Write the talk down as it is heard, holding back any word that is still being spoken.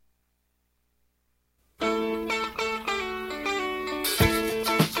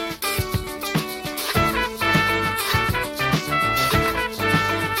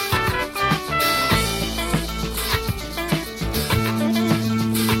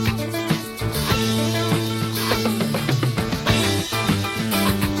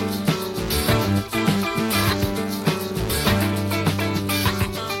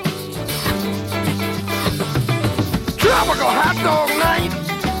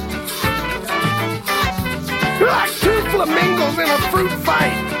girls in a fruit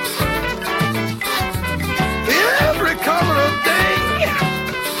fight. Every color of day,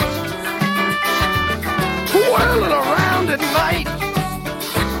 twirling around at night.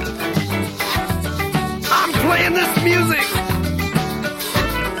 I'm playing this music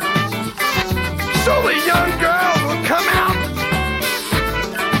so the young girls will come out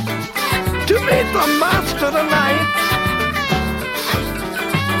to meet the monster tonight.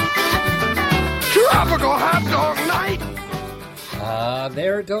 Tropical hot dog night.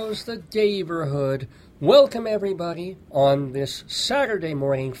 There goes the neighborhood. Welcome, everybody, on this Saturday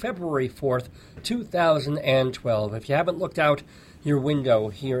morning, February 4th, 2012. If you haven't looked out your window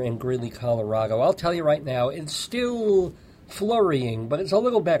here in Greeley, Colorado, I'll tell you right now, it's still flurrying, but it's a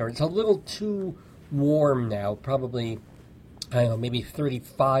little better. It's a little too warm now, probably, I don't know, maybe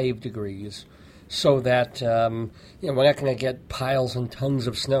 35 degrees, so that, we're not going to get piles and tons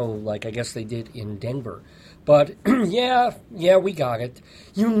of snow like I guess they did in Denver. But, yeah, we got it.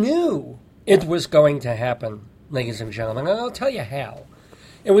 You knew it was going to happen, ladies and gentlemen, and I'll tell you how.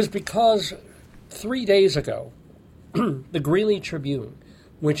 It was because 3 days ago, the Greeley Tribune,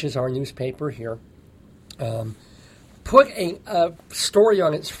 which is our newspaper here, put a story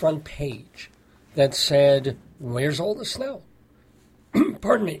on its front page that said, "Where's all the snow?"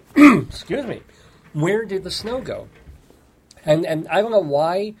 Pardon me. Excuse me. Where did the snow go? And I don't know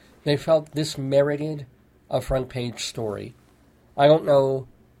why they felt this merited a front page story. I don't know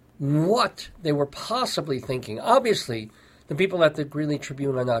what they were possibly thinking. Obviously, the people at the Greeley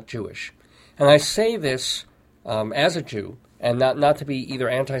Tribune are not Jewish. And I say this as a Jew, and not to be either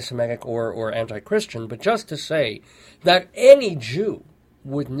anti-Semitic or anti-Christian, but just to say that any Jew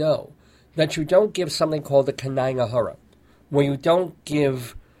would know that you don't give something called the Kanai Nahara, where you don't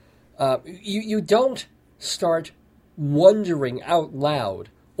give, you don't start wondering out loud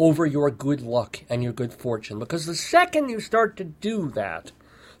over your good luck and your good fortune. Because the second you start to do that,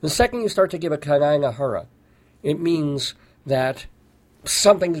 the second you start to give a Kanai Nahara, it means that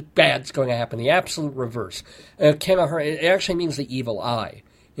something bad's going to happen, the absolute reverse. It actually means the evil eye,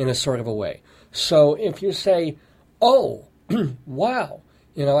 in a sort of a way. So if you say, oh, wow,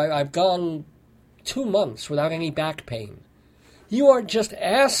 I've gone 2 months without any back pain, you are just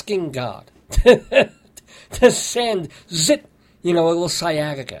asking God to send a little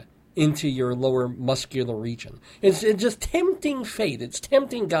sciatica into your lower muscular region. It's just tempting fate. It's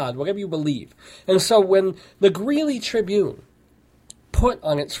tempting God, whatever you believe. And so when the Greeley Tribune put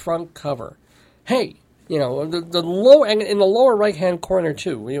on its front cover, hey, the low, and in the lower right-hand corner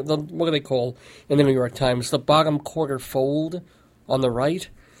too, what do they call in the New York Times, the bottom quarter fold on the right,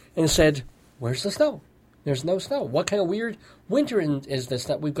 and it said, "Where's the snow? There's no snow. What kind of weird winter is this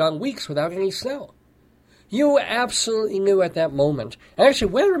that we've gone weeks without any snow?" You absolutely knew at that moment. And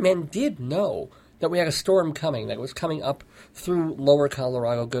actually, weathermen did know that we had a storm coming, that it was coming up through lower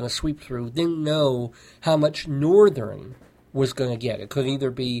Colorado, going to sweep through. Didn't know how much northern was going to get. It could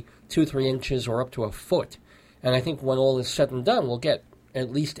either be 2-3 inches or up to a foot. And I think when all is said and done, we'll get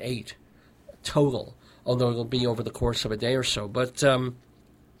at least 8 total, although it'll be over the course of a day or so. But,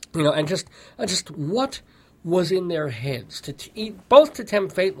 and just what was in their heads both to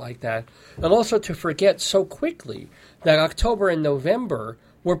tempt fate like that, and also to forget so quickly that October and November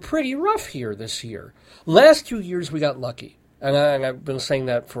were pretty rough here this year. Last 2 years we got lucky, and I've been saying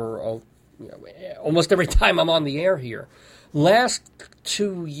that for almost every time I'm on the air here. Last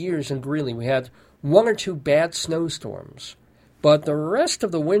 2 years in Greeley we had 1 or 2 bad snowstorms, but the rest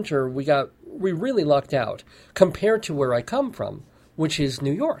of the winter we really lucked out compared to where I come from, which is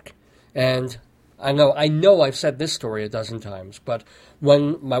New York. And I know I've said this story a dozen times, but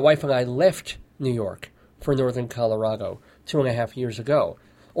when my wife and I left New York for northern Colorado 2.5 years ago,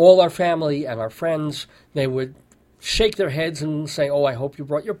 all our family and our friends, they would shake their heads and say, "Oh, I hope you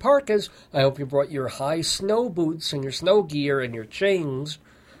brought your parkas. I hope you brought your high snow boots and your snow gear and your chains,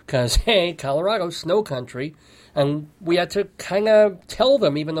 because, hey, Colorado's snow country." And we had to kind of tell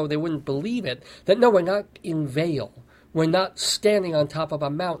them, even though they wouldn't believe it, that no, we're not in Vail. We're not standing on top of a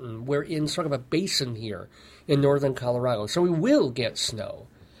mountain. We're in sort of a basin here in northern Colorado. So we will get snow,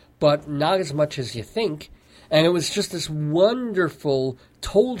 but not as much as you think. And it was just this wonderful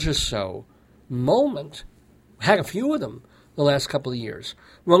told-you-so moment. Had a few of them the last couple of years.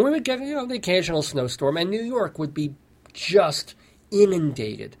 When we would get, the occasional snowstorm, and New York would be just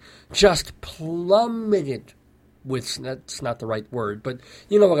inundated, just plummeted with, that's not the right word, but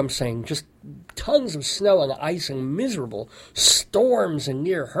you know what I'm saying, just tons of snow and ice and miserable storms and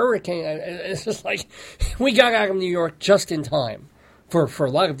near hurricane. It's just like, we got out of New York just in time for a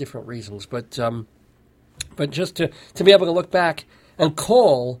lot of different reasons, but just to be able to look back and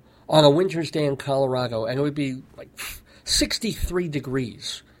call on a winter's day in Colorado, and it would be like 63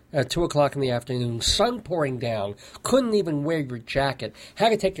 degrees at 2 o'clock in the afternoon, sun pouring down, couldn't even wear your jacket, had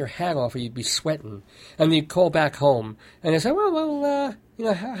to take your hat off or you'd be sweating. And you'd call back home, and they said,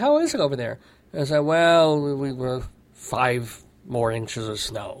 how is it over there? And I said, we were 5 more inches of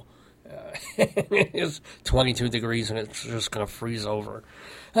snow. It's 22 degrees and it's just going to freeze over.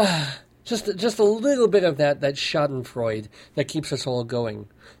 Just a little bit of that schadenfreude that keeps us all going,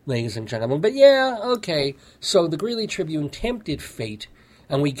 ladies and gentlemen. But yeah, okay, so the Greeley Tribune tempted fate,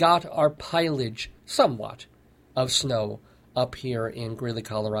 and we got our pilage, somewhat, of snow up here in Greeley,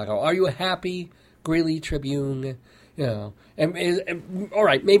 Colorado. Are you happy, Greeley Tribune? And all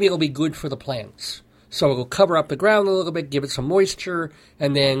right, maybe it'll be good for the plants. So it'll cover up the ground a little bit, give it some moisture,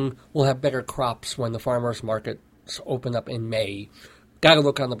 and then we'll have better crops when the farmers' markets open up in May. Got to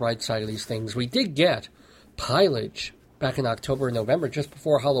look on the bright side of these things. We did get pilage back in October and November, just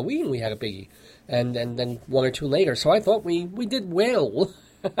before Halloween we had a biggie, and then 1 or 2 later. So I thought we did well,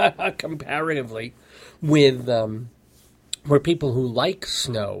 comparatively, with where people who like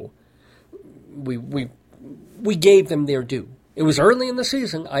snow, we gave them their due. It was early in the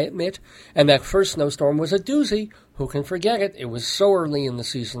season, I admit, and that first snowstorm was a doozy. Who can forget it? It was so early in the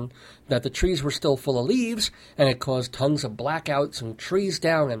season that the trees were still full of leaves, and it caused tons of blackouts and trees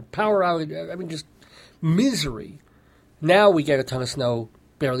down and power outage. I mean, just misery. Now we get a ton of snow,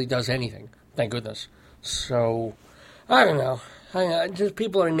 barely does anything. Thank goodness. So, I don't know. Just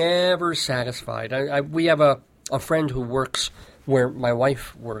people are never satisfied. We have a friend who works where my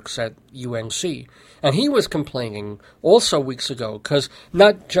wife works at UNC. And he was complaining also weeks ago, because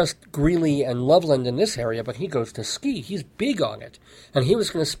not just Greeley and Loveland in this area, but he goes to ski. He's big on it. And he was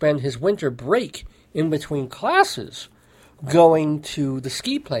going to spend his winter break in between classes going to the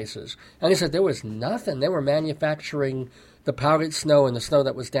ski places. And he said there was nothing. They were manufacturing the powdered snow, and the snow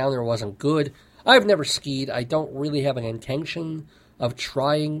that was down there wasn't good. I've never skied. I don't really have an intention of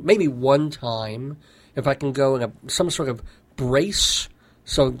trying. Maybe one time, if I can go in some sort of brace,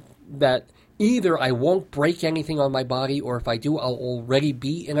 so that either I won't break anything on my body, or if I do, I'll already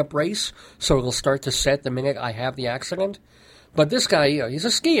be in a brace, so it'll start to set the minute I have the accident. But this guy, he's a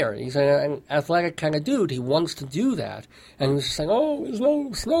skier. He's an athletic kind of dude. He wants to do that. And he was just saying, there's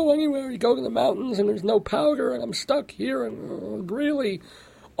no snow anywhere. You go to the mountains, and there's no powder, and I'm stuck here, and really...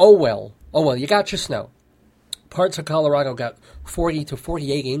 Oh, well, you got your snow. Parts of Colorado got 40 to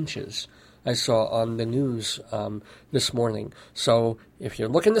 48 inches, I saw on the news this morning. So if you're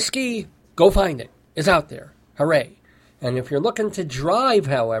looking to ski, go find it. It's out there. Hooray. And if you're looking to drive,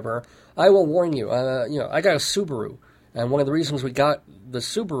 however, I will warn you. I got a Subaru. And one of the reasons we got the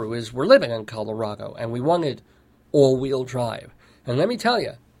Subaru is we're living in Colorado, and we wanted all-wheel drive. And let me tell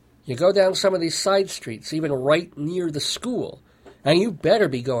you, you go down some of these side streets, even right near the school, and you better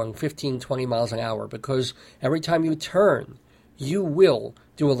be going 15, 20 miles an hour, because every time you turn, you will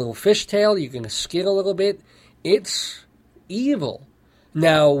do a little fishtail, you're going to skid a little bit. It's evil.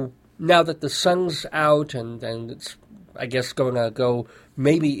 Now that the sun's out and it's, I guess, going to go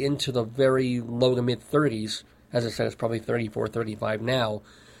maybe into the very low to mid-30s, as I said, it's probably 34, 35 now,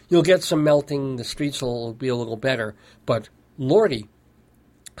 you'll get some melting, the streets will be a little better, but lordy,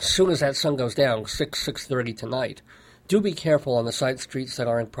 as soon as that sun goes down, 6:30 tonight, do be careful on the side streets that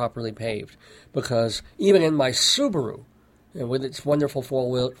aren't properly paved, because even in my Subaru, and with its wonderful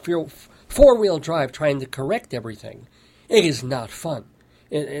four-wheel drive trying to correct everything, it is not fun.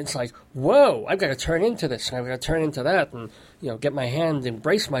 It's like, whoa, I've got to turn into this, and I've got to turn into that, and get my hand and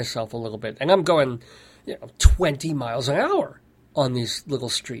brace myself a little bit. And I'm going 20 miles an hour on these little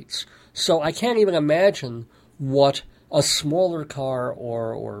streets. So I can't even imagine what a smaller car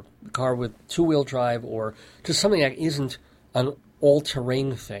or car with two-wheel drive or just something that isn't an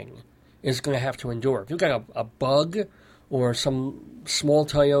all-terrain thing is going to have to endure. If you've got a Bug or some small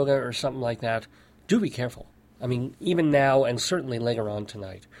Toyota or something like that, do be careful. I mean, even now and certainly later on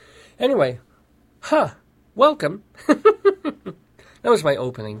tonight. Anyway, welcome. That was my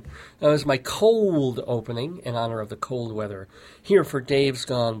opening. That was my cold opening in honor of the cold weather here for Dave's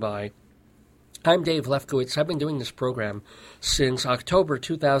Gone By. I'm Dave Lefkowitz. I've been doing this program since October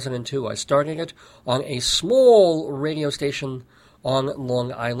 2002. I started it on a small radio station on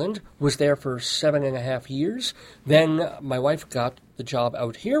Long Island, was there for 7.5 years. Then my wife got the job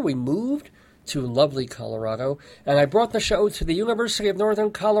out here. We moved to lovely Colorado, and I brought the show to the University of Northern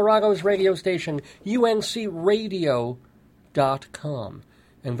Colorado's radio station, uncradio.com.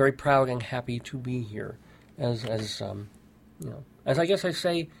 I'm very proud and happy to be here, as I guess I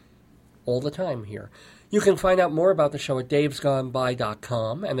say all the time here. You can find out more about the show at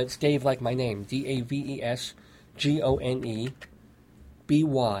davesgoneby.com, and it's Dave like my name,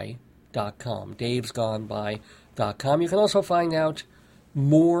 DavesGoneby.com, davesgoneby.com. dave'sgoneby.com. You can also find out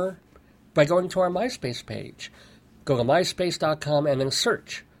more by going to our MySpace page. Go to myspace.com and then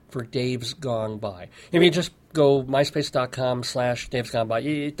search for Dave's Gone By. If you just go myspace.com/Dave's Gone By,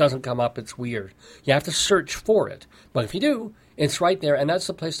 it doesn't come up. It's weird. You have to search for it. But if you do, it's right there, and that's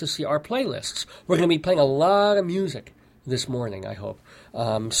the place to see our playlists. We're going to be playing a lot of music this morning, I hope.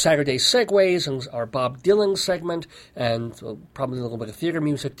 Saturday Segues and our Bob Dylan segment, and probably a little bit of theater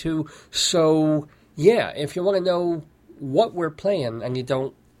music too. So, yeah, if you want to know what we're playing and you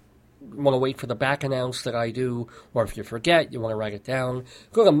don't want to wait for the back announce that I do, or if you forget, you want to write it down,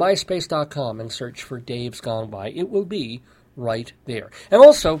 go to myspace.com and search for Dave's Gone By. It will be right there. And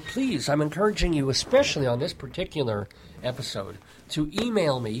also, please, I'm encouraging you, especially on this particular episode, to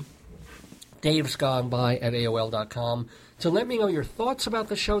email me, davesgoneby@aol.com, to let me know your thoughts about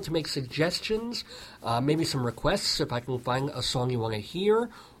the show, to make suggestions, maybe some requests if I can find a song you want to hear,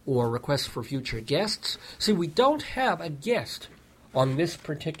 or requests for future guests. See, we don't have a guest on this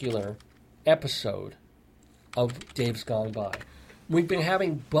particular episode of Dave's Gone By. We've been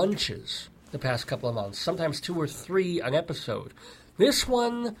having bunches the past couple of months, sometimes 2 or 3 an episode. This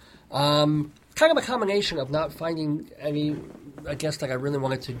one, kind of a combination of not finding a guest that I really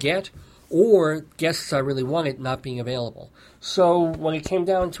wanted to get, or guests I really wanted not being available. So when it came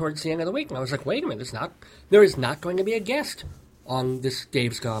down towards the end of the week, I was like, wait a minute, there is not going to be a guest on this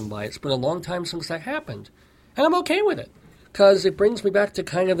Dave's Gone By. It's been a long time since that happened. And I'm okay with it, because it brings me back to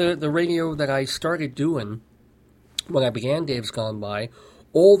kind of the radio that I started doing when I began Dave's Gone By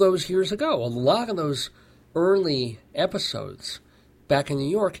all those years ago. A lot of those early episodes back in New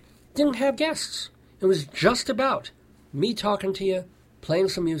York didn't have guests. It was just about me talking to you, playing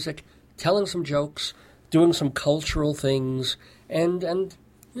some music, telling some jokes, doing some cultural things, and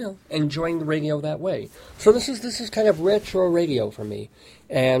enjoying the radio that way. So this is kind of retro radio for me.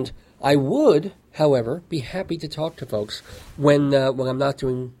 And I would, however, be happy to talk to folks when I'm not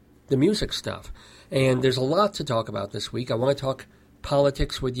doing the music stuff. And there's a lot to talk about this week. I want to talk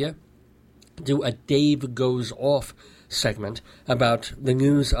politics with you, do a Dave Goes Off segment about the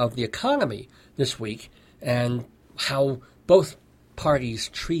news of the economy this week and how both parties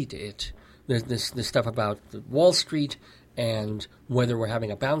treat it. There's this stuff about Wall Street and whether we're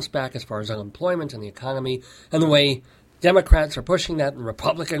having a bounce back as far as unemployment and the economy, and the way Democrats are pushing that and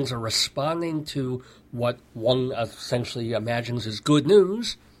Republicans are responding to what one essentially imagines is good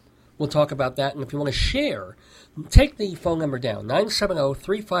news. We'll talk about that, and if you want to share, take the phone number down.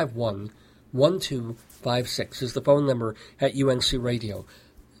 970-351-1256 is the phone number at UNC Radio.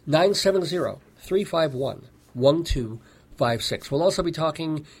 970-351-1256. We'll also be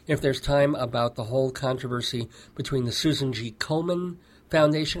talking, if there's time, about the whole controversy between the Susan G. Komen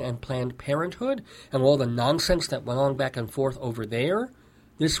Foundation and Planned Parenthood and all the nonsense that went on back and forth over there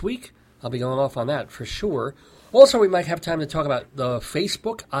this week. I'll be going off on that for sure. Also, we might have time to talk about the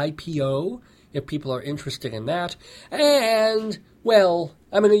Facebook IPO, if people are interested in that. And, well,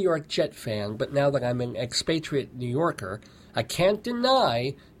 I'm a New York Jet fan, but now that I'm an expatriate New Yorker, I can't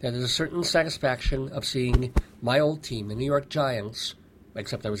deny that there's a certain satisfaction of seeing my old team, the New York Giants,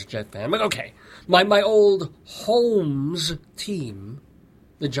 except I was a Jet fan, but okay, my old home's team,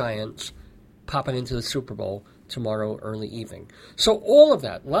 the Giants, popping into the Super Bowl tomorrow early evening. So all of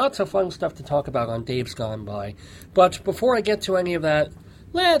that, lots of fun stuff to talk about on Dave's Gone By. But before I get to any of that,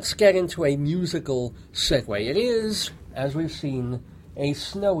 let's get into a musical segue. It is, as we've seen, a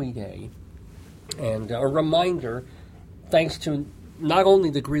snowy day. And a reminder, thanks to not only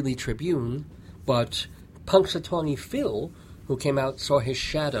the Greeley Tribune, but Punxsutawney Phil, who came out, saw his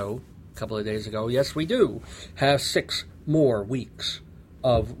shadow a couple of days ago. Yes, we do have 6 more weeks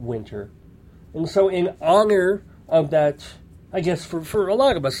of winter. And so in honor of that, I guess for a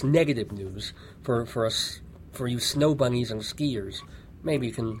lot of us, negative news, for you snow bunnies and skiers, maybe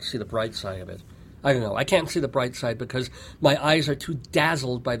you can see the bright side of it. I don't know. I can't see the bright side because my eyes are too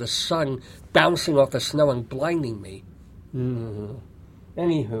dazzled by the sun bouncing off the snow and blinding me.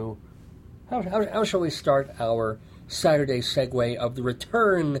 Anywho, how shall we start our Saturday segue of the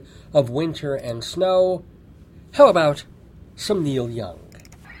return of winter and snow? How about some Neil Young?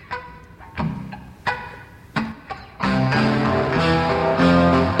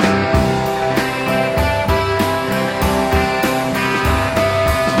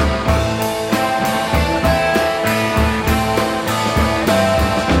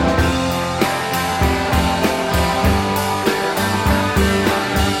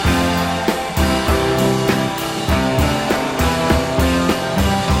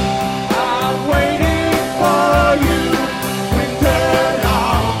 I'm waiting for you, winter.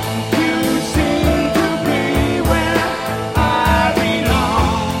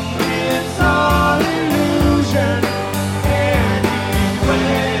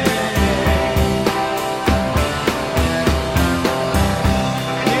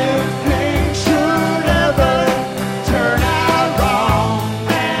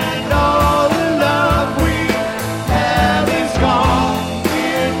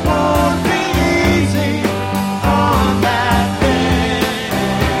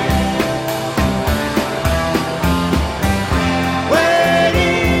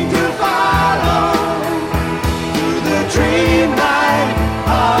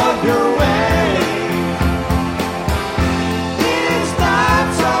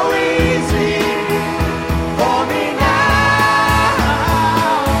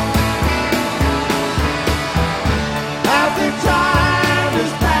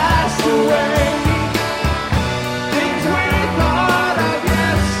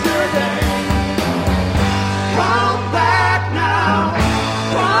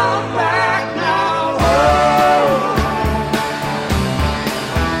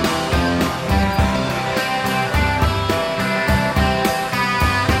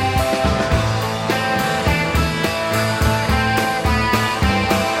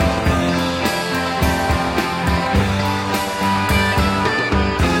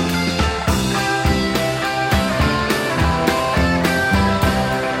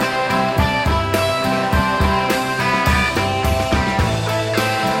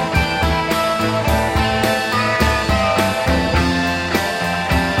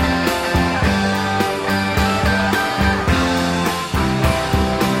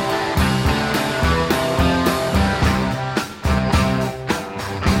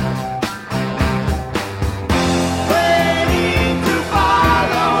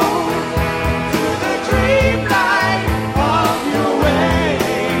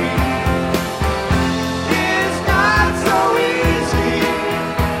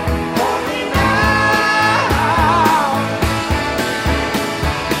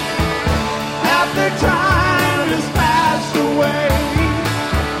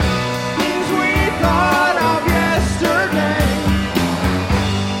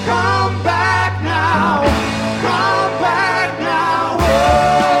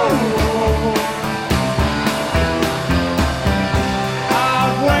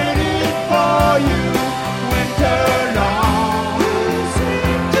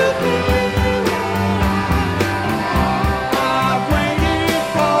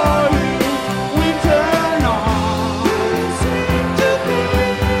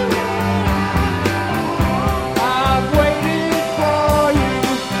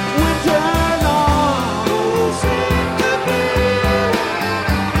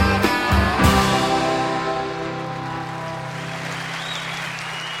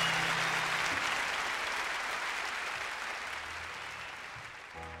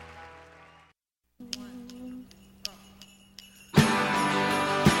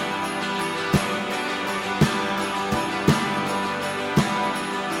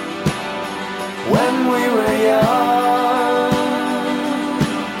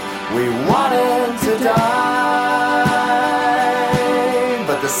 We wanted to die,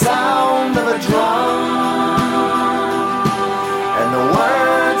 but the sound of a drum and the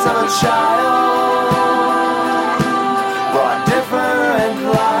words of a child brought different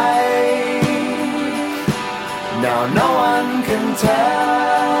life. Now no one can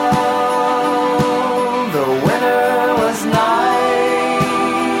tell. The winter was nice,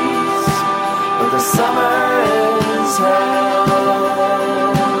 but the summer is hell.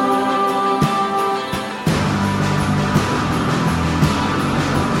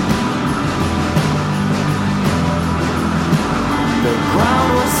 The ground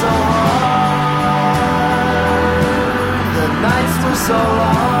was so hard, the nights were so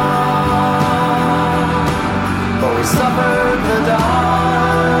long, but we suffered the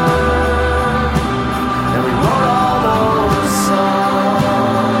dark, and we wrote all those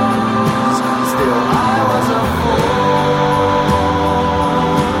songs. Still I was a fool,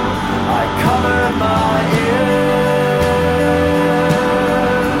 I covered my ears.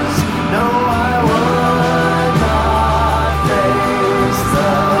 No, I would not face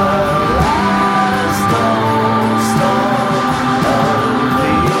the last snowstorm of the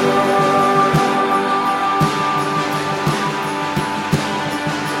year.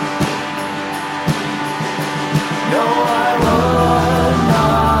 No, I would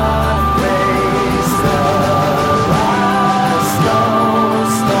not face the last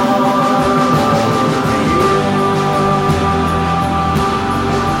snowstorm of the year.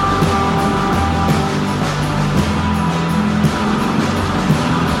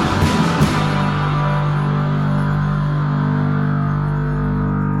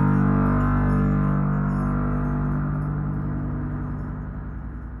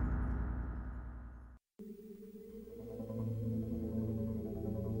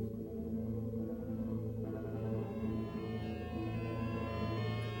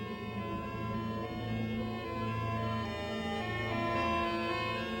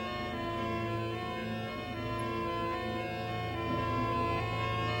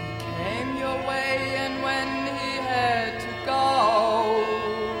 Came your way, and when he had to go,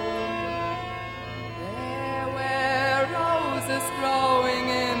 there were roses growing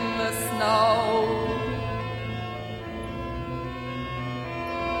in the snow.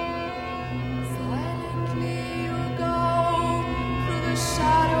 Silently you go through the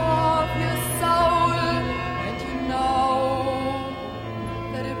shadow of your soul, and you know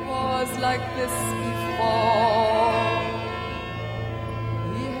that it was like this before.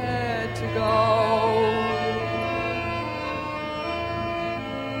 He had to go.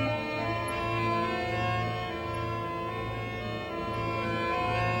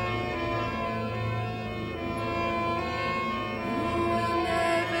 You will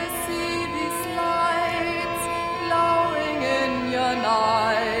never see these lights glowing in your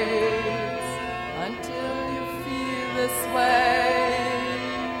nights until you feel this way.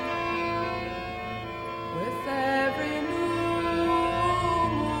 With every new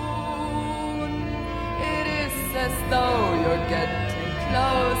moon, it is as though you're getting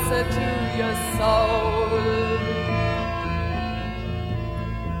closer to your soul.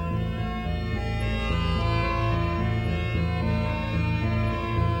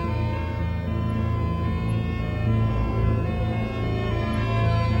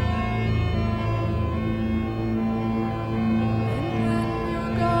 And when you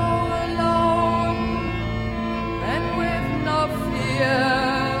go alone and with no fear,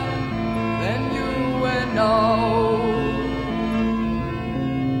 then you will know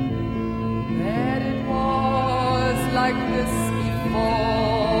that it was like this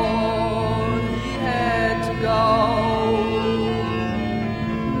before. He had to go.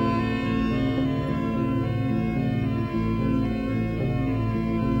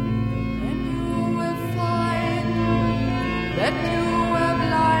 And you will find that you were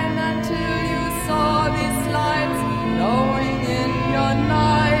blind until you saw these lights glowing in your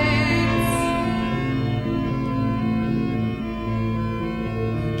nights.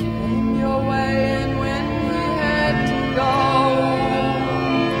 He came your way, and when he had to go,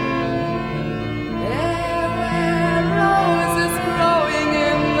 there were roses growing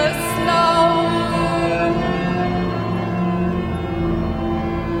in the snow.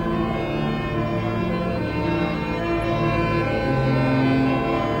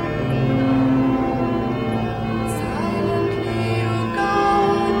 Silently you go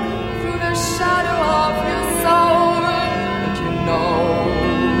through the shadow of your soul, and you know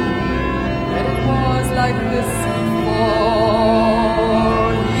that it was like this before.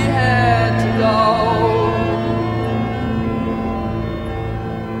 He had to go.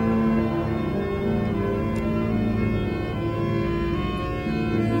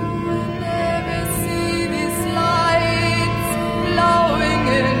 You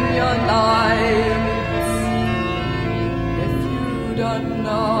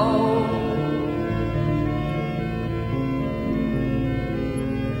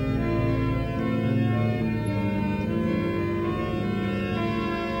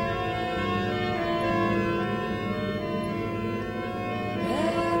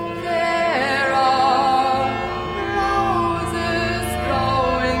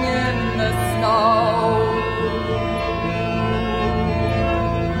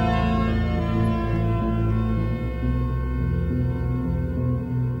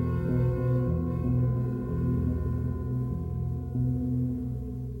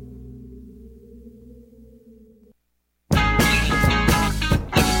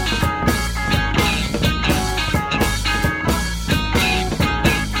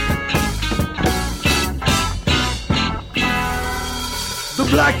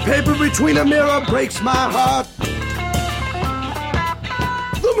black paper between a mirror breaks my heart.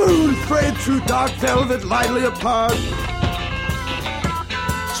 The moon frayed through dark velvet lightly apart.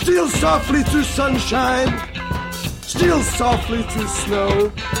 Steals softly through sunshine, steals softly through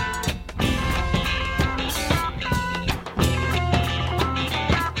snow.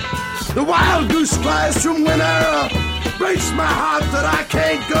 The wild goose flies from winter, breaks my heart that I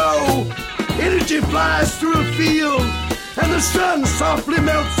can't go. Energy flies through a field, and the sun softly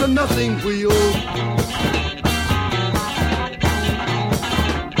melts a nothing wheel.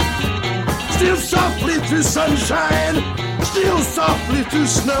 Steals softly through sunshine, steals softly through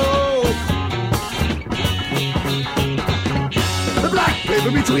snow. The black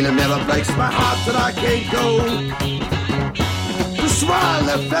paper between a mirror breaks my heart that I can't go. The swan,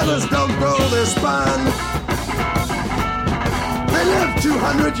 their feathers don't grow, they're spun. They live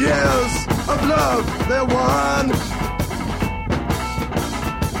 200 years of love, they're one.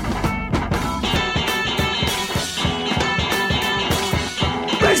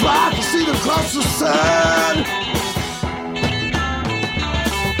 Breaks my heart to see them cross the sun.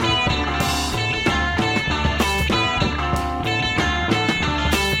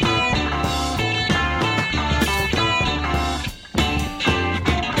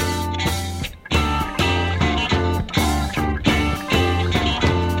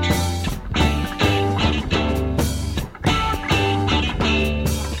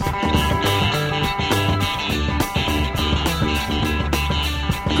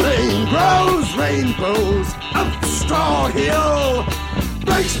 Rainbows up Straw Hill.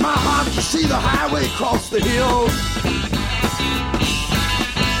 Breaks my heart to see the highway cross the hill.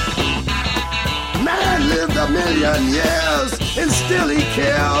 Man lived 1,000,000 years and still he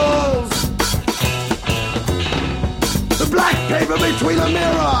kills. The black paper between a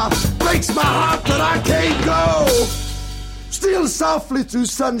mirror breaks my heart that I can't go. Steals softly through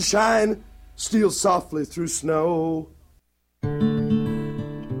sunshine, steals softly through snow.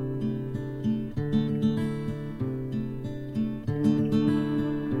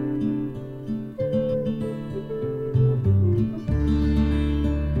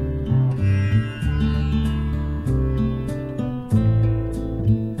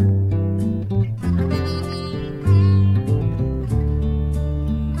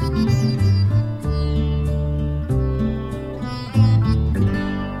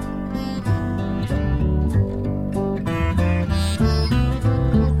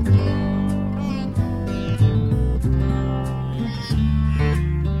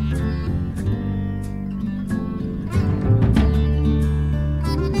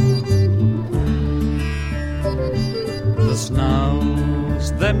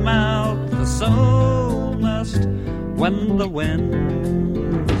 When the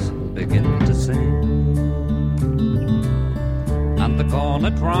winds begin to sing and the corn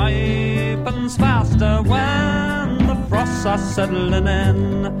it ripens faster when the frosts are settling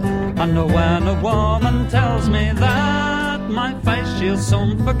in, and when a woman tells me that my face she'll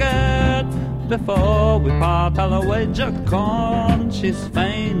soon forget, before we part I'll wager corn she's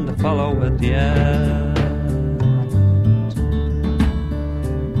fain to follow it yet.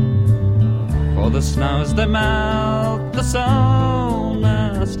 For the snows they melt the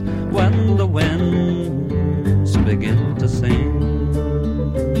soonest when the winds begin to sing,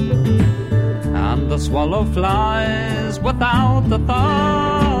 and the swallow flies without the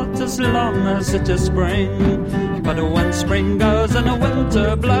thought as long as it is spring. But when spring goes and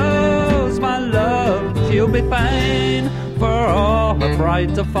winter blows, my love, you'll be fain for all her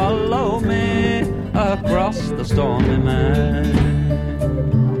pride to follow me across the stormy main.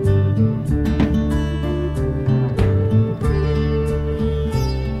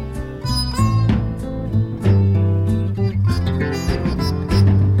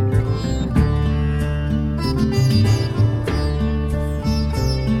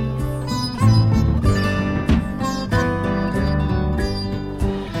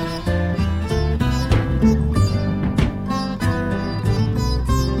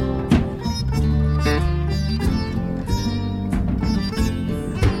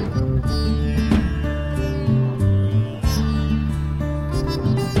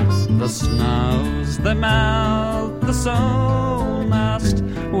 They melt the soonest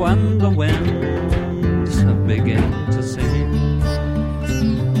when the winds begin to sing,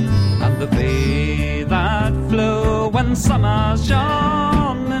 and the bee that flew when summer's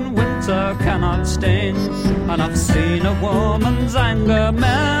shone in winter cannot sting. And I've seen a woman's anger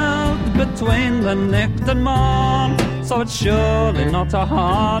melt between the night and morn, so it's surely not a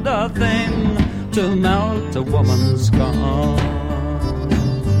harder thing to melt a woman's scorn.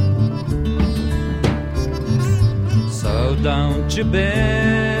 So So don't you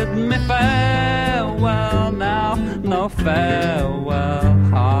bid me farewell now, no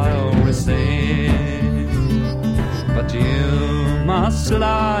farewell I'll receive. But you must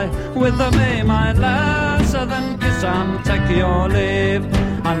lie with me, my lass, then kiss and take your leave.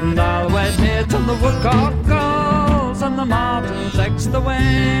 And I'll wait here till the woodcock calls and the martin takes the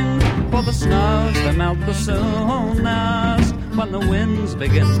wing. For the snows, they melt the soonest when the winds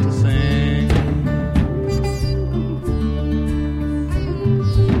begin to sing.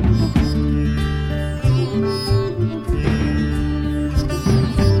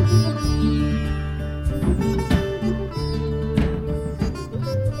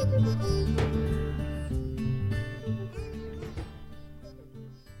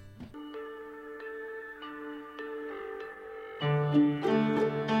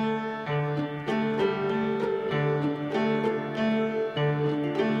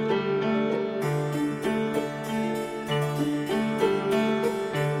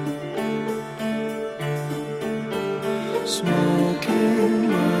 Smoking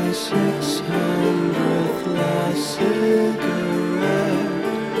my 600th last cigarette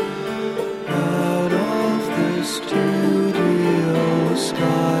out of the studio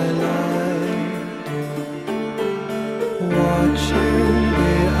skylight, watching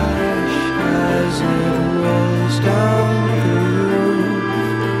the ash as it rolls down the roof,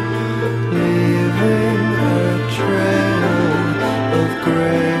 leaving a trail of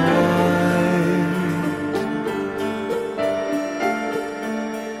grey white.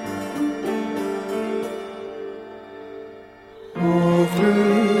 All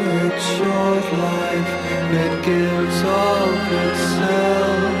through its short life, it gives of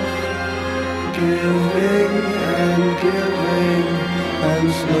itself, giving and giving, and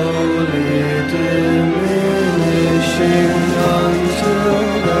slowly diminishing until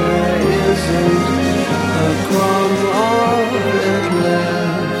there isn't a crumb of it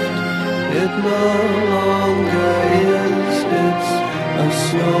left. It no longer is, it's a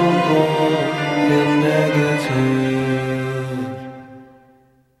snowball in negative.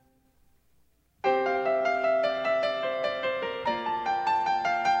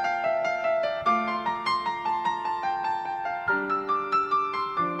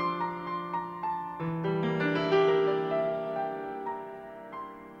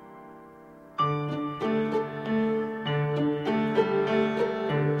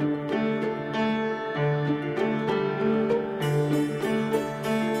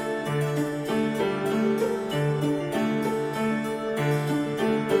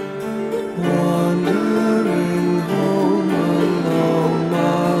 Wandering home along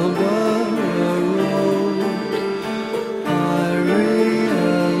Marlborough Road, I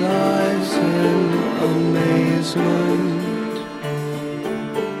realize in amazement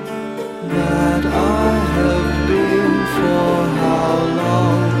that I have been for how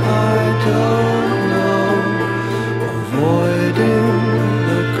long I don't know, avoiding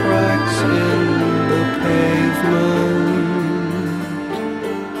the cracks in the pavement.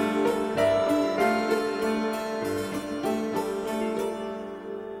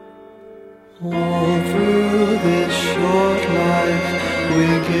 All through this short life we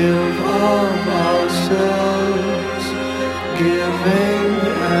give of ourselves, giving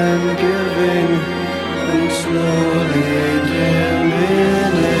and giving, and slowly diminishing,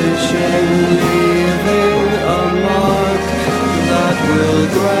 leaving a mark that will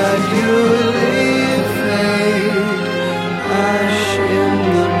gradually fade, ash in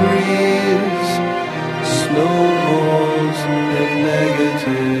the breeze, snowballs in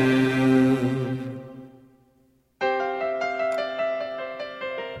negative.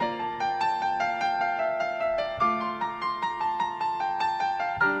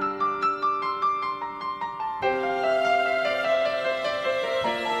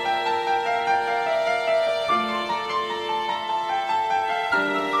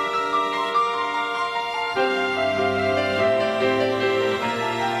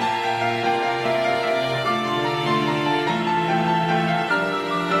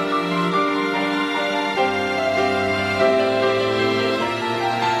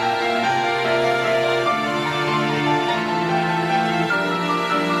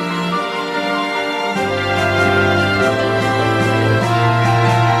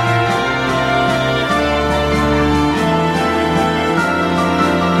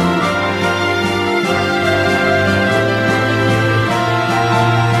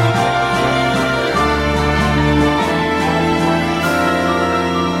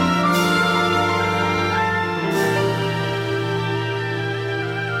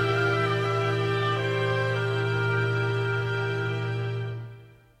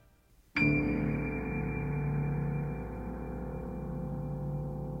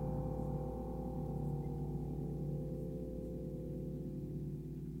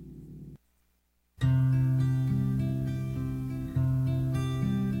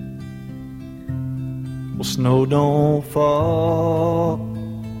 Well, snow don't fall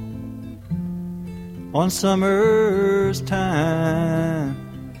on summer's time.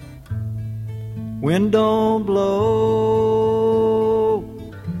 Wind don't blow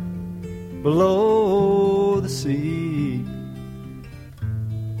below the sea.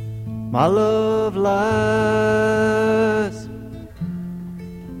 My love lies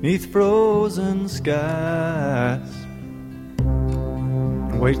 'neath frozen skies,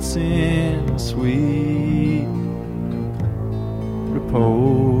 waits in sweet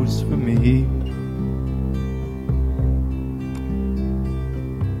repose for me.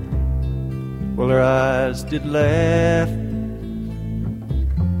 Well, her eyes did laugh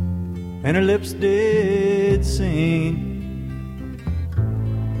and her lips did sing,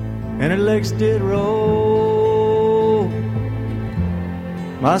 and her legs did roll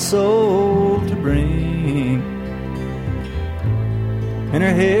my soul to bring, and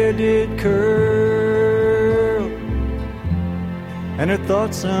her hair did curl and her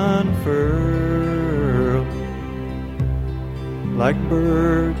thoughts unfurl like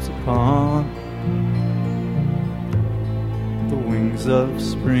birds upon the wings of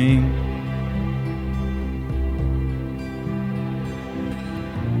spring.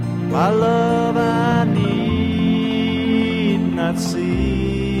 My love I need not see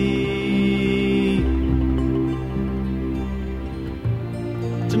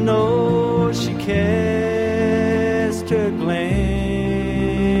to know she cast her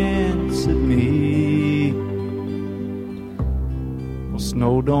glance at me. Well,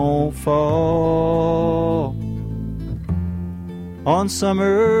 snow don't fall on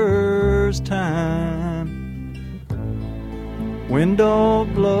summer's time. Wind don't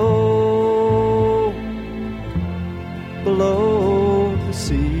blow below the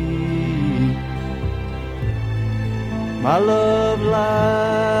sea. My love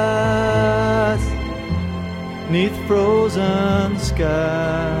lies 'neath frozen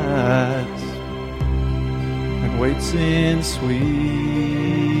skies and waits in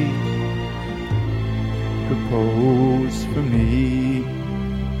sweet repose for me.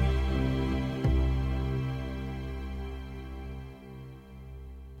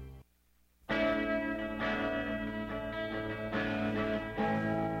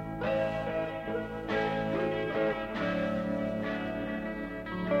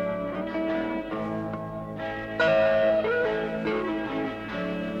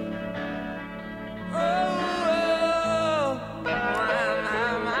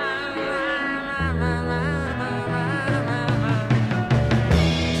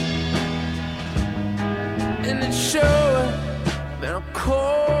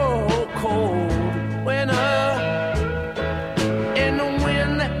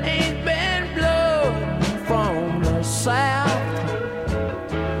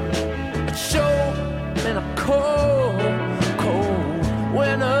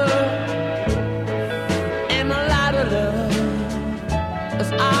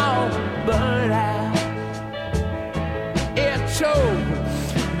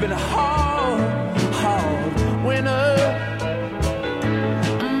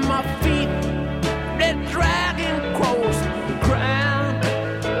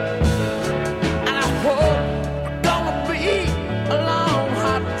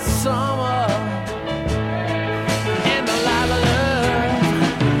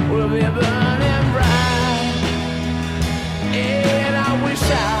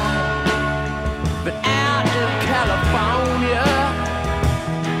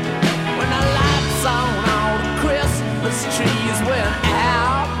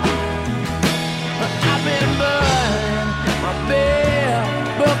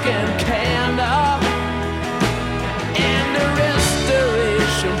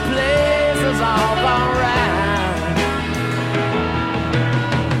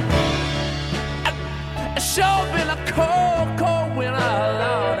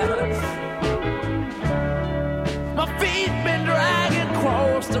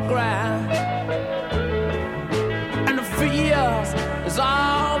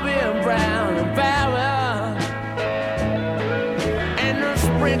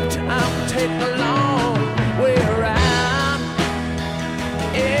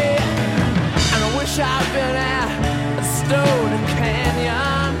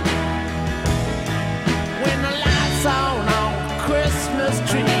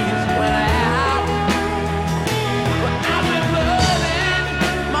 I've been burning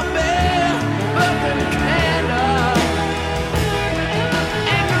my bed.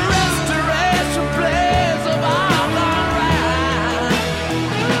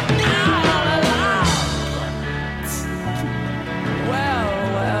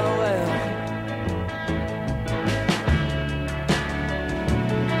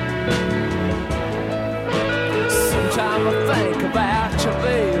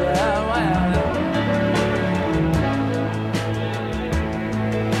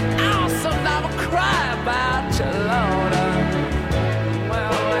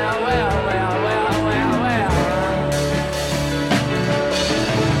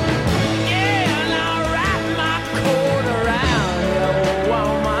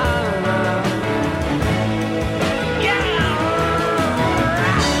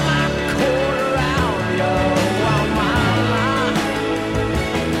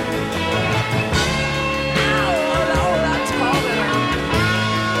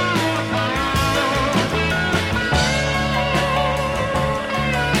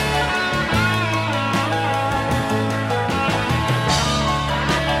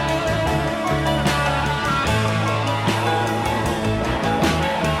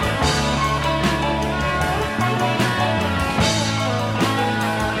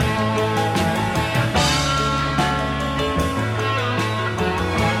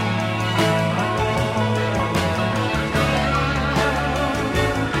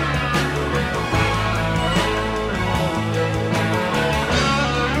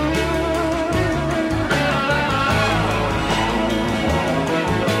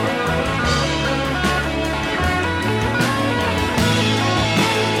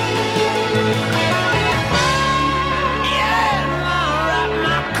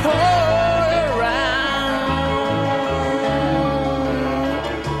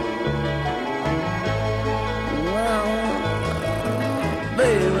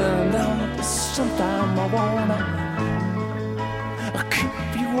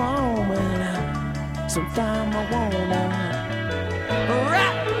 woman. Sometimes I wanna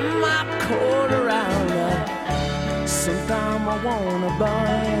wrap my coat around her. Sometimes I wanna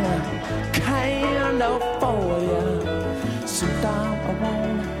burn a candle for you. Sometimes I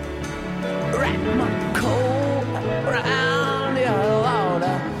wanna wrap my coat around your Lord.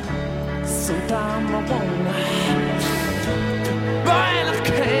 Sometimes I wanna burn a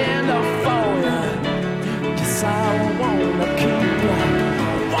candle for you. Yes, I wanna keep you.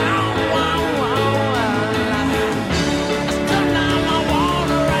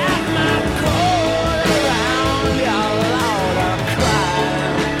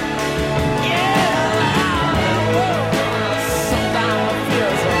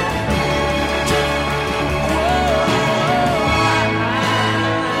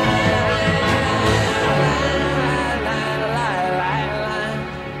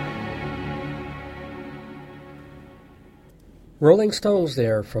 Rolling Stones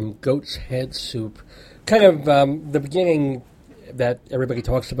there from Goat's Head Soup. Kind of the beginning that everybody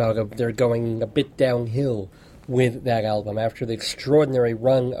talks about of they're going a bit downhill with that album after the extraordinary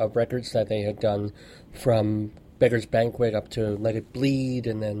run of records that they had done from Beggar's Banquet up to Let It Bleed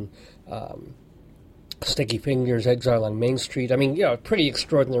and then Sticky Fingers, Exile on Main Street. I mean, a pretty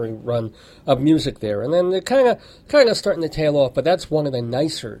extraordinary run of music there. And then they're kind of starting to tail off, but that's one of the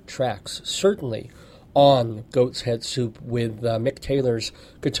nicer tracks, certainly, on Goat's Head Soup with Mick Taylor's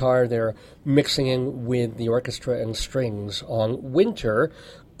guitar there mixing in with the orchestra and strings on Winter,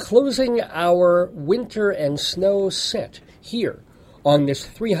 closing our winter and snow set here on this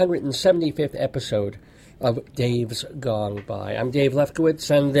 375th episode of Dave's Gone By. I'm Dave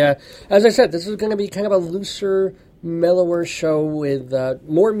Lefkowitz, and as I said, this is going to be kind of a looser, mellower show with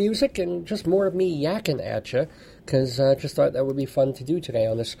more music and just more of me yakking at you, because I just thought that would be fun to do today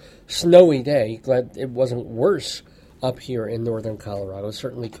on this snowy day. Glad it wasn't worse up here in northern Colorado. It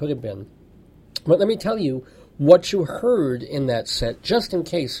certainly could have been. But let me tell you what you heard in that set, just in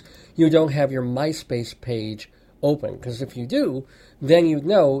case you don't have your MySpace page open, because if you do, then you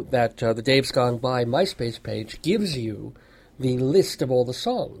know that the Dave's Gone By MySpace page gives you the list of all the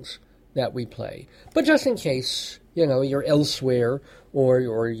songs that we play. But just in case, you're elsewhere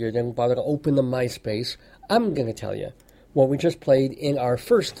or you didn't bother to open the MySpace, I'm going to tell you what we just played in our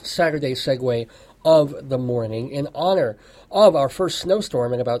first Saturday segue of the morning in honor of our first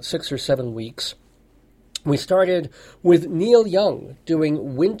snowstorm in about 6 or 7 weeks. We started with Neil Young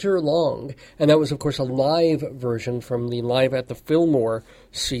doing Winter Long, and that was, of course, a live version from the Live at the Fillmore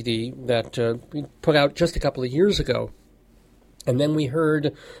CD that we put out just a couple of years ago. And then we heard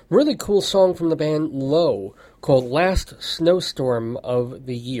a really cool song from the band Low called Last Snowstorm of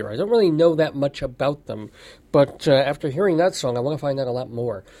the Year. I don't really know that much about them, but after hearing that song, I want to find out a lot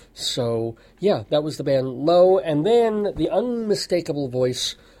more. So, yeah, that was the band Low. And then the unmistakable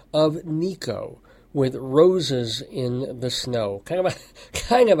voice of Nico with Roses in the Snow. Kind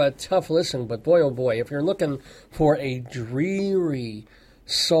of a tough listen, but boy, oh boy, if you're looking for a dreary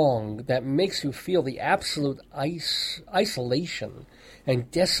song that makes you feel the absolute isolation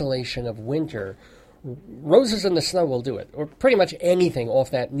and desolation of winter, Roses in the Snow will do it, or pretty much anything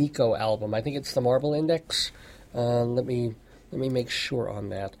off that Nico album. I think it's the Marble Index. Let me make sure on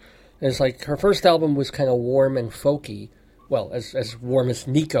that. It's like her first album was kind of warm and folky, well, as warm as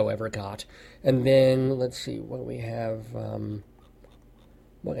Nico ever got. And then, let's see, what do we have?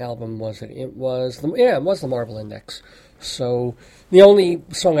 What album was it? It was the Marble Index. So the only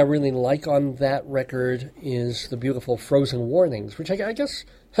song I really like on that record is the beautiful Frozen Warnings, which I guess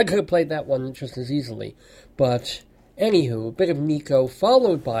I could have played that one just as easily. But anywho, a bit of Nico,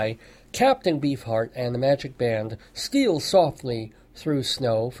 followed by Captain Beefheart and the Magic Band, Steal Softly Through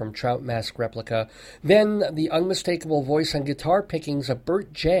Snow from Trout Mask Replica. Then the unmistakable voice and guitar pickings of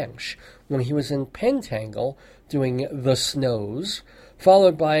Bert Jansch when he was in Pentangle doing The Snows.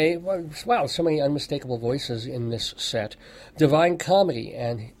 Followed by, wow, so many unmistakable voices in this set. Divine Comedy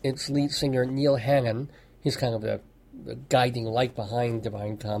and its lead singer Neil Hannon. He's kind of the guiding light behind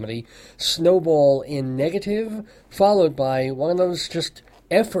Divine Comedy. Snowball in Negative, followed by one of those just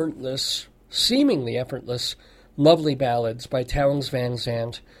effortless, seemingly effortless, lovely ballads by Townes Van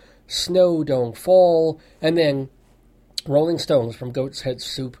Zandt. Snow Don't Fall, and then Rolling Stones from Goat's Head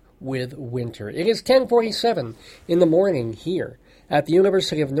Soup with Winter. It is 10:47 in the morning here at the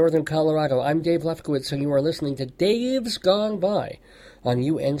University of Northern Colorado. I'm Dave Lefkowitz, and you are listening to Dave's Gone By on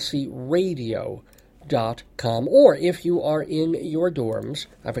uncradio.com. Or if you are in your dorms,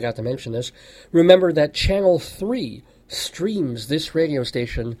 I forgot to mention this, remember that Channel 3 streams this radio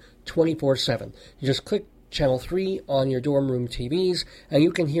station 24/7. You just click Channel 3 on your dorm room TVs, and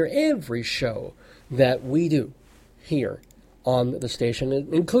you can hear every show that we do here on the station,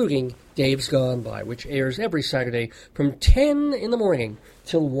 including Dave's Gone By, which airs every Saturday from 10 in the morning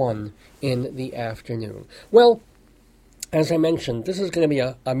till 1 in the afternoon. Well, as I mentioned, this is going to be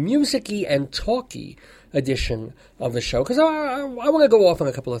a music-y and talky edition of the show, because I want to go off on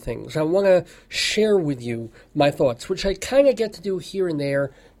a couple of things. I want to share with you my thoughts, which I kind of get to do here and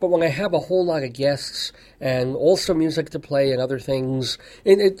there, but when I have a whole lot of guests and also music to play and other things,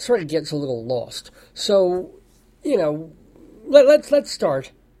 it sort of gets a little lost. So, let's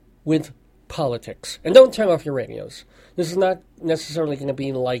start with politics. And don't turn off your radios. This is not necessarily going to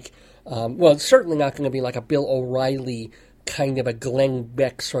be like, it's certainly not going to be like a Bill O'Reilly kind of a Glenn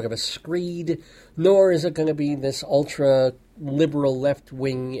Beck sort of a screed, nor is it going to be this ultra-liberal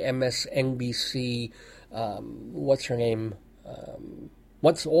left-wing MSNBC, what's her name?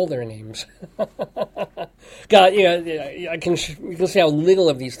 What's all their names? God, you can see how little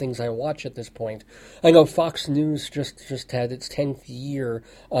of these things I watch at this point. I know Fox News just had its 10th year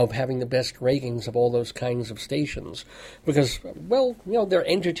of having the best ratings of all those kinds of stations because, they're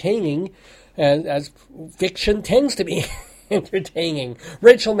entertaining, as fiction tends to be entertaining.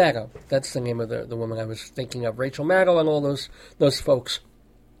 Rachel Maddow, that's the name of the woman I was thinking of. Rachel Maddow and all those folks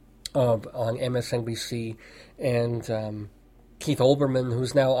on MSNBC, and Keith Olbermann,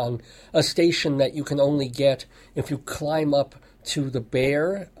 who's now on a station that you can only get if you climb up to the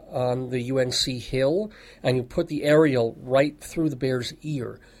bear on the UNC Hill and you put the aerial right through the bear's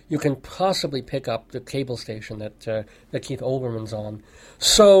ear. You can possibly pick up the cable station that Keith Olbermann's on.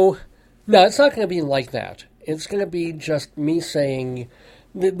 So, no, it's not going to be like that. It's going to be just me saying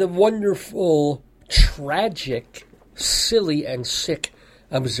the wonderful, tragic, silly, and sick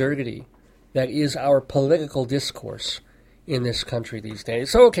absurdity that is our political discourse in this country these days.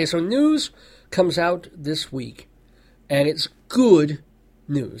 So news comes out this week, and it's good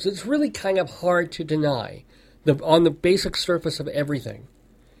news. It's really kind of hard to deny, on the basic surface of everything,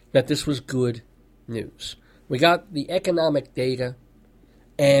 that this was good news. We got the economic data,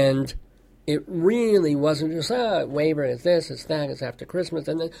 and it really wasn't just, waiver, it's this, it's that, it's after Christmas,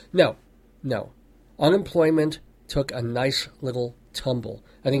 and then, no. Unemployment took a nice little tumble,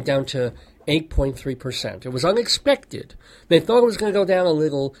 I think down to 8.3%. It was unexpected. They thought it was going to go down a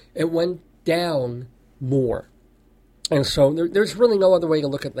little. It went down more. And so there's really no other way to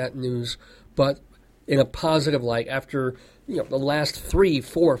look at that news but in a positive light after the last 3,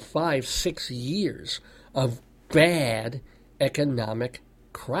 4, 5, 6 years of bad economic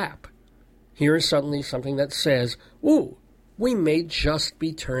crap. Here is suddenly something that says, ooh, we may just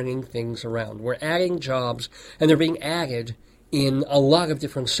be turning things around. We're adding jobs, and they're being added in a lot of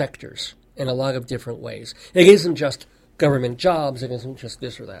different sectors, in a lot of different ways. It isn't just government jobs, it isn't just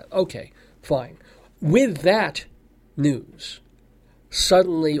this or that. Okay, fine. With that news,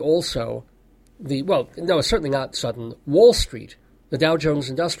 suddenly also, certainly not sudden, Wall Street, the Dow Jones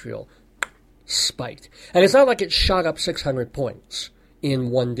Industrial, spiked. And it's not like it shot up 600 points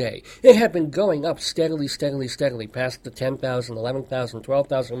in one day. It had been going up steadily, past the 10,000, 11,000,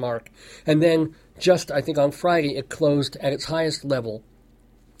 12,000 mark. And then just, I think on Friday, it closed at its highest level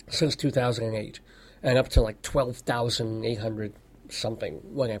since 2008. And up to like 12,800 something,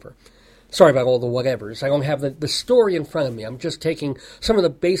 whatever. Sorry about all the whatevers. I don't have the story in front of me. I'm just taking some of the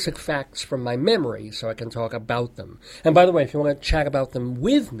basic facts from my memory so I can talk about them. And by the way, if you want to chat about them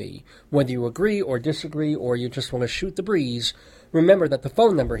with me, whether you agree or disagree or you just want to shoot the breeze, remember that the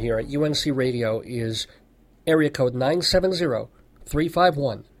phone number here at UNC Radio is area code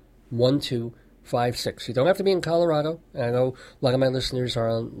 970-351-1256. You don't have to be in Colorado. I know a lot of my listeners are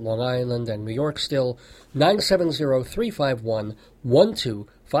on Long Island and New York still.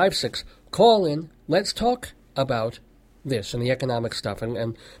 970-351-1256. Call in. Let's talk about this and the economic stuff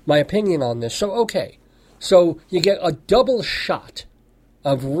and my opinion on this. So you get a double shot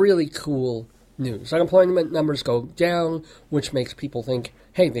of really cool news. Unemployment numbers go down, which makes people think,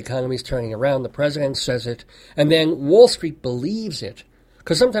 hey, the economy's turning around, the president says it, and then Wall Street believes it.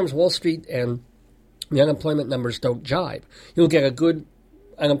 Because sometimes Wall Street and the unemployment numbers don't jibe. You'll get a good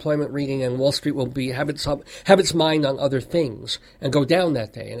unemployment reading and Wall Street will have its mind on other things and go down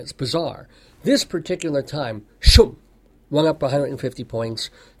that day, and it's bizarre. This particular time, shoom, went up 150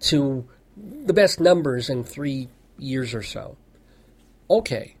 points to the best numbers in 3 years or so.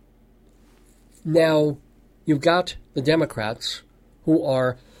 Okay. Now, you've got the Democrats who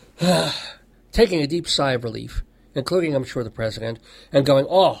are taking a deep sigh of relief, including, I'm sure, the president, and going,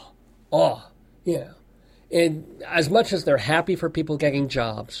 And as much as they're happy for people getting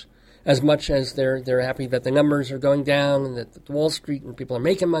jobs, as much as they're happy that the numbers are going down and that Wall Street and people are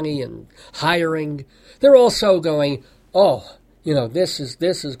making money and hiring, they're also going, this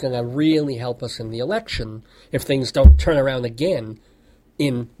is going to really help us in the election if things don't turn around again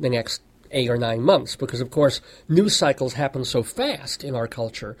in the next 8 or 9 months. Because, of course, news cycles happen so fast in our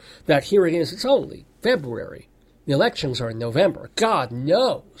culture that here it is, it's only February. The elections are in November. God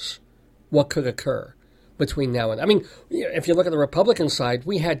knows what could occur between now and... I mean, if you look at the Republican side,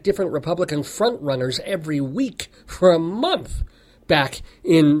 we had different Republican frontrunners every week for a month back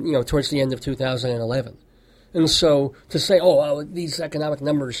in, towards the end of 2011. And so to say, these economic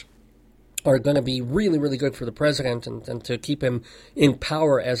numbers are going to be really, really good for the president and to keep him in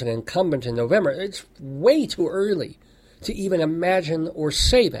power as an incumbent in November, it's way too early to even imagine or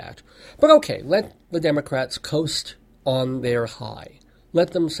say that. But okay, let the Democrats coast on their high.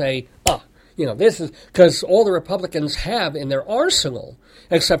 Let them say, this is because all the Republicans have in their arsenal,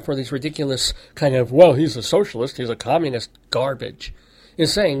 except for these ridiculous kind of, he's a socialist, he's a communist garbage,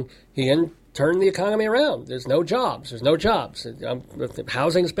 is saying he can turn the economy around. There's no jobs.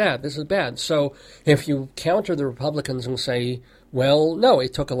 Housing's bad. This is bad. So if you counter the Republicans and say, no,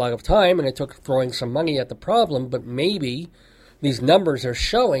 it took a lot of time and it took throwing some money at the problem, but maybe these numbers are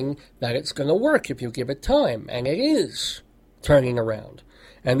showing that it's going to work if you give it time. And it is turning around.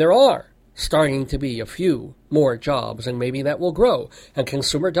 And there are starting to be a few more jobs, and maybe that will grow. And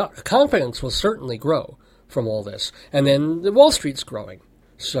consumer confidence will certainly grow from all this. And then the Wall Street's growing.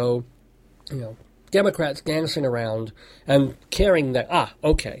 So, Democrats dancing around and caring that,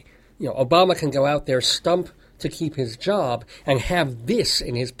 Obama can go out there, stump to keep his job, and have this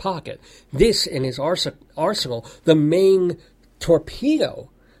in his pocket, this in his arsenal, the main torpedo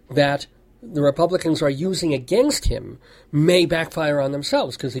that the Republicans are using against him may backfire on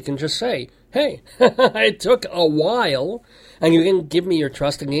themselves, because he can just say, hey, it took a while, and you didn't give me your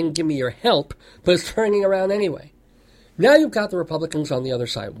trust, and you didn't give me your help, but it's turning around anyway. Now you've got the Republicans on the other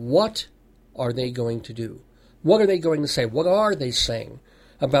side. What are they going to do? What are they going to say? What are they saying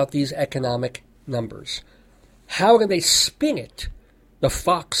about these economic numbers? How do they spin it? The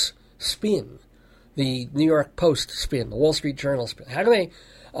Fox spin, the New York Post spin, the Wall Street Journal spin. How do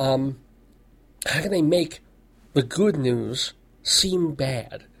they make the good news seem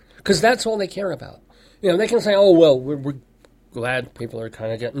bad? Because that's all they care about. They can say, we're glad people are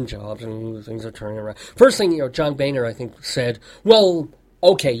kind of getting jobs and things are turning around. First thing, John Boehner, I think, said,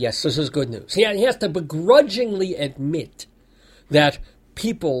 okay, yes, this is good news. He has to begrudgingly admit that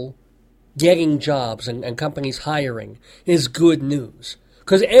people getting jobs and companies hiring is good news.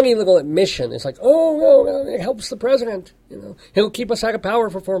 Because any little admission is like, no, it helps the president. He'll keep us out of power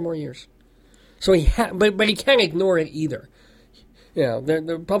for 4 more years. So but he can't ignore it either.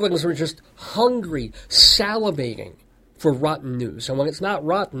 The Republicans are just hungry, salivating for rotten news. And when it's not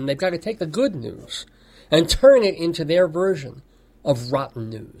rotten, they've got to take the good news and turn it into their version of rotten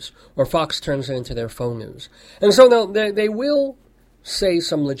news. Or Fox turns it into their faux news. And so they will say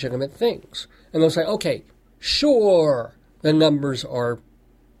some legitimate things. And they'll say, okay, sure, the numbers are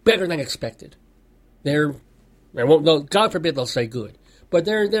better than expected. God forbid they'll say good. But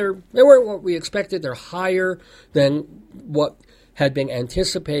they weren't what we expected. They're higher than what had been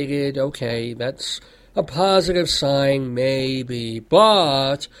anticipated. Okay, that's a positive sign, maybe.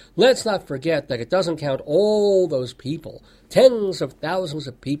 But let's not forget that it doesn't count all those people, tens of thousands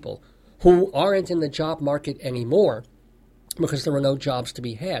of people, who aren't in the job market anymore because there were no jobs to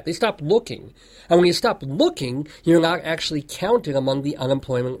be had. They stopped looking. And when you stop looking, you're not actually counted among the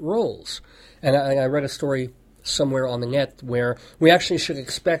unemployment rolls. And I read a story somewhere on the net where we actually should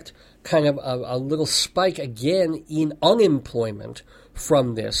expect kind of a little spike again in unemployment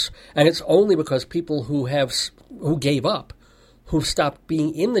from this. And it's only because people who gave up, who stopped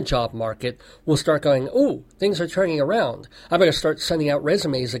being in the job market, will start going, things are turning around. I better start sending out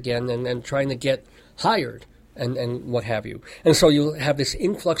resumes again and trying to get hired and what have you. And so you'll have this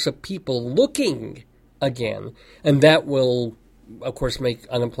influx of people looking again, and that will, of course, make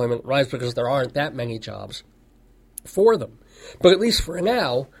unemployment rise because there aren't that many jobs for them. But at least for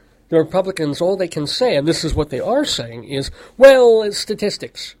now, the Republicans, all they can say, and this is what they are saying, is, it's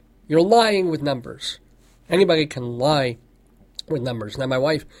statistics. You're lying with numbers. Anybody can lie with numbers. Now, my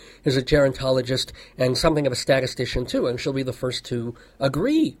wife is a gerontologist and something of a statistician, too, and she'll be the first to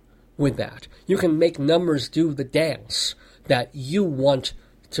agree with that. You can make numbers do the dance that you want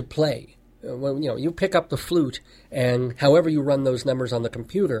to play. You pick up the flute, and however you run those numbers on the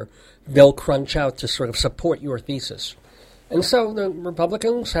computer, they'll crunch out to sort of support your thesis. And so the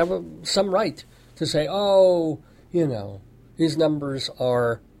Republicans have some right to say, these numbers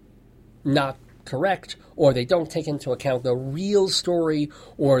are not correct, or they don't take into account the real story,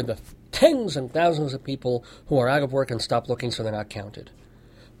 or the tens and thousands of people who are out of work and stop looking so they're not counted.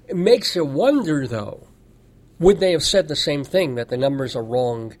 It makes you wonder, though, would they have said the same thing, that the numbers are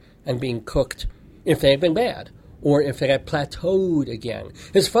wrong and being cooked, if they had been bad, or if they had plateaued again?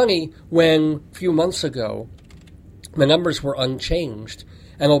 It's funny, when a few months ago, the numbers were unchanged,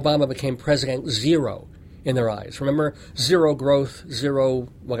 and Obama became President Zero in their eyes. Remember, zero growth, zero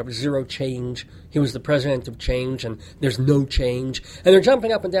change. He was the president of change, and there's no change. And they're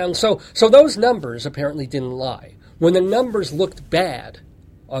jumping up and down. So those numbers apparently didn't lie. When the numbers looked bad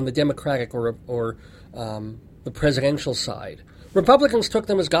on the Democratic or the presidential side, Republicans took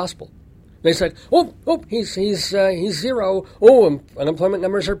them as gospel. They said, he's zero. Oh, unemployment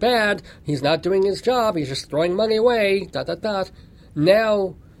numbers are bad. He's not doing his job. He's just throwing money away, ...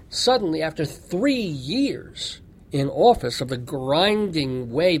 Now, suddenly, after 3 years in office of the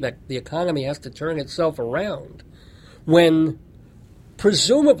grinding way that the economy has to turn itself around, when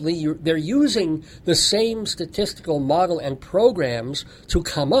presumably they're using the same statistical model and programs to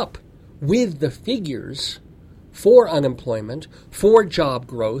come up with the figures for unemployment, for job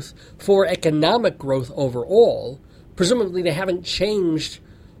growth, for economic growth overall, presumably they haven't changed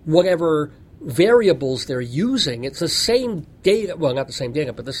whatever variables they're using. It's the same data, well, not the same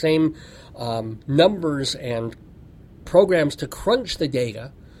data, but the same numbers and programs to crunch the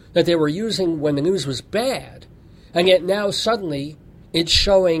data that they were using when the news was bad. And yet now suddenly it's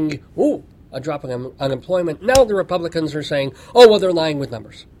showing, a drop in unemployment. Now the Republicans are saying, they're lying with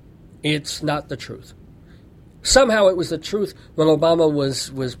numbers. It's not the truth. Somehow it was the truth when Obama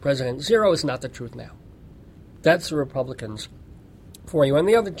was President Zero. It's not the truth now. That's the Republicans for you. And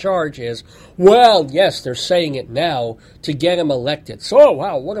the other charge is, yes, they're saying it now to get him elected. So,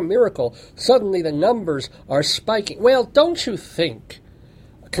 wow, what a miracle. Suddenly the numbers are spiking. Well, don't you think,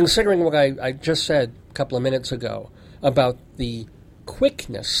 considering what I just said a couple of minutes ago about the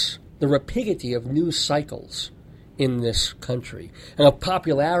quickness, the rapidity of news cycles in this country and of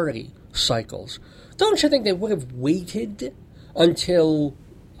popularity cycles, don't you think they would have waited until,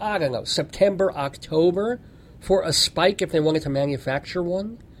 September, October for a spike if they wanted to manufacture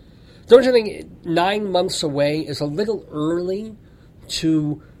one? Don't you think 9 months away is a little early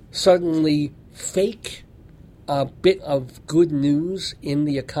to suddenly fake a bit of good news in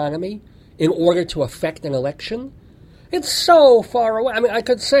the economy in order to affect an election? It's so far away. I mean, I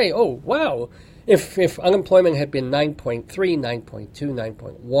could say, if unemployment had been 9.3, 9.2,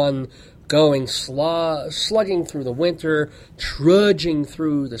 9.1, going slugging through the winter, trudging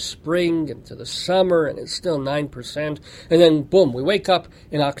through the spring into the summer, and it's still 9%. And then, boom, we wake up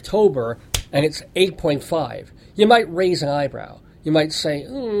in October, and it's 8.5. You might raise an eyebrow. You might say,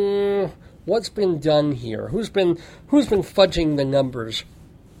 what's been done here? Who's been fudging the numbers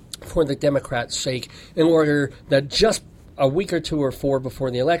for the Democrats' sake in order that just a week or two or four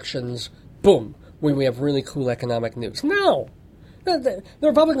before the elections, boom, we have really cool economic news? No. The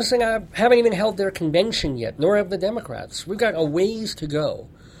Republicans haven't even held their convention yet, nor have the Democrats. We've got a ways to go.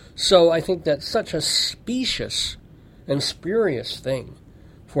 So I think that's such a specious and spurious thing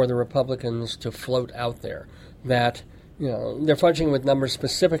for the Republicans to float out there, that they're fudging with numbers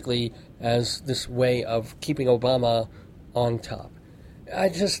specifically as this way of keeping Obama on top.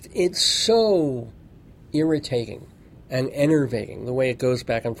 It's so irritating and enervating the way it goes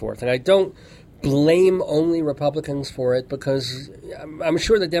back and forth. And I don't blame only Republicans for it, because I'm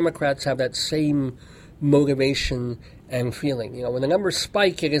sure the Democrats have that same motivation and feeling. When the numbers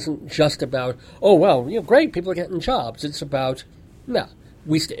spike, it isn't just about, great, people are getting jobs. It's about,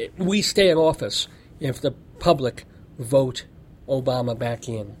 we stay in office if the public vote Obama back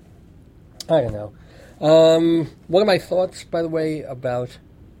in. I don't know. One of my thoughts, by the way, about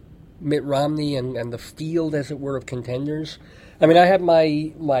Mitt Romney and the field, as it were, of contenders. I mean, I had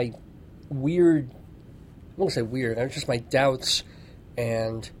my weird, I won't say weird, it's just my doubts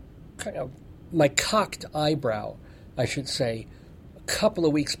and kind of my cocked eyebrow, I should say, a couple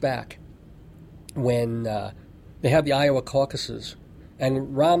of weeks back when they had the Iowa caucuses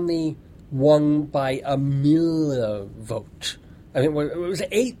and Romney won by a millivote. I mean, it was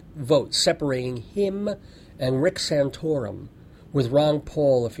 8 votes separating him and Rick Santorum, with Ron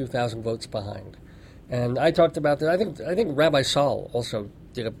Paul a few thousand votes behind. And I talked about that. I think Rabbi Saul also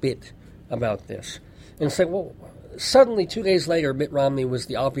did a bit about this, and said, suddenly 2 days later, Mitt Romney was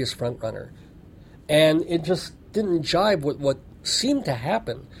the obvious frontrunner. And it just didn't jibe with what seemed to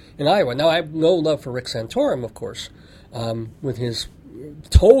happen in Iowa. Now, I have no love for Rick Santorum, of course, with his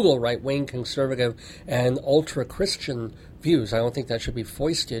total right-wing conservative and ultra-Christian views. I don't think that should be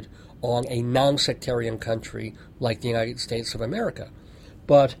foisted on a non-sectarian country like the United States of America.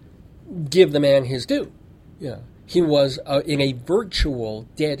 But give the man his due. He was in a virtual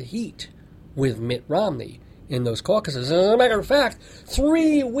dead heat with Mitt Romney in those caucuses. And as a matter of fact,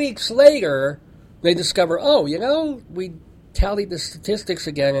 3 weeks later, they discover, oh, we tallied the statistics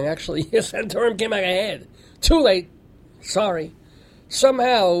again, and actually Santorum came out ahead. Too late. Sorry.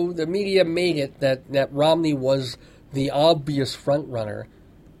 Somehow the media made it that Romney was the obvious front-runner,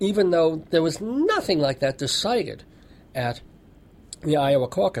 even though there was nothing like that decided at the Iowa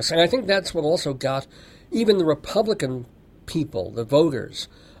caucus. And I think that's what also got even the Republican people, the voters,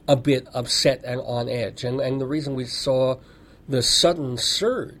 a bit upset and on edge. And the reason we saw the sudden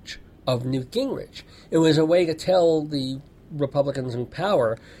surge of Newt Gingrich, it was a way to tell the Republicans in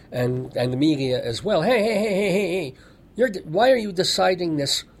power and the media as well, hey, why are you deciding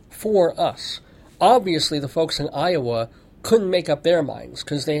this for us? Obviously, the folks in Iowa couldn't make up their minds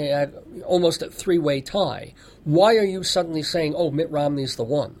because they had almost a three-way tie. Why are you suddenly saying, oh, Mitt Romney's the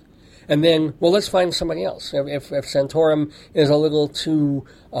one? And then, well, let's find somebody else. If Santorum is a little too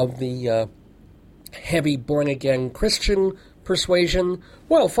of the heavy born-again Christian persuasion,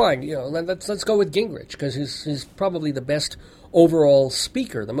 well, fine. Let's go with Gingrich because he's probably the best overall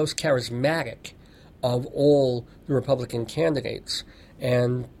speaker, the most charismatic of all the Republican candidates.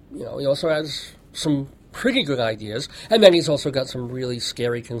 And, he also has some pretty good ideas, and then he's also got some really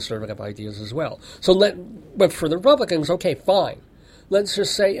scary conservative ideas as well. But for the Republicans, okay, fine. Let's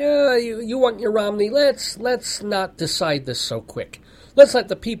just say, you want your Romney, let's not decide this so quick. Let's let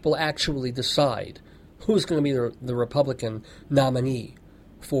the people actually decide who's going to be the Republican nominee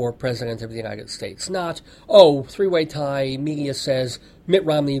for President of the United States. Not, three-way tie, media says Mitt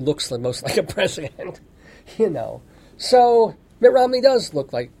Romney looks the most like a president. So Mitt Romney does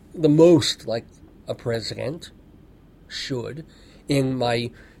look like the most like a president, should, in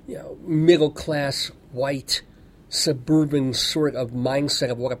my middle-class, white, suburban sort of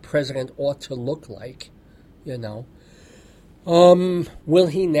mindset of what a president ought to look like, Will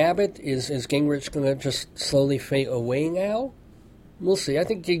he nab it? Is Gingrich going to just slowly fade away now? We'll see. I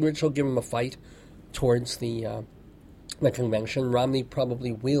think Gingrich will give him a fight towards the convention. Romney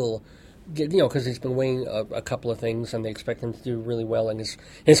probably will get, because he's been weighing a couple of things, and they expect him to do really well in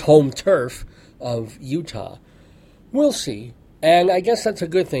his home turf of Utah. We'll see. And I guess that's a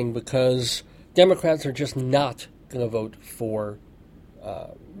good thing, because Democrats are just not going to vote for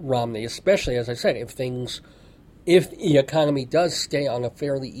Romney, especially, as I said, if the economy does stay on a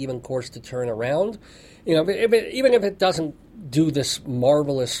fairly even course to turn around. Even if it doesn't do this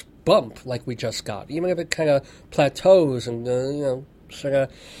marvelous bump like we just got, even if it kind of plateaus and, sort of,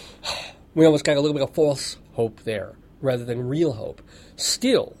 we almost got a little bit of false hope there rather than real hope.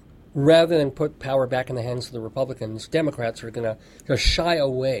 Still, rather than put power back in the hands of the Republicans, Democrats are going to shy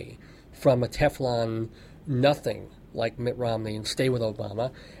away from a Teflon nothing like Mitt Romney and stay with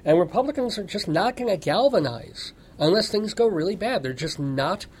Obama. And Republicans are just not going to galvanize unless things go really bad. They're just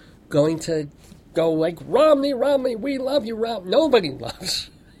not going to go like, Romney, we love you, Romney. Nobody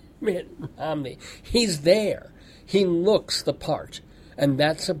loves Mitt Romney. He's there. He looks the part. And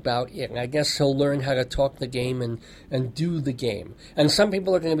that's about it. And I guess he'll learn how to talk the game and do the game. And some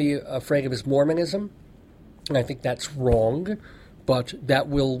people are going to be afraid of his Mormonism. And I think that's wrong. But that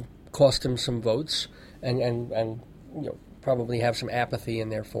will cost him some votes and probably have some apathy in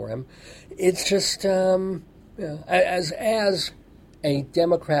there for him. It's just, as a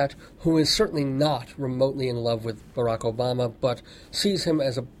Democrat who is certainly not remotely in love with Barack Obama, but sees him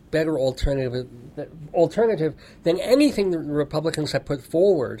as a better alternative than anything the Republicans have put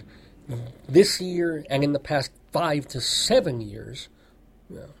forward this year and in the past 5 to 7 years.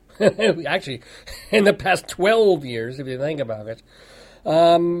 Actually, in the past 12 years, if you think about it.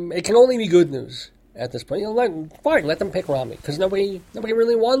 It can only be good news at this point. Let them pick Romney, because nobody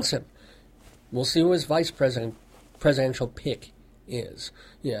really wants him. We'll see who his presidential pick is.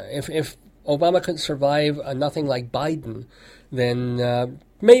 If Obama could survive a nothing like Biden, then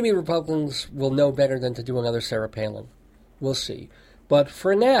maybe Republicans will know better than to do another Sarah Palin. We'll see. But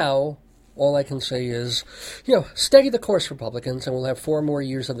for now, all I can say is, steady the course, Republicans, and we'll have 4 more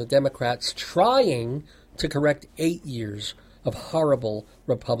years of the Democrats trying to correct 8 years of horrible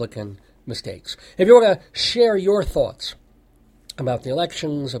Republican mistakes. If you want to share your thoughts about the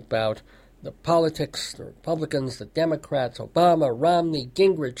elections, about the politics, the Republicans, the Democrats, Obama, Romney,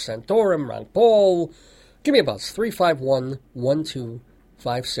 Gingrich, Santorum, Ron Paul, give me a buzz.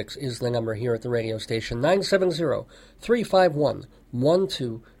 351-1256 is the number here at the radio station.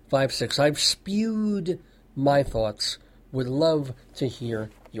 970-351-1256. I've spewed my thoughts. Would love to hear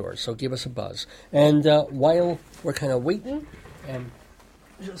yours, so give us a buzz. And while we're kind of waiting, and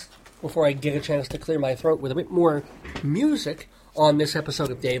just before I get a chance to clear my throat with a bit more music on this episode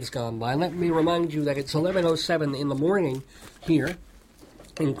of Dave's Gone By, let me remind you that it's 11:07 in the morning here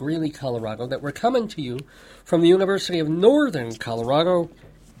in Greeley, Colorado, that we're coming to you from the University of Northern Colorado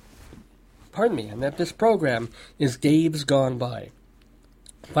and that this program is Dave's Gone By.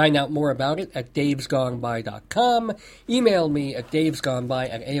 Find out more about it at davesgoneby.com. Email me at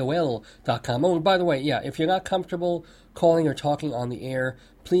davesgoneby@aol.com. Oh, and by the way, if you're not comfortable calling or talking on the air,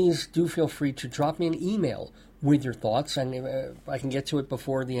 please do feel free to drop me an email with your thoughts, and if I can get to it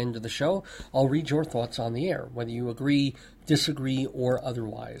before the end of the show, I'll read your thoughts on the air, whether you agree, disagree, or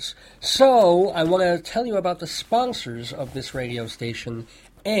otherwise. So, I want to tell you about the sponsors of this radio station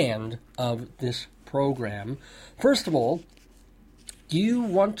and of this program. First of all, do you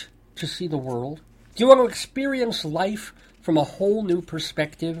want to see the world? Do you want to experience life from a whole new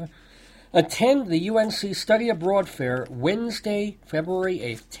perspective? Attend the UNC Study Abroad Fair Wednesday, February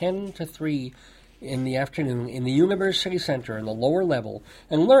 8th, 10 to 3 in the afternoon in the University Center in the lower level,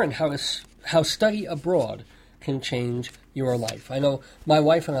 and learn how study abroad can change your life. I know my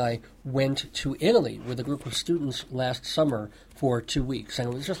wife and I went to Italy with a group of students last summer for 2 weeks,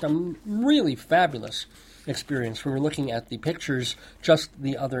 and it was just a really fabulous experience. We were looking at the pictures just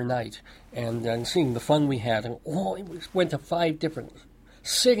the other night and seeing the fun we had. And we went to 5 different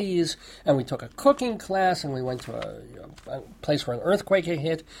cities, and we took a cooking class, and we went to a place where an earthquake had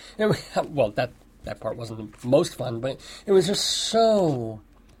hit. And that part wasn't the most fun, but it was just so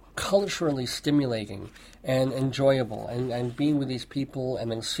culturally stimulating and enjoyable. And being with these people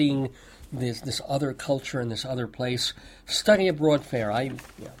and then seeing this other culture and this other place. Study Abroad Fair. I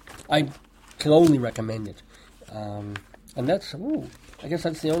can only recommend it. And that's, I guess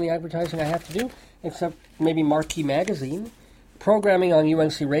that's the only advertising I have to do, except maybe Marquee Magazine. Programming on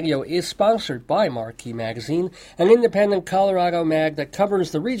UNC Radio is sponsored by Marquee Magazine, an independent Colorado mag that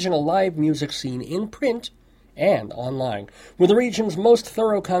covers the regional live music scene in print and online. With the region's most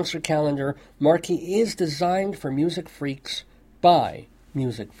thorough concert calendar, Marquee is designed for music freaks by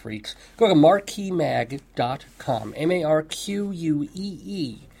music freaks. Go to marqueemag.com,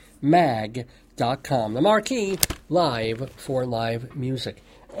 MARQUEE, mag.com. The Marquee, live for live music.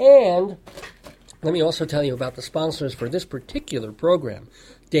 And let me also tell you about the sponsors for this particular program,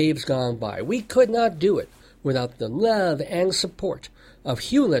 Dave's Gone By. We could not do it without the love and support of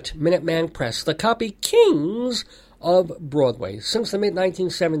Hewlett Minuteman Press, the copy kings of Broadway. Since the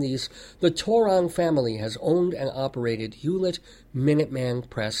mid-1970s, the Toron family has owned and operated Hewlett Minuteman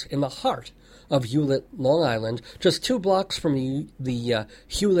Press in the heart of Hewlett, Long Island, just 2 blocks from the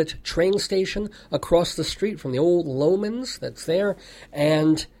Hewlett train station, across the street from the old Lomans that's there.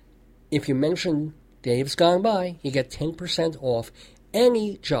 And if you mention Dave's Gone By, you get 10% off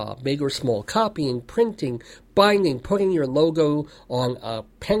any job, big or small, copying, printing, binding, putting your logo on a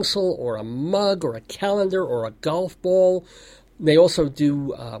pencil or a mug or a calendar or a golf ball. They also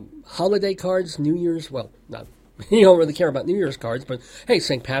do holiday cards, New Year's, you don't really care about New Year's cards, but hey,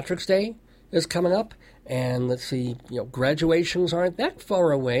 St. Patrick's Day is coming up, and let's see, graduations aren't that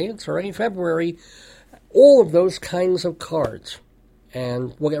far away. It's already February. All of those kinds of cards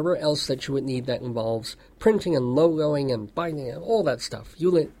and whatever else that you would need that involves printing and logoing and binding and all that stuff.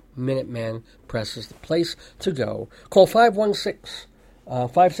 Hewlett Minuteman Press is the place to go. Call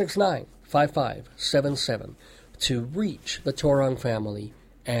 516-569-5577 to reach the Toron family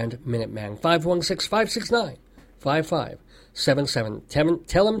and Minuteman. 516-569-5577.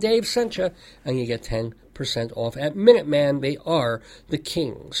 Tell them Dave sent you, and you get 10% off. At Minuteman, they are the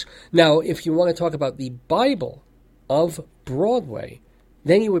kings. Now, if you want to talk about the Bible of Broadway,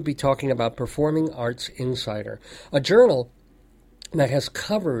 then you would be talking about Performing Arts Insider, a journal that has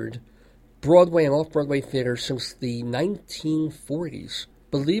covered Broadway and off-Broadway theater since the 1940s.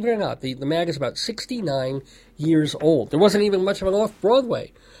 Believe it or not, the mag is about 69 years old. There wasn't even much of an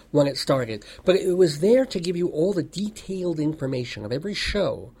off-Broadway when it started, but it was there to give you all the detailed information of every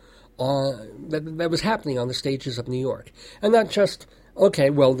show that was happening on the stages of New York. And not just, okay,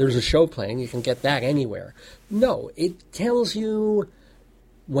 well, there's a show playing, you can get that anywhere. No, it tells you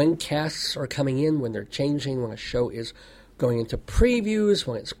when casts are coming in, when they're changing, when a show is going into previews,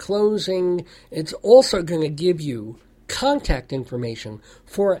 when it's closing. It's also going to give you contact information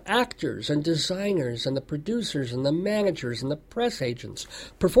for actors and designers and the producers and the managers and the press agents.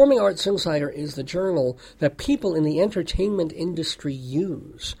 Performing Arts Insider is the journal that people in the entertainment industry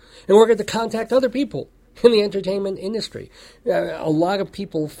use in order to contact other people in the entertainment industry. A lot of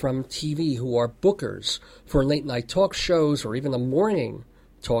people from TV who are bookers for late-night talk shows or even the morning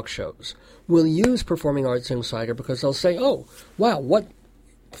talk shows will use Performing Arts Insider because they'll say, oh, wow, what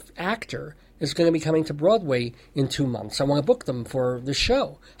actor is going to be coming to Broadway in 2 months? I want to book them for the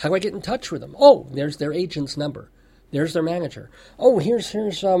show. How do I get in touch with them? Oh, there's their agent's number. There's their manager. Oh, here's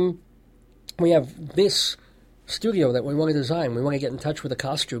we have this studio that we want to design. We want to get in touch with a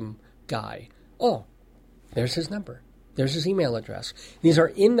costume guy. Oh, there's his number. There's his email address. These are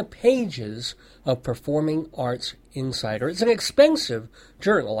in the pages of Performing Arts Insider. It's an expensive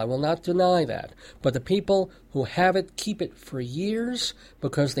journal, I will not deny that. But the people who have it keep it for years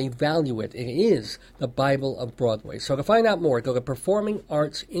because they value it. It is the Bible of Broadway. So to find out more, go to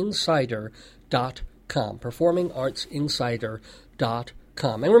performingartsinsider.com.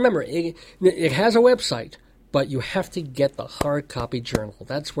 performingartsinsider.com. And remember, it has a website, but you have to get the hard copy journal.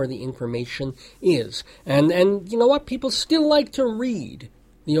 That's where the information is. And you know what? People still like to read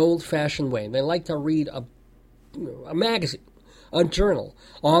the old-fashioned way. They like to read a magazine, a journal,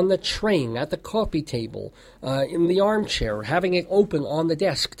 on the train, at the coffee table, in the armchair, having it open on the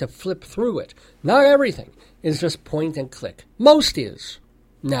desk to flip through it. Not everything is just point and click. Most is,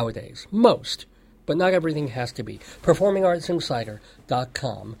 nowadays. Most. But not everything has to be.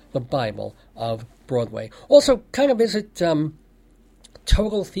 PerformingArtsInsider.com, the Bible of Broadway. Also, kind of visit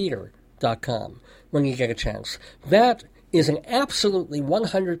TotalTheater.com when you get a chance. That is an absolutely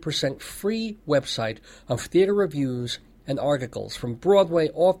 100% free website of theater reviews and articles from Broadway,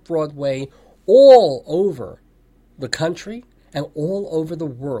 off-Broadway, all over the country and all over the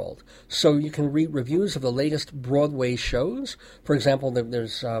world. So you can read reviews of the latest Broadway shows. For example,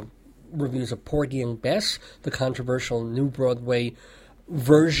 there's reviews of Porgy and Bess, the controversial new Broadway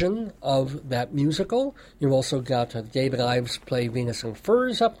version of that musical. You've also got David Ives' play Venus and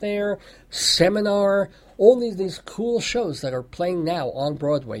Furs up there, Seminar, all these cool shows that are playing now on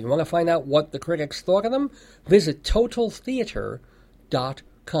Broadway. You want to find out what the critics thought of them? Visit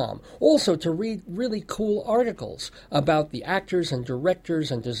TotalTheater.com. Also, to read really cool articles about the actors and directors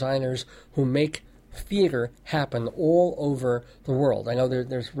and designers who make theater happen all over the world. I know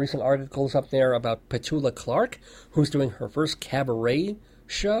there's recent articles up there about Petula Clark, who's doing her first cabaret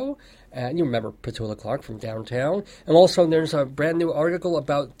show. And you remember Petula Clark from Downtown. And also there's a brand new article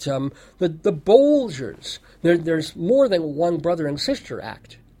about the Bolgers. There's more than one brother and sister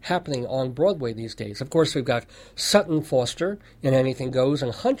act happening on Broadway these days. Of course, we've got Sutton Foster in Anything Goes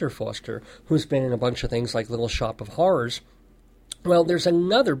and Hunter Foster, who's been in a bunch of things like Little Shop of Horrors. Well, there's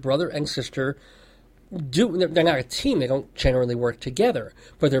another brother and sister. They're not a team, they don't generally work together,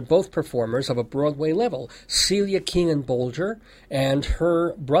 but they're both performers of a Broadway level. Celia Keenan Bolger and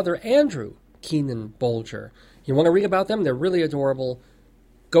her brother Andrew Keenan Bolger. You want to read about them? They're really adorable.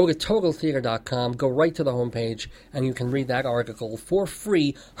 Go to TotalTheater.com, go right to the homepage, and you can read that article for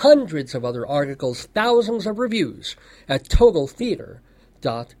free. Hundreds of other articles, thousands of reviews at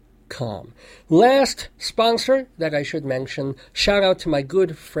TotalTheater.com. Last sponsor that I should mention, shout out to my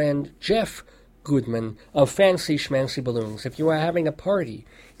good friend Jeff Goodman of Fancy Schmancy Balloons. If you are having a party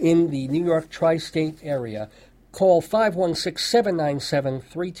in the New York tri-state area, call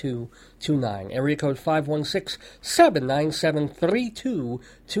 516-797-3229. Area code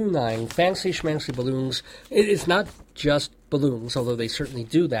 516-797-3229. Fancy Schmancy Balloons. It is not just balloons, although they certainly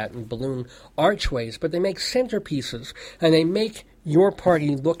do that in balloon archways, but they make centerpieces, and they make your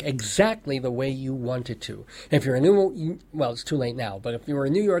party look exactly the way you want it to. If you're it's too late now, but if you're a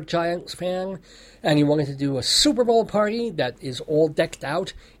New York Giants fan and you wanted to do a Super Bowl party that is all decked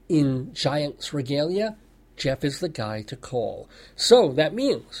out in Giants regalia, Jeff is the guy to call. So that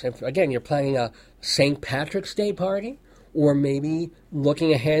means, if, again, you're planning a St. Patrick's Day party, or maybe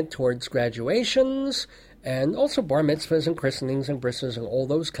looking ahead towards graduations, and also bar mitzvahs and christenings and brisses and all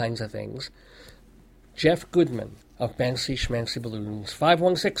those kinds of things, Jeff Goodman of Fancy Schmancy Balloons,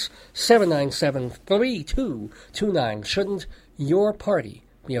 516-797-3229. Shouldn't your party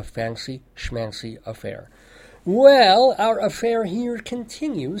be a fancy schmancy affair? Well, our affair here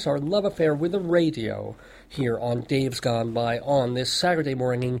continues, our love affair with the radio, here on Dave's Gone By on this Saturday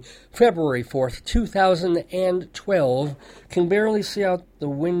morning, February 4th, 2012. Can barely see out the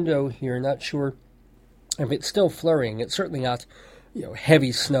window here, not sure if it's still flurrying. It's certainly not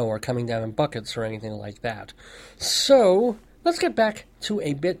heavy snow or coming down in buckets or anything like that. So, let's get back to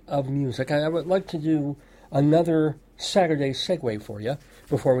a bit of music. I would like to do another Saturday segue for you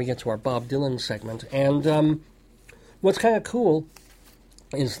before we get to our Bob Dylan segment. And what's kind of cool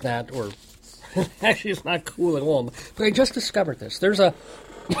is that, or actually it's not cool at all, but I just discovered this. There's a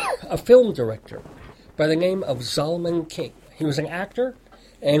film director by the name of Zalman King. He was an actor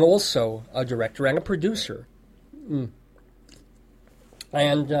and also a director and a producer.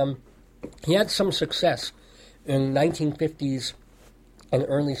 And he had some success in 1950s and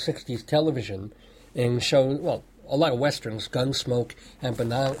early 60s television in shows, well, a lot of westerns, Gunsmoke and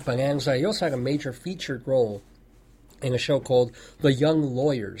Bonanza. He also had a major featured role in a show called The Young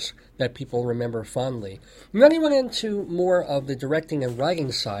Lawyers that people remember fondly. And then he went into more of the directing and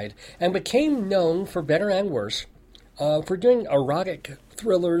writing side and became known, for better and worse, for doing erotic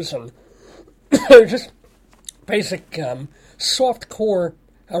thrillers and just basic soft-core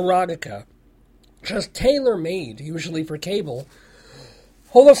erotica, just tailor-made, usually for cable.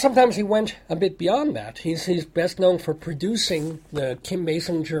 Although sometimes he went a bit beyond that. He's best known for producing the Kim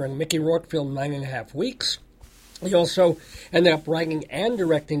Basinger and Mickey Rourke film 9.5 Weeks. He also ended up writing and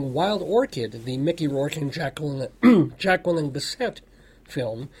directing Wild Orchid, the Mickey Rourke and Jacqueline Bisset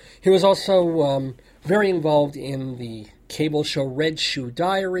film. He was also very involved in the cable show Red Shoe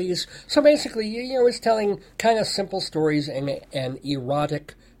Diaries. So basically, he's telling kind of simple stories in an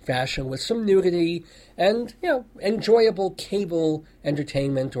erotic fashion with some nudity and, enjoyable cable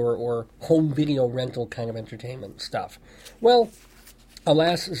entertainment or home video rental kind of entertainment stuff. Well,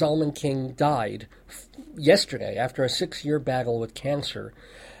 alas, Zalman King died yesterday after a 6-year battle with cancer.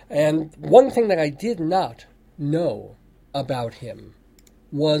 And one thing that I did not know about him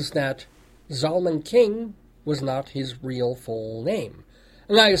was that Zalman King was not his real full name.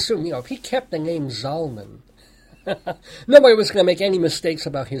 And I assume, if he kept the name Zalman, nobody was going to make any mistakes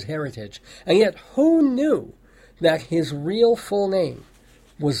about his heritage. And yet, who knew that his real full name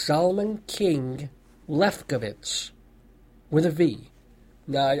was Zalman King Lefkowitz with a V?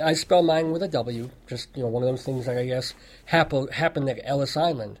 Now, I spell mine with a W, just, one of those things that I guess happened at Ellis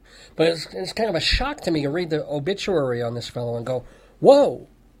Island. But it's kind of a shock to me to read the obituary on this fellow and go, whoa,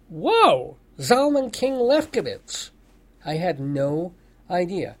 Zalman King Lefkowitz. I had no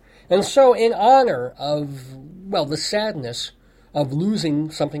idea. And so in honor of, the sadness of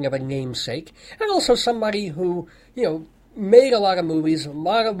losing something of a namesake, and also somebody who, made a lot of movies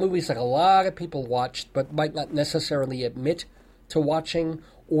that a lot of people watched, but might not necessarily admit to watching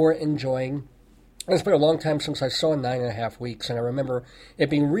or enjoying. It's been a long time since I saw 9.5 Weeks, and I remember it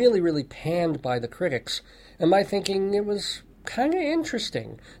being really, really panned by the critics, and my thinking it was kind of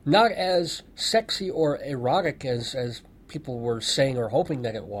interesting. Not as sexy or erotic as people were saying or hoping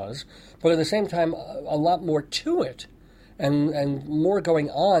that it was, but at the same time, a lot more to it, and more going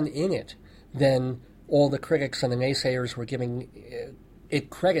on in it than all the critics and the naysayers were giving it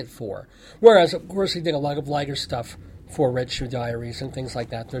credit for. Whereas, of course, he did a lot of lighter stuff for Red Shoe Diaries and things like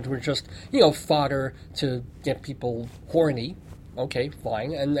that. That were just, fodder to get people horny. Okay,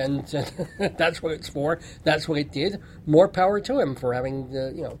 fine, and that's what it's for. That's what it did. More power to him for having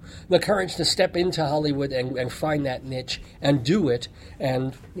the courage to step into Hollywood and find that niche and do it.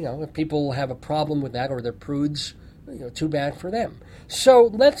 And if people have a problem with that or they're prudes, too bad for them. So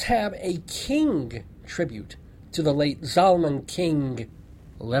let's have a King tribute to the late Zalman King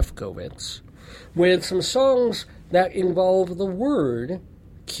Lefkowitz with some songs that involve the word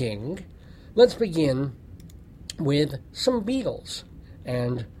king. Let's begin with some Beatles.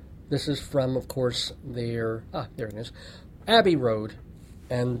 And this is from, of course, there it is, Abbey Road,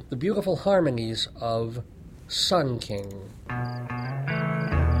 and the beautiful harmonies of Sun King.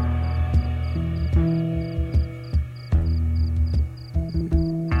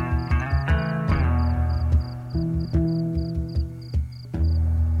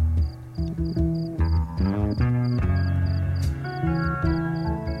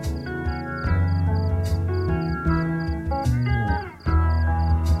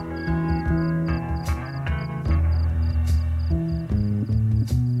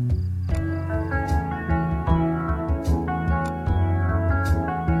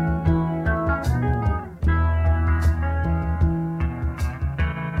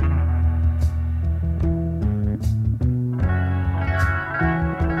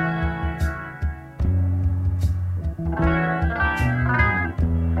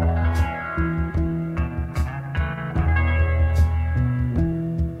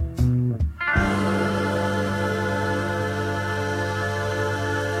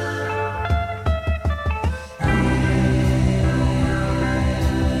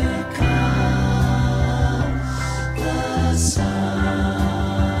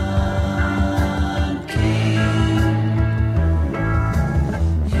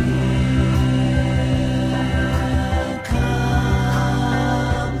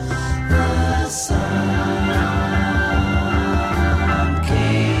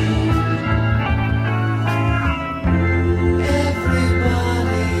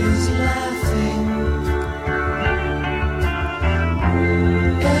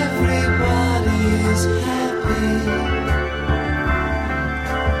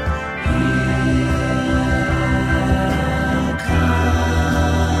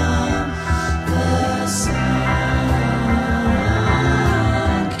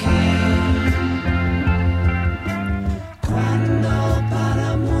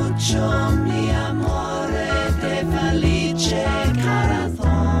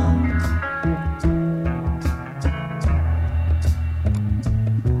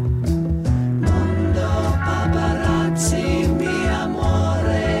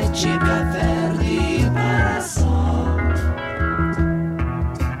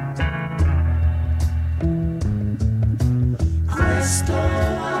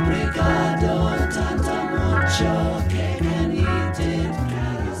 Obrigado, tanta mucho que can eat it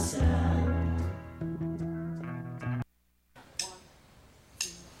carousel.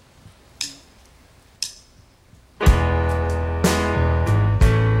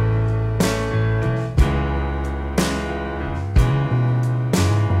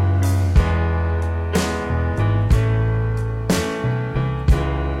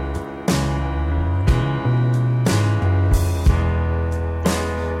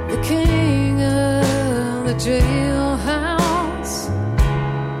 The king of the jailhouse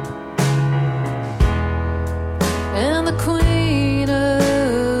and the queen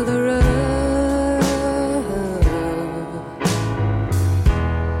of the road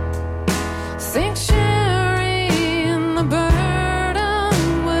think sharing the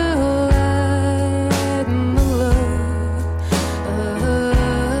burden will lighten the load.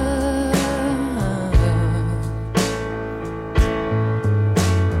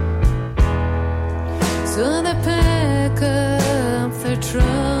 So they pack up their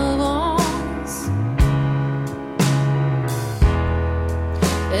troubles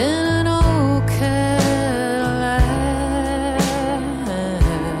in an old Cadillac.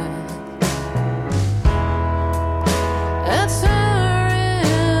 That's her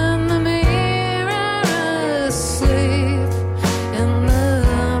in the mirror, asleep in the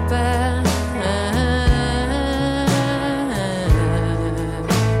back.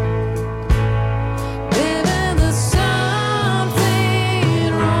 Baby, there's something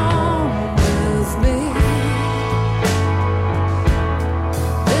wrong.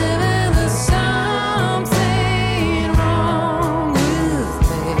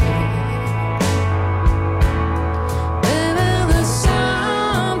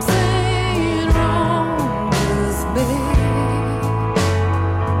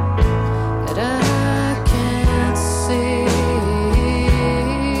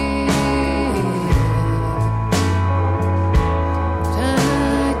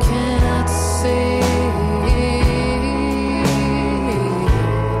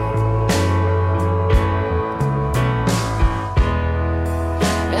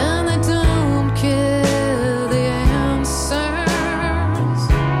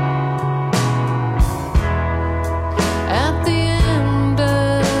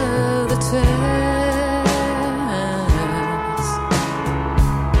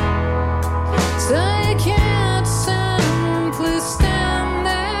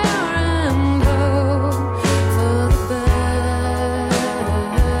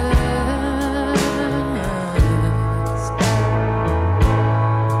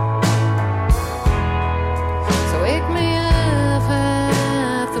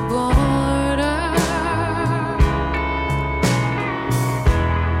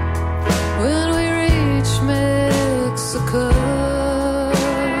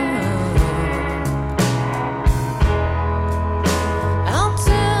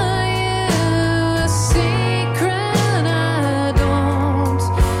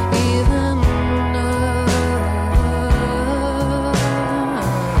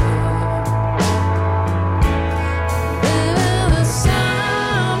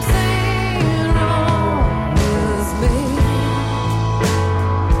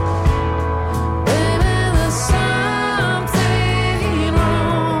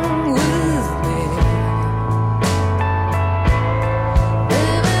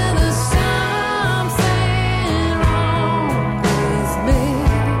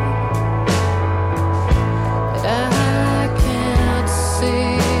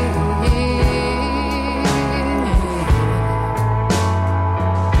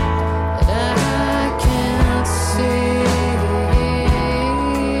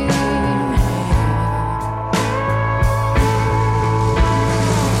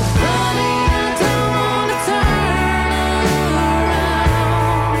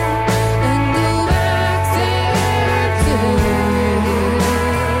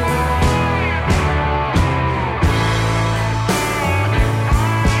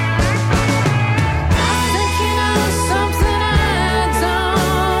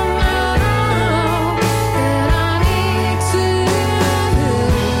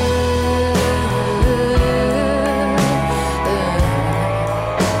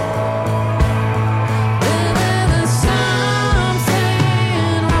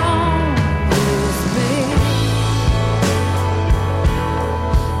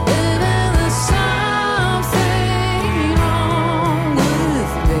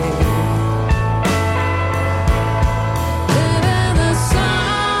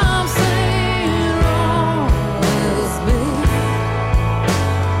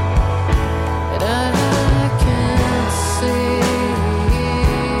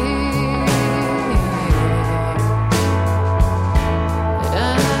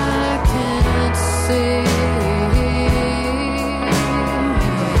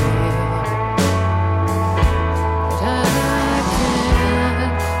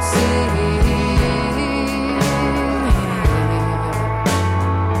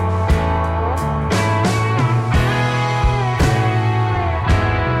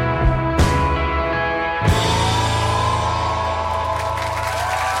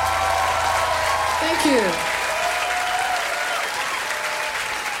 you.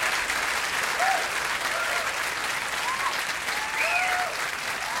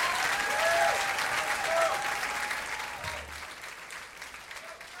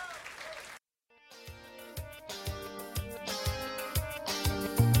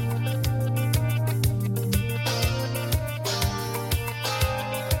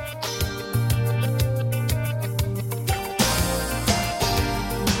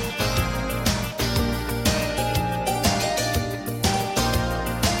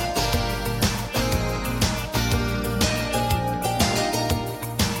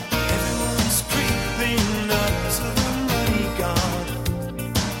 Everyone's creeping up to the muddy god,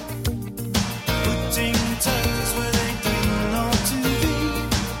 putting toes where they didn't ought to be,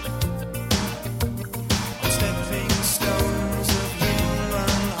 on stepping stones of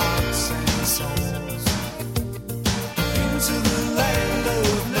human hearts and souls, into the land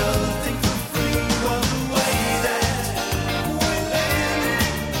of nothing for free. Well, the way that we live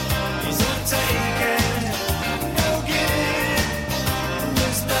is untaken, no giving.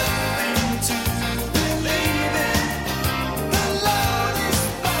 There's nothing to believe in. The loudest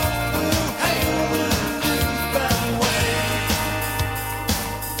mouth will hail the newfound way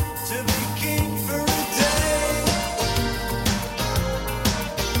to be king for a day.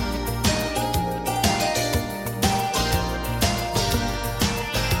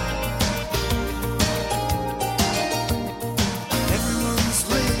 Everyone's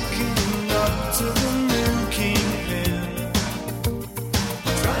waking up to the new kingpin,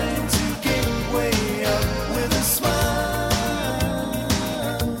 trying to get way up with a smile.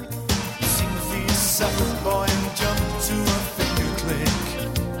 Sing for yourself, boy, and jump to a finger click.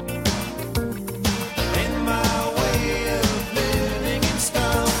 In my way of living in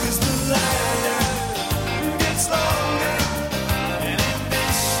style, 'cause the ladder gets longer and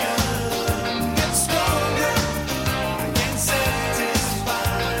ambition gets stronger. I can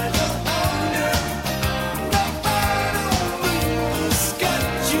satisfy the hunger. The final move has got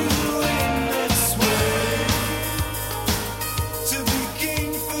you in its way to be king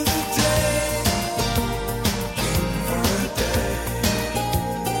for the day. King for a day.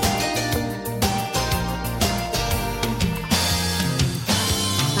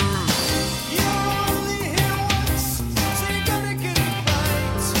 You're only here once, so you're gonna get it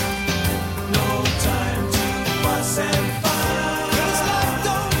right. No time to fuss and fight. 'Cause life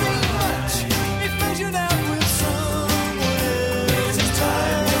don't mean much if measured out with someone else's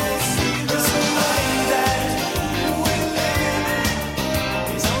time. It's the way that we live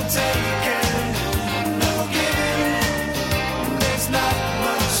is untaken, no giving. There's not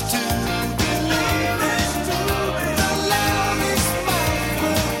much to believe in. The loudest mouth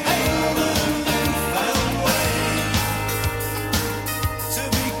will hail the newfound way to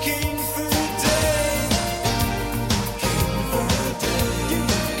be king for a day. King for a day.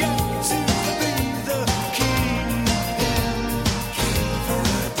 You've got to be the king. King for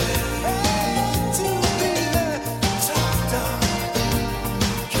a day. To be the top dog.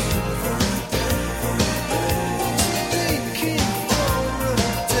 King for a day. To be king for a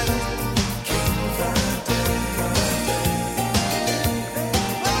day. King for a day.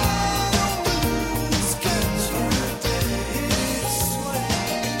 It's king for a day. It's sway.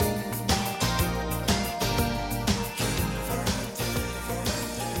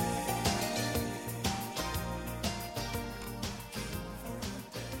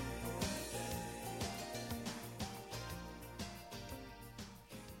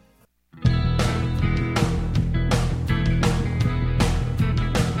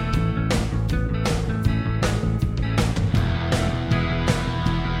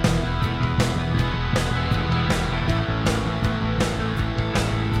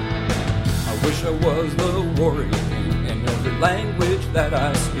 I wish I was the warrior king in every language that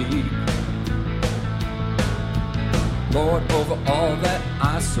I speak. Lord, over all that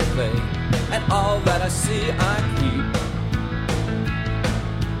I survey and all that I see I keep.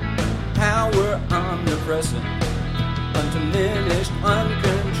 Power omnipresent, undiminished,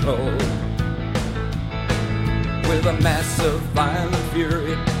 uncontrolled. With a massive violent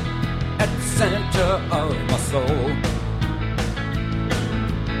fury at the center of my soul.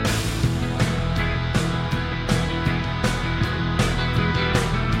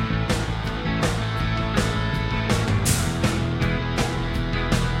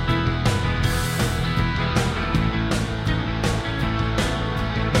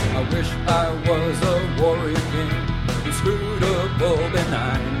 I wish I was a warrior king, inscrutable,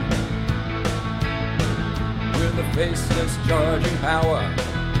 benign, with a faceless charging power,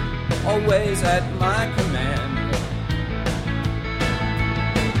 always at my command.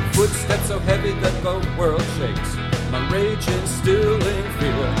 Footsteps so heavy that the world shakes, my rage instilling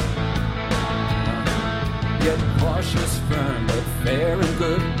fear. Yet cautious, firm, but fair and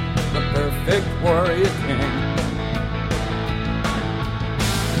good, the perfect warrior king.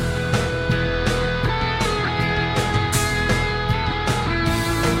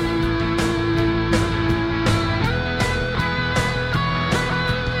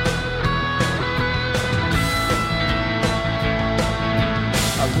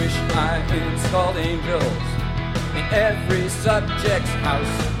 I installed angels in every subject's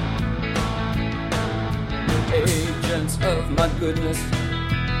house, agents of my goodness,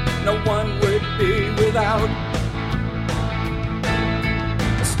 no one would be without.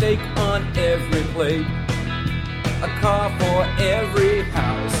 A steak on every plate, a car for every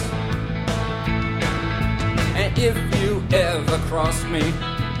house. And if you ever crossed me,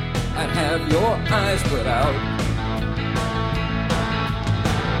 I'd have your eyes put out.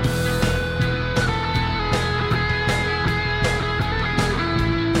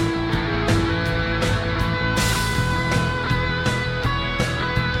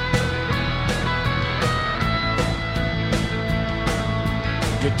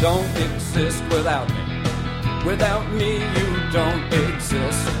 You don't exist without me. Without me, you don't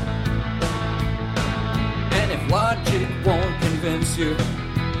exist. And if logic won't convince you,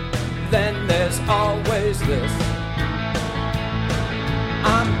 then there's always this.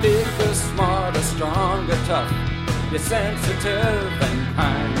 I'm bigger, smarter, stronger, tough. You're sensitive and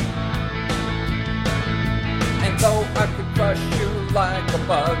kind. And though I could crush you like a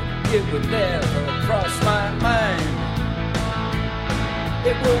bug, it would never cross my mind.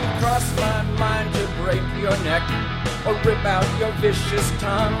 It wouldn't cross my mind to break your neck or rip out your vicious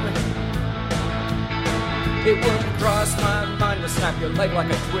tongue. It wouldn't cross my mind to snap your leg like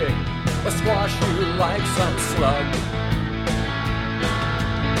a twig or squash you like some slug.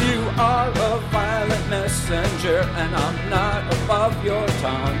 You are a violent messenger and I'm not above your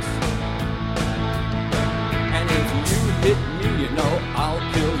taunts. And if you hit me, you know I'll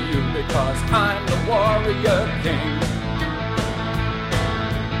kill you because I'm the warrior king.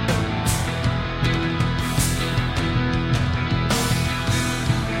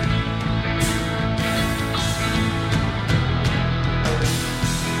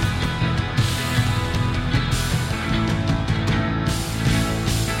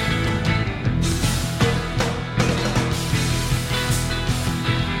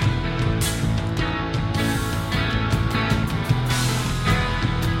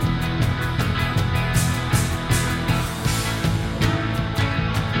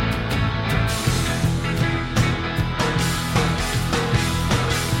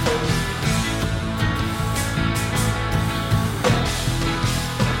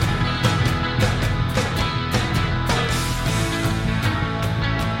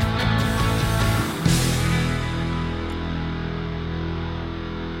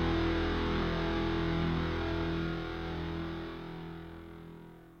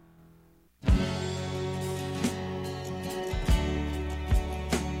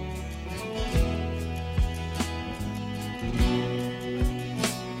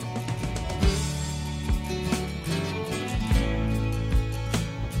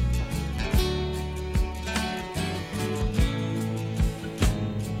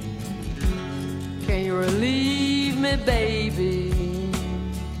 Baby,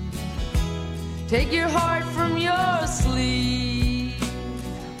 take your heart from your sleeve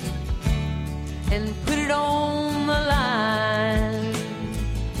and put it on the line.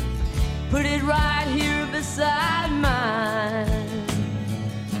 Put it right here beside mine.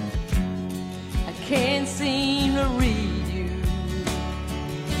 I can't seem to read you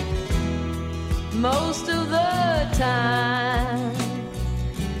most of the time.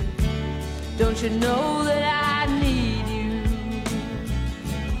 Don't you know that I need you?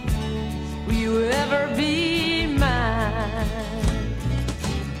 Will you ever be mine?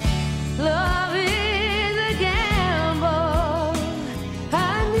 Love is a gamble.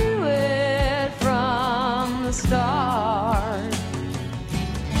 I knew it from the start.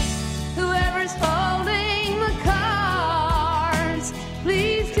 Whoever's holding the cards,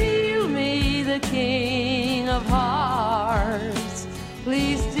 please deal me the King of Hearts.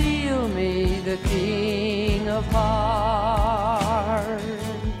 Please deal me the King of Hearts.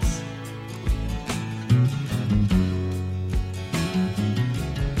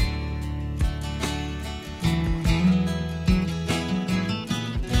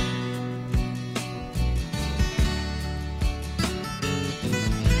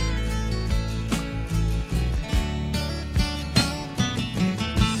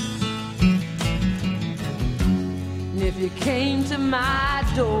 And if you came to my my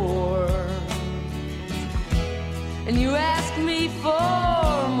door, and you ask me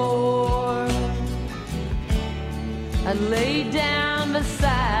for more, I'd lay down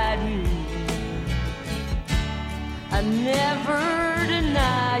beside you, I'd never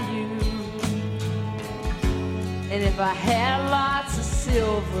deny you. And if I had lots of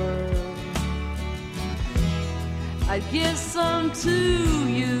silver, I'd give some to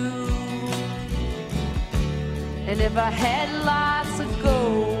you. And if I had lots of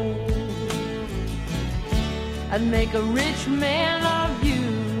gold, I'd make a rich man of you.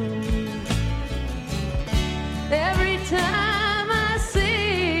 Every time I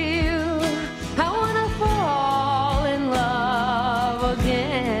see you, I wanna fall in love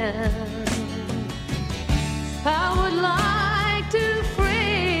again. I would like to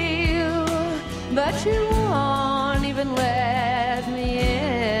free you, but you won't even let me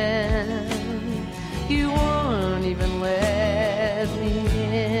in. You won't even let me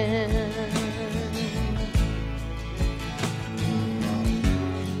in.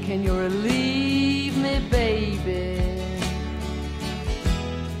 Can you relieve me, baby?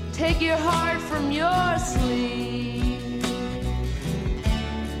 Take your heart from your sleeve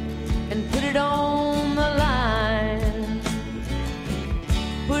and put it on the line.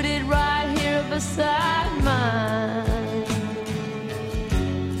 Put it right here beside mine.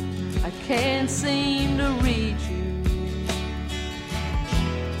 I can't seem to reach you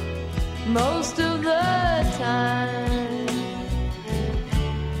most of the time.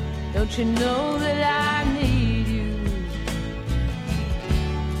 Don't you know that I need you?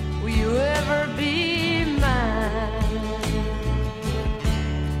 Will you ever be mine?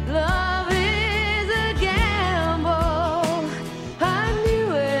 Love is a gamble, I knew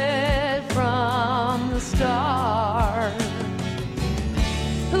it from the start.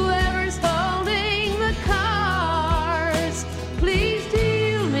 Whoever's holding the cards, please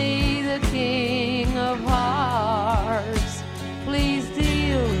deal me the king of hearts. Please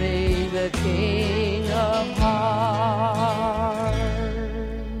deal me the king of hearts.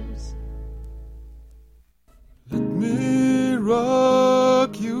 Let me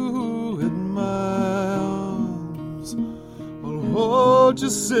rock you in my arms. I'll hold you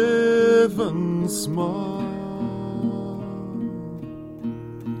safe and small.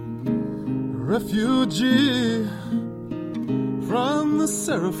 Refugee from the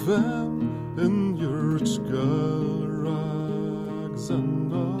seraphim in your rich girl rags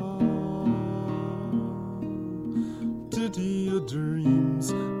and all. Did your dreams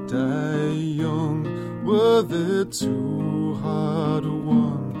die young? Were they too hard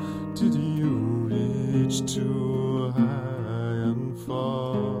won? Did you reach too high and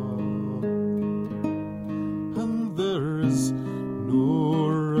far? And there is no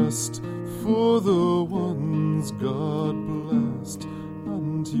rest for the ones God blessed,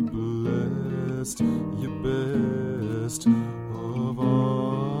 and He blessed you best of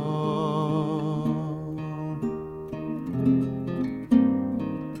all.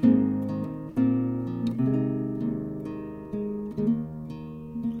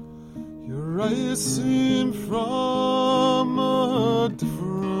 Your eyes seem from a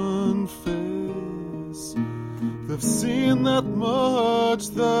different face. They've seen that much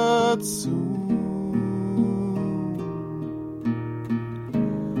that soon.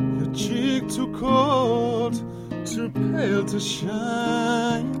 Your cheek too cold, too pale to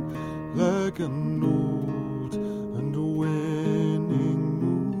shine, like an old and waning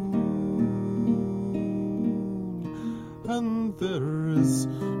moon. And there is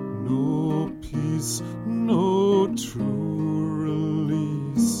no peace, no true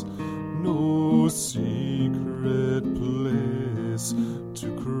release, no secret place to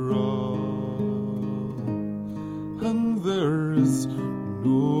crawl. And there is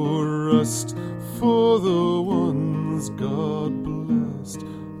no rest for the ones God blessed,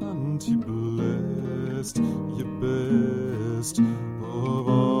 and He blessed you best of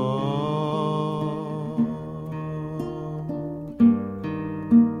all.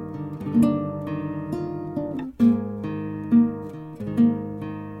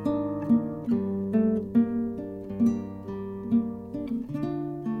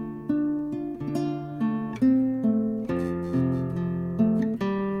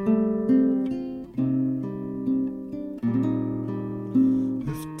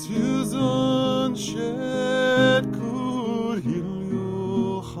 Tears unshed could heal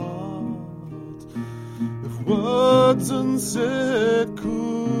your heart, if words unsaid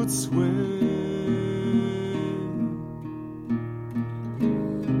could sway,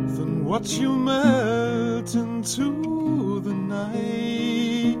 then watch you melt into the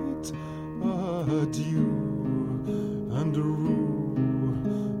night, a dew and a rue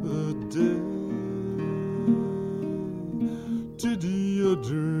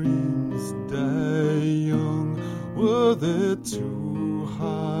there too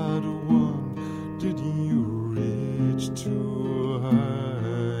hard one? Did you reach too high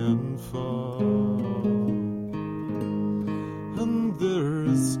and far? And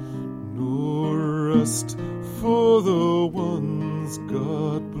there's no rest for the ones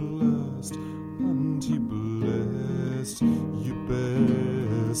God blessed, and He blessed you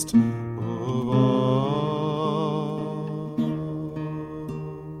best of all.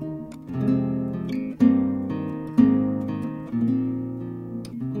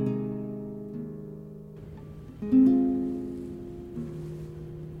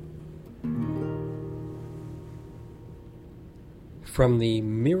 From the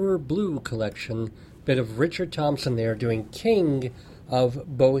Mirror Blue collection, bit of Richard Thompson there doing King of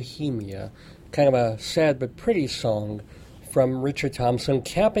Bohemia. Kind of a sad but pretty song from Richard Thompson,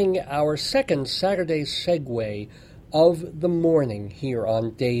 capping our second Saturday segue of the morning here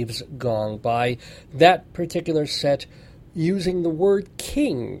on Dave's Gone By. That particular set using the word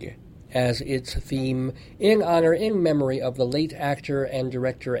king as its theme in honor, in memory of the late actor and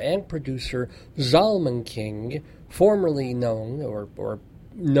director and producer Zalman King, formerly known, or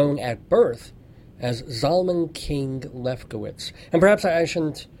known at birth, as Zalman King Lefkowitz. And perhaps I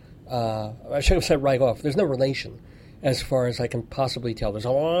should have said right off, there's no relation as far as I can possibly tell. There's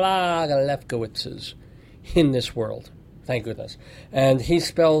a lot of Lefkowitzes in this world, thank goodness. And he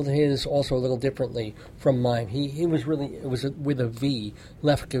spelled his also a little differently from mine. He was really, it was with a V.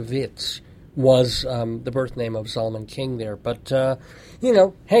 Lefkowitz was the birth name of Zalman King there. But,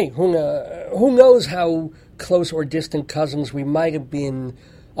 hey, who knows how close or distant cousins we might have been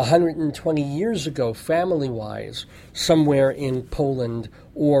 120 years ago, family-wise, somewhere in Poland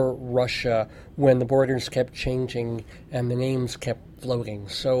or Russia when the borders kept changing and the names kept floating.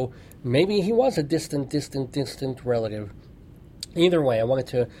 So maybe he was a distant relative. Either way, I wanted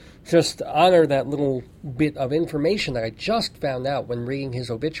to just honor that little bit of information that I just found out when reading his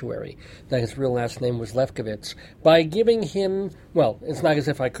obituary, that his real last name was Lefkowitz, by giving him, well, it's not as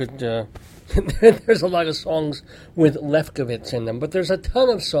if I could, there's a lot of songs with Lefkowitz in them, but there's a ton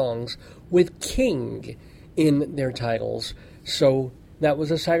of songs with King in their titles, so that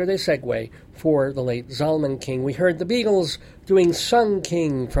was a Saturday segue for the late Zalman King. We heard the Beatles doing Sun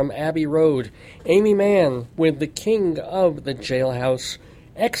King from Abbey Road, Amy Mann with The King of the Jailhouse,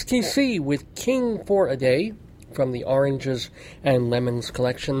 XTC with King for a Day from the Oranges and Lemons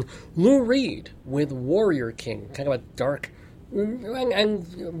collection, Lou Reed with Warrior King, kind of a dark, and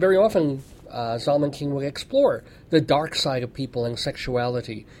very often Zalman King would explore the dark side of people and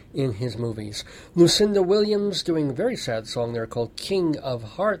sexuality in his movies. Lucinda Williams doing a very sad song there called King of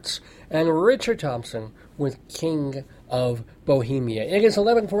Hearts, and Richard Thompson with King of Bohemia. It is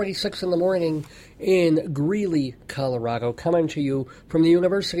 11:46 in the morning in Greeley, Colorado, coming to you from the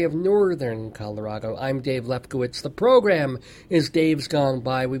University of Northern Colorado. I'm Dave Lefkowitz. The program is Dave's Gone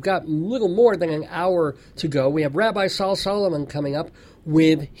By. We've got little more than an hour to go. We have Rabbi Saul Solomon coming up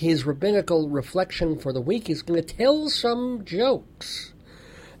with his rabbinical reflection for the week. He's going to tell some jokes.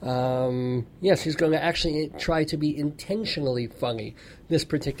 Yes, he's going to actually try to be intentionally funny this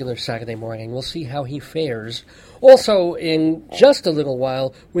particular Saturday morning. We'll see how he fares. Also, in just a little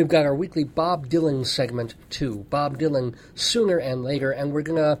while, we've got our weekly Bob Dylan segment, too. Bob Dylan, Sooner and Later, and we're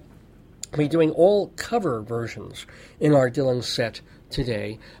going to be doing all cover versions in our Dylan set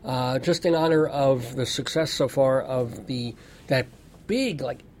today, just in honor of the success so far of that big,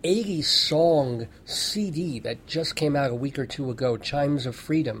 80-song CD that just came out a week or two ago, Chimes of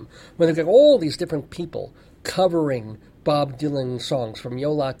Freedom, where they've got all these different people covering Bob Dylan songs, from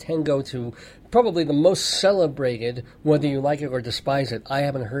Yo La Tengo to probably the most celebrated, whether you like it or despise it, I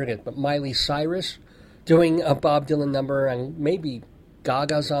haven't heard it, but Miley Cyrus doing a Bob Dylan number, and maybe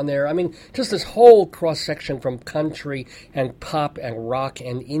Gaga's on there. I mean, just this whole cross-section from country and pop and rock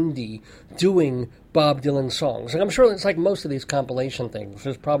and indie doing Bob Dylan songs. And I'm sure it's like most of these compilation things.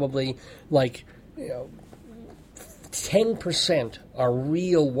 There's probably 10% are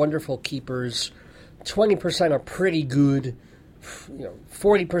real wonderful keepers, 20% are pretty good,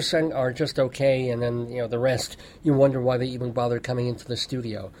 40% are just okay, and then, the rest, you wonder why they even bother coming into the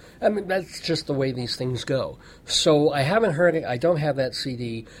studio. I mean, that's just the way these things go. So I haven't heard it, I don't have that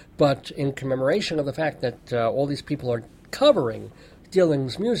CD, but in commemoration of the fact that all these people are covering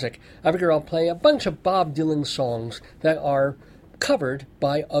Dylan's music, I figure I'll play a bunch of Bob Dylan songs that are covered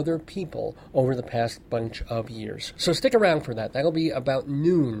by other people over the past bunch of years. So stick around for that. That'll be about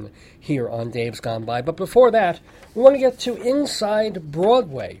noon here on Dave's Gone By. But before that, we want to get to Inside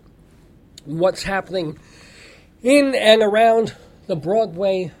Broadway. What's happening in and around the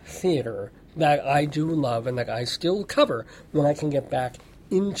Broadway theater that I do love and that I still cover when I can get back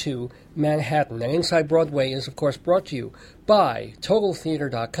into Manhattan. And Inside Broadway is, of course, brought to you by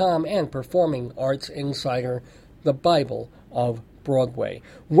TotalTheater.com and Performing Arts Insider, the Bible of Broadway.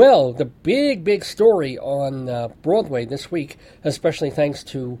 Well, the big story on Broadway this week, especially thanks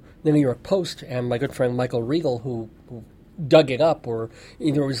to the New York Post and my good friend Michael Riegel, who dug it up, or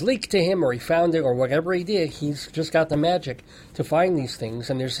either it was leaked to him or he found it, or whatever he did, he's just got the magic to find these things.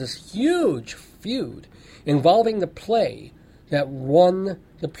 And there's this huge feud involving the play that won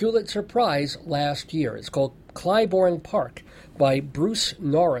the Pulitzer Prize last year. It's called Clybourne Park by Bruce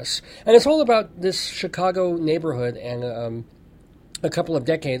Norris. And it's all about this Chicago neighborhood, and a couple of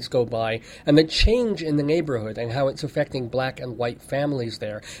decades go by, and the change in the neighborhood and how it's affecting black and white families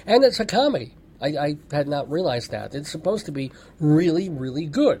there. And it's a comedy. I had not realized that. It's supposed to be really, really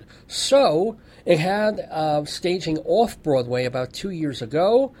good. So it had staging off-Broadway about 2 years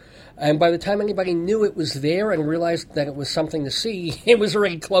ago, and by the time anybody knew it was there and realized that it was something to see, it was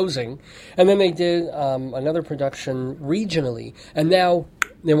already closing. And then they did another production regionally, and now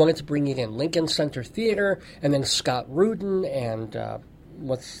they wanted to bring it in. Lincoln Center Theater, and then Scott Rudin, and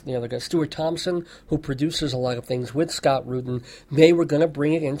what's the other guy? Stuart Thompson, who produces a lot of things with Scott Rudin. They were going to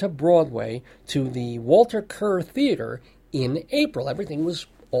bring it into Broadway to the Walter Kerr Theater in April. Everything was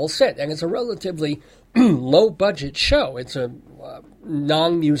all set, and it's a relatively low-budget show. It's a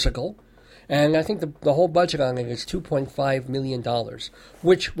non-musical, and I think the whole budget on it is $2.5 million,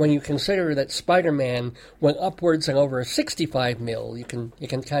 which, when you consider that Spider-Man went upwards and over $65 million, you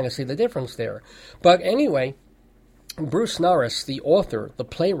can kind of see the difference there. But anyway, Bruce Norris, the author, the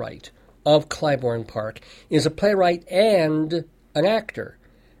playwright of Clybourne Park, is a playwright and an actor,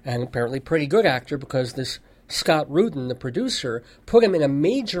 and apparently pretty good actor, because this Scott Rudin, the producer, put him in a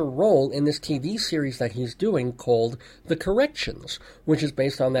major role in this TV series that he's doing called The Corrections, which is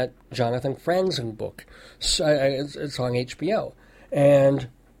based on that Jonathan Franzen book. So, it's on HBO. And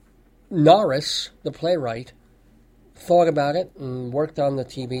Norris, the playwright, thought about it and worked on the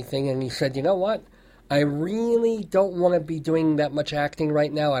TV thing, and he said, you know what? I really don't want to be doing that much acting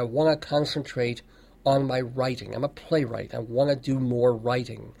right now. I want to concentrate on my writing. I'm a playwright. I want to do more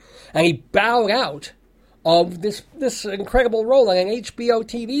writing. And he bowed out of this incredible role on an HBO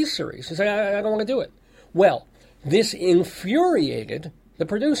TV series. He said, I don't want to do it. Well, this infuriated the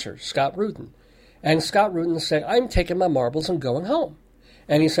producer, Scott Rudin. And Scott Rudin said, I'm taking my marbles and going home.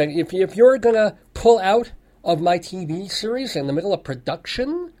 And he said, if you're going to pull out of my TV series in the middle of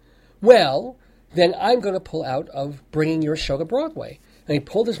production, well, then I'm going to pull out of bringing your show to Broadway. And he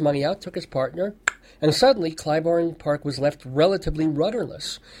pulled his money out, took his partner, and suddenly Clybourne Park was left relatively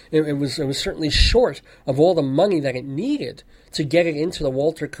rudderless. It was certainly short of all the money that it needed to get it into the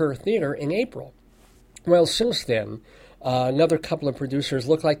Walter Kerr Theater in April. Well, since then, another couple of producers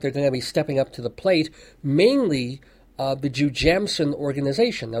look like they're going to be stepping up to the plate, mainly the Jujamcyn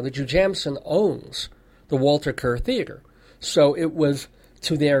organization. Now, the Jujamcyn owns the Walter Kerr Theater, so it was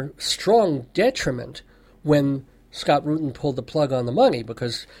to their strong detriment when Scott Rudin pulled the plug on the money,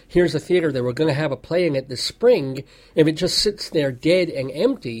 because here's a theater they were going to have a play in it this spring. If it just sits there dead and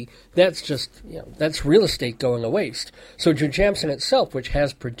empty, that's just, that's real estate going to waste. So Jujamcyn itself, which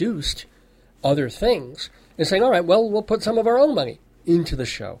has produced other things, is saying, all right, well, we'll put some of our own money into the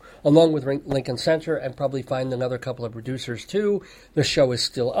show, along with Lincoln Center, and probably find another couple of producers too. The show is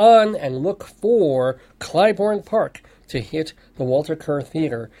still on, and look for Clybourne Park to hit the Walter Kerr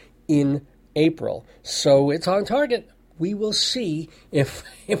Theater in April. So it's on target. We will see if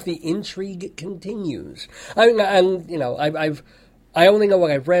the intrigue continues. I mean, I only know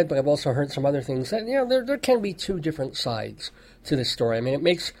what I've read, but I've also heard some other things that there can be two different sides to this story. I mean, it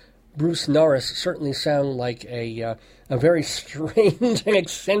makes Bruce Norris certainly sound like a very strange and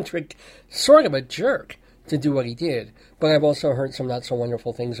eccentric sort of a jerk to do what he did. But I've also heard some not so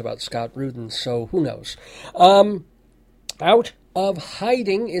wonderful things about Scott Rudin, so who knows. Out of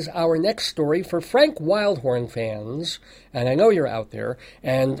hiding is our next story for Frank Wildhorn fans, and I know you're out there.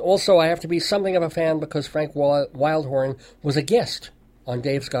 And also, I have to be something of a fan because Frank Wildhorn was a guest on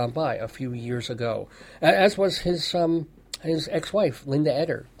Dave's Gone By a few years ago, as was his ex-wife, Linda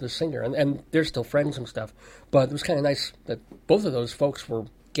Eder, the singer, and they're still friends and stuff. But it was kind of nice that both of those folks were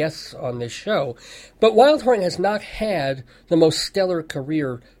guests on this show. But Wildhorn has not had the most stellar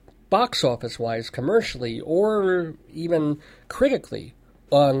career box office-wise, commercially, or even critically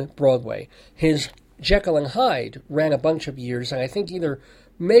on Broadway. His Jekyll and Hyde ran a bunch of years, and I think either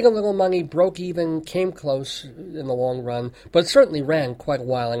made a little money, broke even, came close in the long run, but certainly ran quite a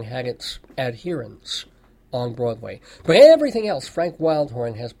while and had its adherents on Broadway. But everything else Frank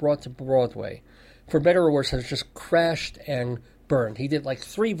Wildhorn has brought to Broadway, for better or worse, has just crashed and burned. He did like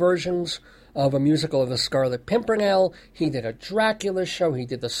 3 versions of a musical of The Scarlet Pimpernel. He did a Dracula show. He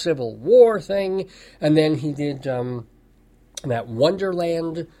did the Civil War thing. And then he did that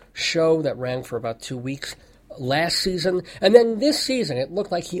Wonderland show that ran for about 2 weeks last season. And then this season, it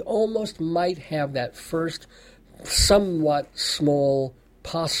looked like he almost might have that first somewhat small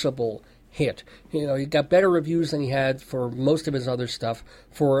possible hit. You know, he got better reviews than he had for most of his other stuff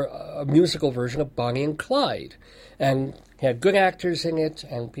for a musical version of Bonnie and Clyde. And he had good actors in it,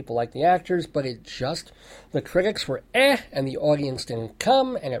 and people liked the actors, but it just, the critics were and the audience didn't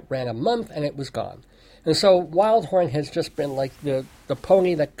come, and it ran a month, and it was gone. And so Wildhorn has just been like the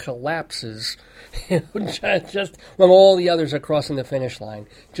pony that collapses just when all the others are crossing the finish line.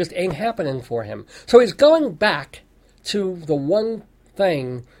 Just ain't happening for him. So he's going back to the one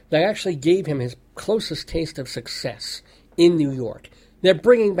thing that actually gave him his closest taste of success in New York. They're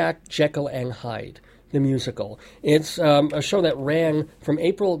bringing back Jekyll and Hyde, the musical. It's a show that ran from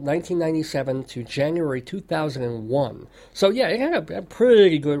April 1997 to January 2001. So yeah, it had a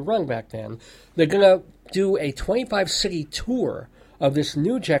pretty good run back then. They're going to do a 25-city tour of this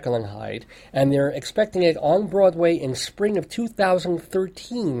new Jekyll and Hyde, and they're expecting it on Broadway in spring of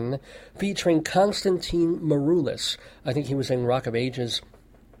 2013, featuring Konstantin Maroulis. I think he was in Rock of Ages,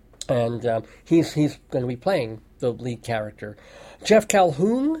 and he's going to be playing the lead character. Jeff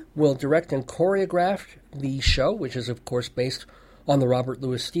Calhoun will direct and choreograph the show, which is, of course, based on the Robert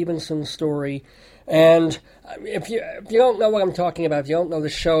Louis Stevenson story. And if you don't know what I'm talking about, if you don't know the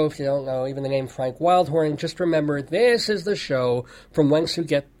show, if you don't know even the name Frank Wildhorn, just remember this is the show from whence you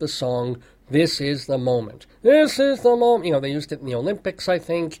get the song "This Is the Moment." This is the moment. You know, they used it in the Olympics, I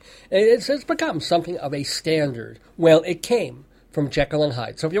think. It's become something of a standard. Well, it came from Jekyll and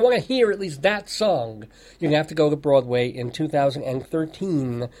Hyde. So if you want to hear at least that song, you're going to have to go to Broadway in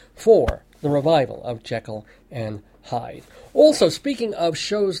 2013 for the revival of Jekyll and Hyde. Also, speaking of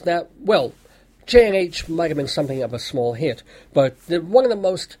shows that, well, J&H might have been something of a small hit, but one of the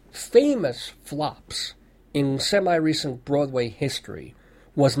most famous flops in semi-recent Broadway history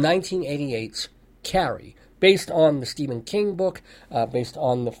was 1988's Carrie, based on the Stephen King book, based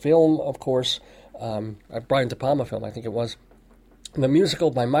on the film, of course, a Brian De Palma film, I think it was. The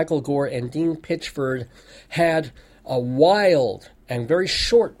musical by Michael Gore and Dean Pitchford had a wild and very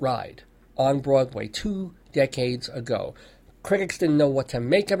short ride on Broadway 2 decades ago. Critics didn't know what to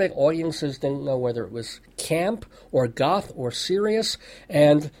make of it. Audiences didn't know whether it was camp or goth or serious.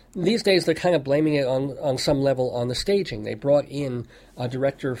 And these days they're kind of blaming it on some level on the staging. They brought in a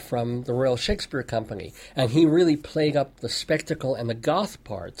director from the Royal Shakespeare Company, and he really played up the spectacle and the goth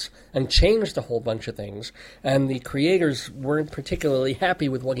parts and changed a whole bunch of things. And the creators weren't particularly happy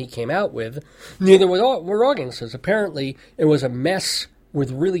with what he came out with. Neither were audiences. Apparently it was a mess with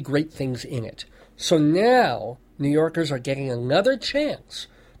really great things in it. So now New Yorkers are getting another chance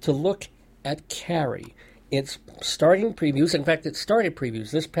to look at Carrie. It's starting previews. In fact, it started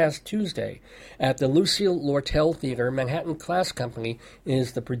previews this past Tuesday at the Lucille Lortel Theater. Manhattan Class Company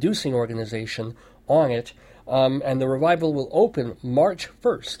is the producing organization on it. And the revival will open March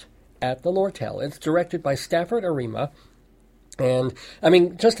 1st at the Lortel. It's directed by Stafford Arima. And, I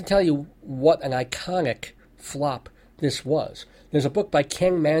mean, just to tell you what an iconic flop this was, there's a book by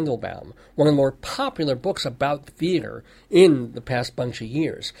Ken Mandelbaum, one of the more popular books about theater in the past bunch of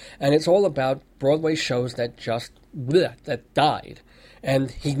years. And it's all about Broadway shows that just, that died.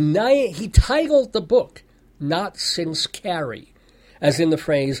 And he titled the book, Not Since Carrie, as in the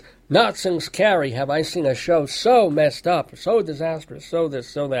phrase, not since Carrie have I seen a show so messed up, so disastrous, so this,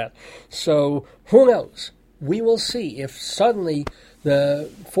 so that. So, who knows? We will see if suddenly the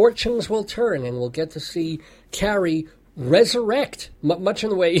fortunes will turn and we'll get to see Carrie resurrect, much in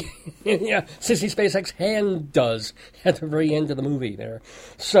the way Sissy Spacek's hand does at the very end of the movie there.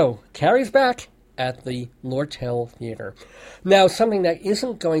 So, Carrie's back at the Lortel Theater. Now, something that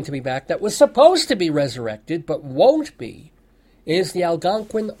isn't going to be back, that was supposed to be resurrected, but won't be, is the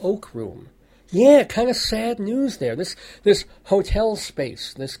Algonquin Oak Room. Yeah, kind of sad news there. This hotel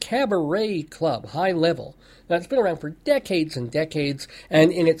space, this cabaret club, high level, that's been around for decades and decades,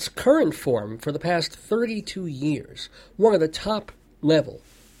 and in its current form for the past 32 years, one of the top level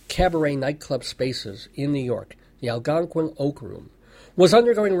cabaret nightclub spaces in New York, the Algonquin Oak Room, was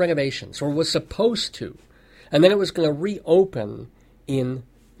undergoing renovations, or was supposed to, and then it was going to reopen in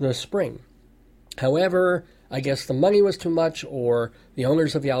the spring. However, I guess the money was too much, or the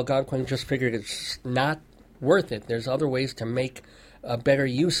owners of the Algonquin just figured it's not worth it. There's other ways to make a better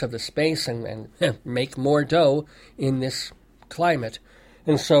use of the space and make more dough in this climate.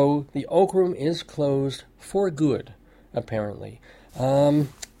 And so the Oak Room is closed for good, apparently.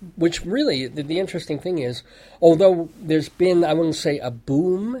 which really, the interesting thing is, although there's been, I wouldn't say a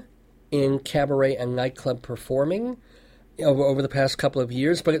boom in cabaret and nightclub performing over the past couple of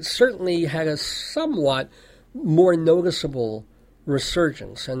years, but it certainly had a somewhat more noticeable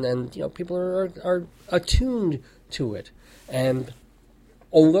resurgence, and people are attuned to it. And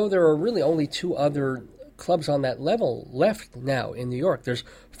although there are really only two other clubs on that level left now in New York, there's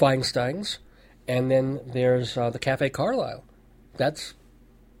Feinstein's, and then there's the Cafe Carlyle. That's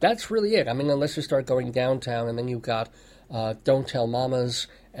really it. I mean, unless you start going downtown, and then you've got Don't Tell Mamas,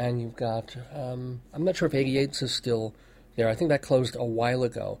 and you've got, I'm not sure if 88's is still there. I think that closed a while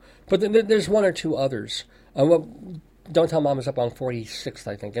ago. But then there's one or two others. Don't Tell Mama's up on 46th,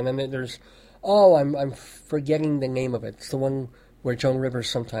 I think. And then there's, I'm forgetting the name of it. It's the one where Joan Rivers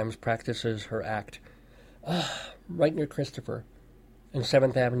sometimes practices her act. Right near Christopher and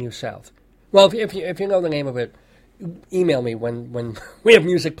 7th Avenue South. Well, if you know the name of it, email me when we have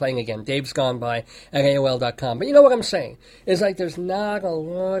music playing again. Dave's Gone By at AOL.com. But you know what I'm saying? It's like there's not a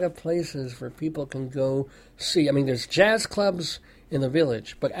lot of places where people can go see. I mean, there's jazz clubs in the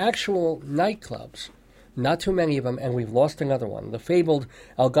Village, but actual nightclubs, not too many of them, and we've lost another one. The fabled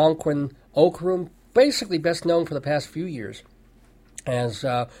Algonquin Oak Room, basically best known for the past few years as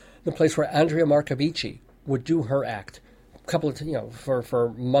the place where Andrea Marcovici would do her act. Couple of, for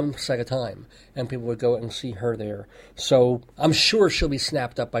months at a time, and people would go and see her there. So I'm sure she'll be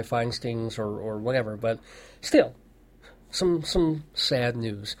snapped up by Feinstein's or whatever, but still, some sad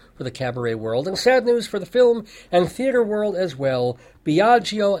news for the cabaret world, and sad news for the film and theater world as well.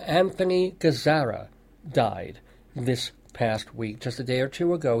 Biagio Anthony Gazzara died this past week, just a day or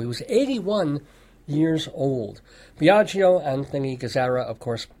two ago. He was 81 years old. Biagio Anthony Gazzara, of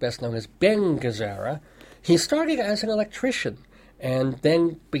course, best known as Ben Gazzara. He started as an electrician and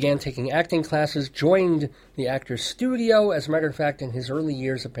then began taking acting classes, joined the Actors Studio. As a matter of fact, in his early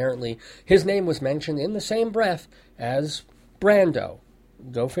years, apparently, his name was mentioned in the same breath as Brando.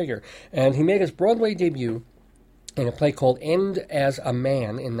 Go figure. And he made his Broadway debut in a play called End as a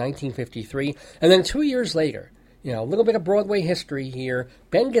Man in 1953. And then 2 years later, a little bit of Broadway history here,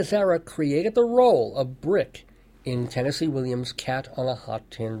 Ben Gazzara created the role of Brick in Tennessee Williams' Cat on a Hot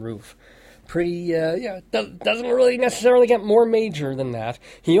Tin Roof. Doesn't really necessarily get more major than that.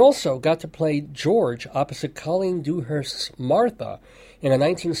 He also got to play George opposite Colleen Dewhurst's Martha in a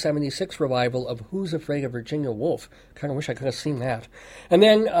 1976 revival of Who's Afraid of Virginia Woolf. Kind of wish I could have seen that. And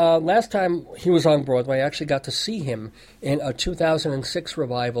then last time he was on Broadway, I actually got to see him in a 2006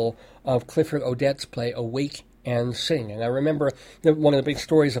 revival of Clifford Odets' play Awake and Sing. And I remember that one of the big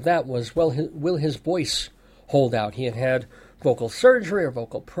stories of that was, will his voice hold out? He had vocal surgery or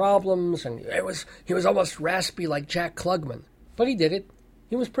vocal problems, and he was almost raspy like Jack Klugman. But he did it.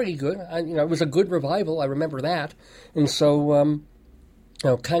 He was pretty good. It was a good revival. I remember that. And so,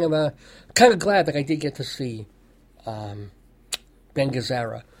 kind of glad that I did get to see Ben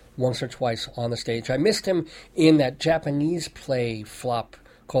Gazzara once or twice on the stage. I missed him in that Japanese play flop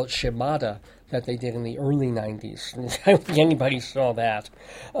called Shimada that they did in the early 90s. I don't think anybody saw that.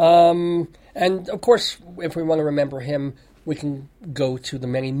 And, of course, if we want to remember him, we can go to the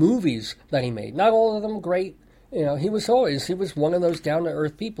many movies that he made. Not all of them great. He was one of those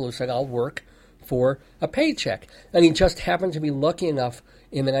down-to-earth people who said, I'll work for a paycheck. And he just happened to be lucky enough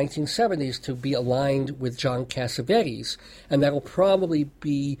in the 1970s to be aligned with John Cassavetes. And that'll probably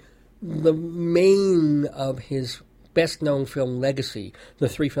be the main of his best-known film legacy, the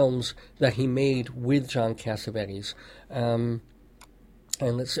 3 films that he made with John Cassavetes. And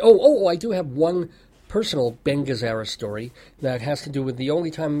let's see. I do have one personal Ben Gazzara story that has to do with the only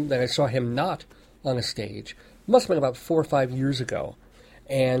time that I saw him not on a stage. It must have been about 4 or 5 years ago.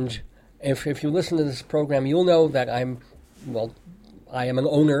 And if you listen to this program, you'll know that I am an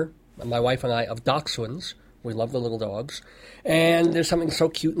owner, my wife and I, of Dachshunds. We love the little dogs. And there's something so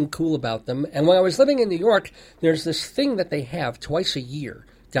cute and cool about them. And when I was living in New York, there's this thing that they have twice a year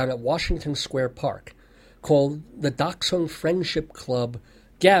down at Washington Square Park called the Dachshund Friendship Club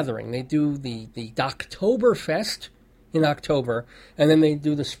Gathering. They do the Docktoberfest in October, and then they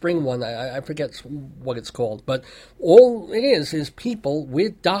do the spring one. I forget what it's called, but all it is people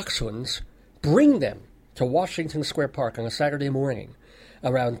with dachshunds bring them to Washington Square Park on a Saturday morning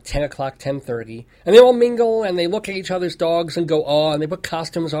around 10 o'clock, 10:30, and they all mingle, and they look at each other's dogs and go, and they put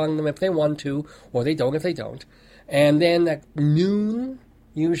costumes on them if they want to, or they don't if they don't. And then at noon,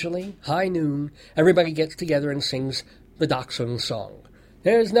 usually, high noon, everybody gets together and sings the Dachshund song.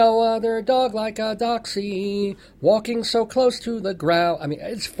 There's no other dog like a Doxy, walking so close to the ground. I mean,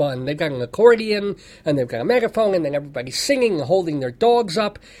 it's fun. They've got an accordion, and they've got a megaphone, and then everybody's singing and holding their dogs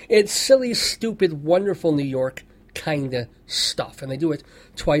up. It's silly, stupid, wonderful New York kind of stuff, and they do it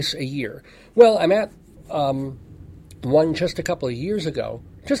twice a year. Well, I'm at one just a couple of years ago.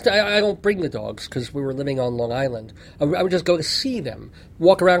 I don't bring the dogs because we were living on Long Island. I would just go to see them,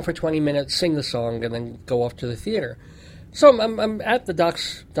 walk around for 20 minutes, sing the song, and then go off to the theater. So I'm at the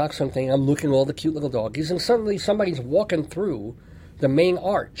Dachshund thing. I'm looking at all the cute little doggies, and suddenly somebody's walking through the main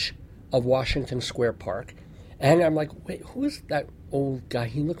arch of Washington Square Park. And I'm like, wait, who is that old guy?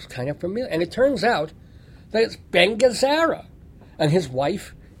 He looks kind of familiar. And it turns out that it's Ben Gazzara. And his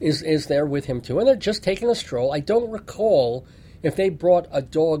wife is there with him, too. And they're just taking a stroll. I don't recall if they brought a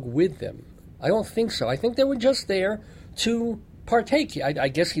dog with them. I don't think so. I think they were just there to partake. I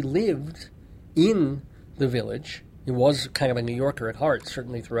guess he lived in the Village. He was kind of a New Yorker at heart,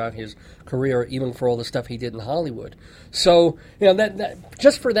 certainly throughout his career, even for all the stuff he did in Hollywood. So, that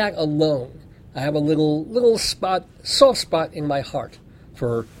just for that alone, I have a little soft spot in my heart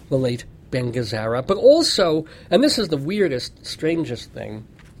for the late Ben Gazzara. But also, and this is the weirdest, strangest thing,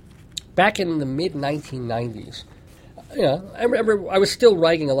 back in the mid-1990s, I remember I was still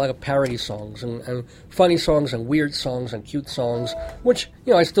writing a lot of parody songs and funny songs and weird songs and cute songs, which,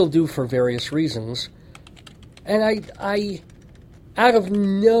 I still do for various reasons. And I out of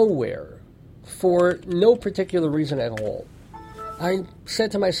nowhere, for no particular reason at all, I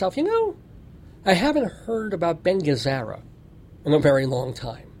said to myself, I haven't heard about Ben Gazzara in a very long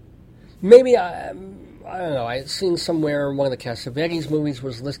time. Maybe, I don't know, I had seen somewhere one of the Cassavetes movies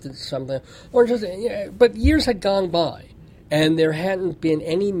was listed something, or just, but years had gone by, and there hadn't been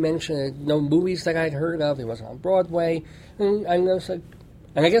any mention, no movies that I'd heard of. He wasn't on Broadway, and I was like,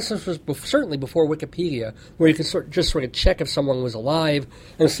 and I guess this was certainly before Wikipedia, where you could just sort of check if someone was alive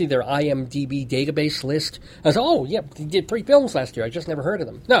and see their IMDb database list. I was, oh, yeah, he did 3 films last year. I just never heard of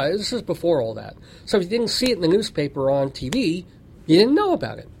them. No, this is before all that. So if you didn't see it in the newspaper or on TV, you didn't know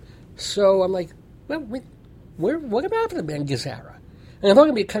about it. So I'm like, well, what about the Ben Gazzara? And I thought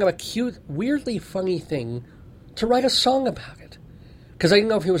it would be kind of a cute, weirdly funny thing to write a song about it. Because I didn't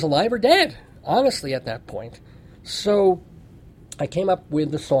know if he was alive or dead, honestly, at that point. So I came up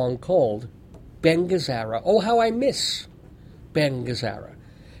with the song called Ben Gazzara. Oh, how I miss Ben Gazzara.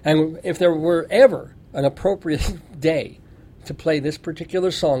 And if there were ever an appropriate day to play this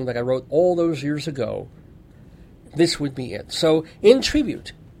particular song that I wrote all those years ago, this would be it. So, in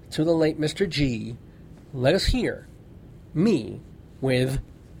tribute to the late Mr. G, let us hear me with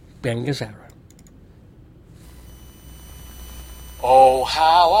Ben Gazzara. Oh,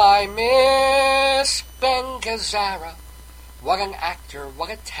 how I miss Ben Gazzara. What an actor,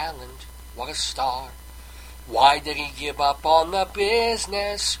 what a talent, what a star. Why did he give up on the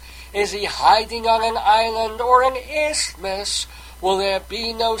business? Is he hiding on an island or an isthmus? Will there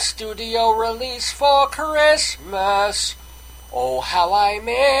be no studio release for Christmas? Oh, how I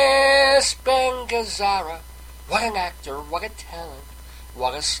miss Ben Gazzara. What an actor, what a talent,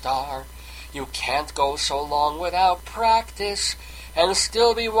 what a star. You can't go so long without practice and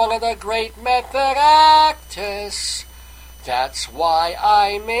still be one of the great method actors. That's why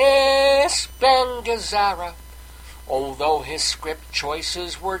I miss Ben Gazzara. Although his script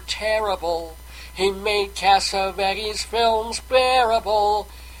choices were terrible, he made Cassavetes' films bearable.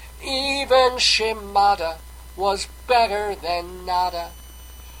 Even Shimada was better than nada.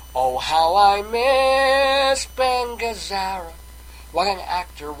 Oh, how I miss Ben Gazzara. What an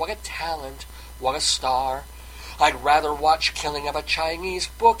actor, what a talent, what a star. I'd rather watch Killing of a Chinese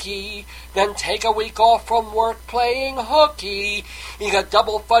Bookie than take a week off from work playing hooky. Eat a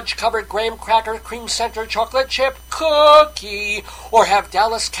double fudge-covered graham cracker cream center chocolate chip cookie. Or have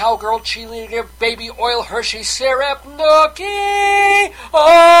Dallas Cowgirl cheerleader baby oil Hershey syrup nookie.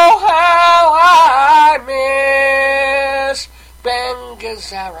 Oh, how I miss Ben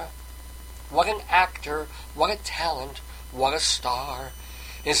Gazzara. What an actor, what a talent, what a star.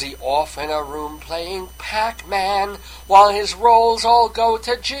 Is he off in a room playing Pac-Man while his roles all go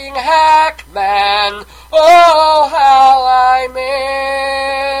to Gene Hackman? Oh, how I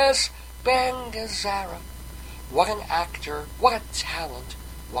miss Ben Gazzara. What an actor, what a talent,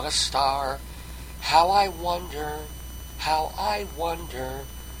 what a star. How I wonder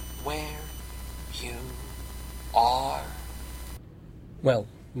where you are. Well,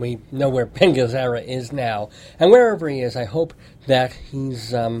 we know where Ben Gazzara is now, and wherever he is, I hope that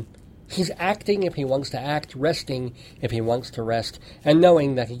he's acting if he wants to act, resting if he wants to rest, and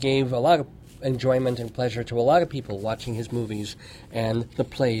knowing that he gave a lot of enjoyment and pleasure to a lot of people watching his movies and the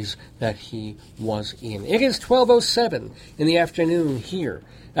plays that he was in. It is 12:07 in the afternoon here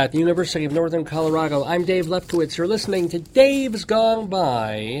at the University of Northern Colorado. I'm Dave Lefkowitz. You're listening to Dave's Gone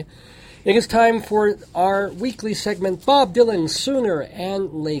By. It is time for our weekly segment, Bob Dylan, Sooner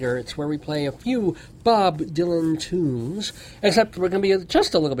and Later. It's where we play a few Bob Dylan tunes, except we're going to be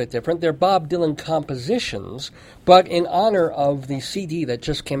just a little bit different. They're Bob Dylan compositions, but in honor of the CD that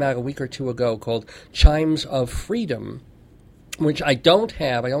just came out a week or two ago called Chimes of Freedom, which I don't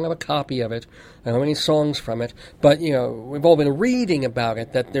have. I don't have a copy of it. I don't have any songs from it. But, you know, we've all been reading about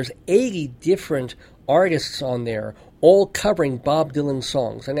it, that there's 80 different artists on there, all covering Bob Dylan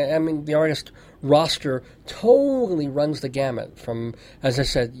songs. And, I mean, the artist roster totally runs the gamut from, as I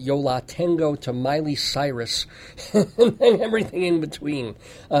said, Yo La Tengo to Miley Cyrus and everything in between.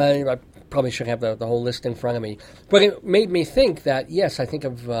 I probably should have the whole list in front of me. But it made me think that, yes, I think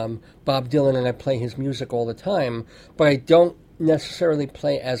of Bob Dylan and I play his music all the time, but I don't necessarily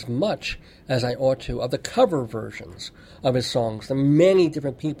play as much as I ought to of the cover versions of his songs. The many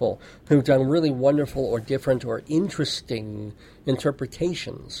different people who've done really wonderful or different or interesting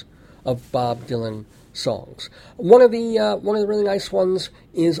interpretations of Bob Dylan songs. One of the really nice ones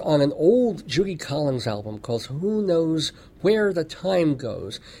is on an old Judy Collins album called "Who Knows Where the Time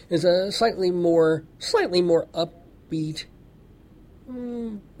Goes." Is a slightly more upbeat,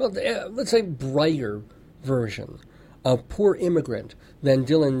 let's say brighter version of "Poor Immigrant" than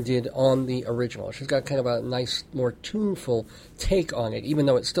Dylan did on the original. She's got kind of a nice, more tuneful take on it, even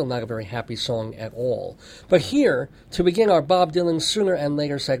though it's still not a very happy song at all. But here, to begin our Bob Dylan Sooner and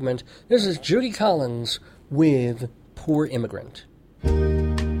Later segment, this is Judy Collins with "Poor Immigrant." I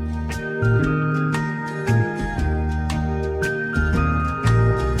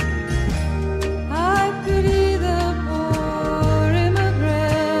pity the poor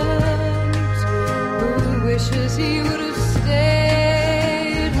immigrant who wishes he would have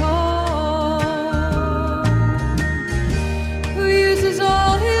stayed home, who uses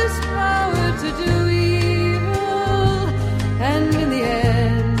all his power to do evil, and in the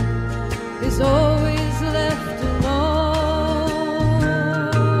end is always left alone.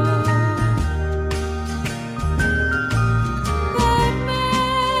 That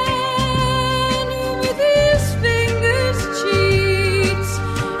man who with his fingers cheats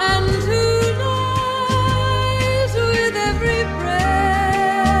and who lies with every breath,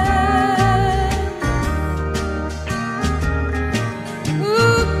 who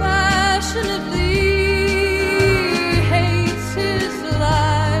passionately hates his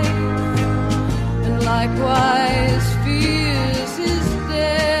life and likewise fears his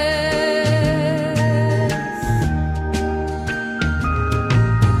death.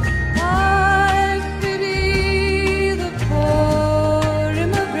 I pity the poor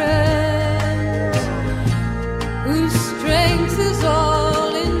immigrant whose strength is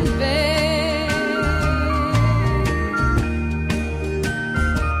all in vain,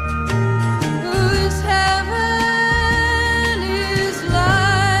 whose heaven is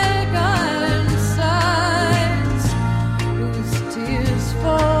like Ironside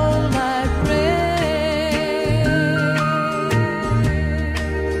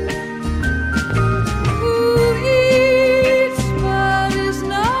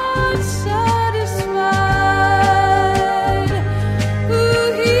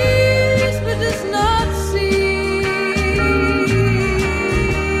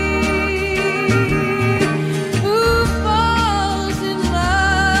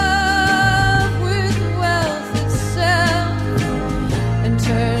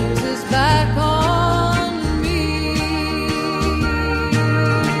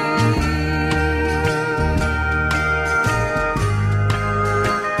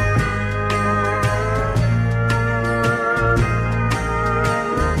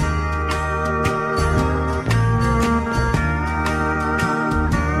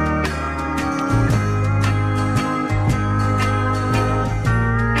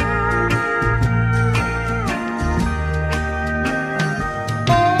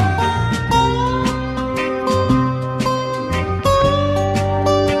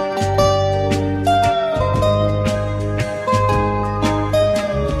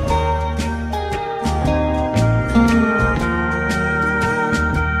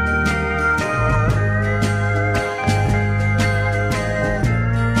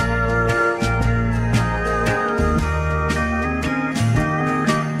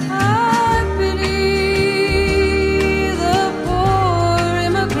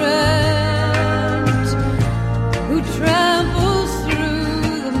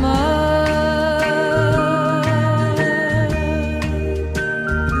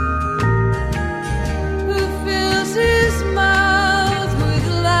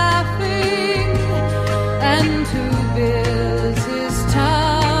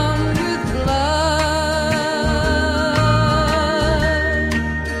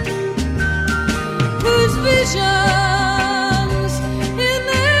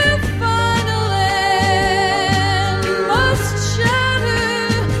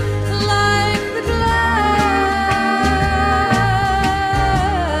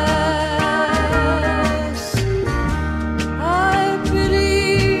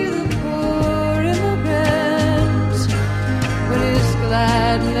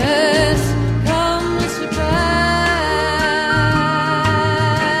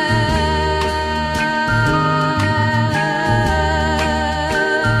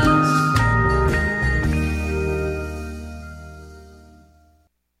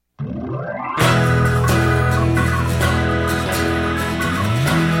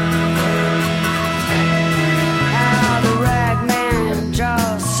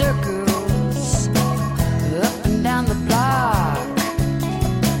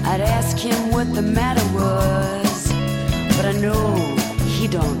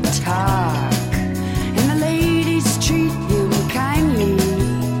talk, and the ladies treat him kindly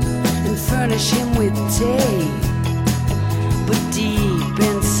and furnish him with tea. But deep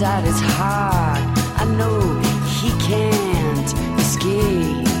inside his heart, I know he can't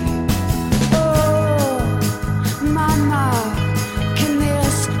escape. Oh, mama, can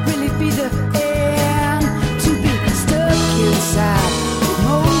this really be the end? To be stuck inside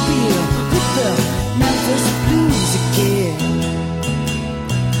Mobile with the Memphis Blues again.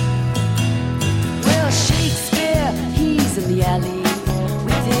 Well, Shakespeare, he's in the alley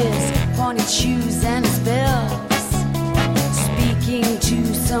with his pointed shoes and his bells, speaking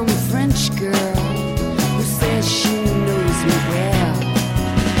to some French girl who says she knows me well.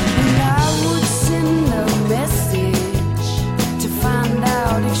 And I would send a message to find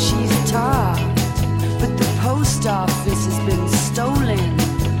out if she's talked, but the post office has been stolen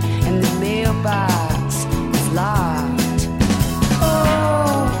and the mailbox is locked.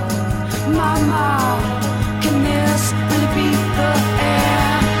 Oh, mama, can this really be the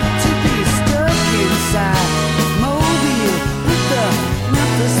end? To be stuck inside Mobile with the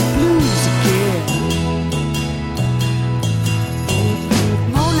Memphis Blues again.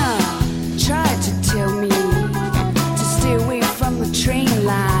 Mona tried to tell me to stay away from the train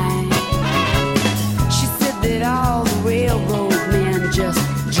line. She said that all the railroad men just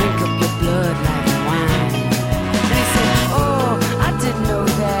drink up your blood like wine. And he said, oh, I didn't know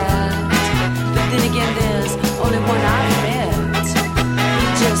that. But then again, there's only one I met. He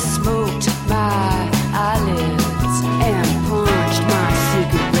just smoked my eyelids and punched my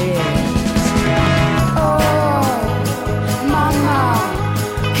cigarettes. Oh, mama,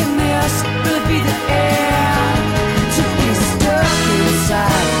 can this really be the end? To be stuck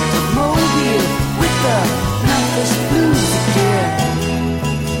inside Mobile with the Memphis Blues again.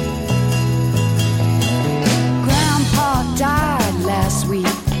 Grandpa died last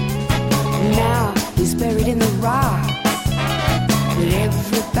week. Now he's buried in the rocks. But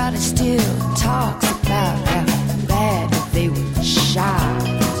everybody still talks about how bad they were shot.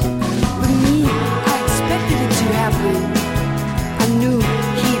 With me, I expected it to happen. I knew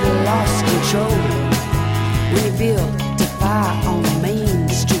he'd lost control when he built a fire on Main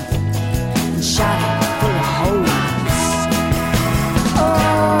Street and shot it full of holes.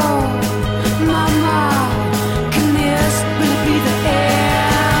 Oh, mama, can this really be the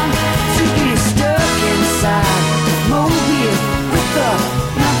end? To be stuck inside Mobile with the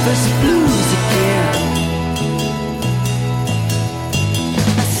Memphis Blues again.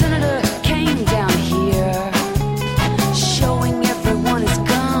 A senator came down here, showing everyone his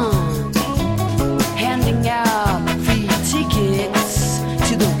gun, handing out free tickets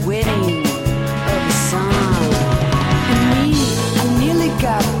to the wedding of his son. And me, I nearly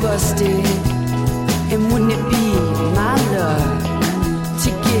got busted. And wouldn't it be my luck to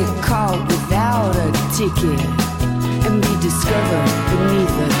get caught without a ticket and be discovered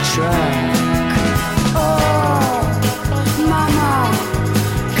beneath a truck? Oh, mama,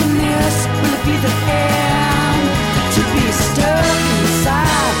 can this really be the end? To be stuck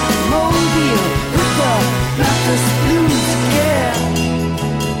inside Mobile with the Memphis Blues again.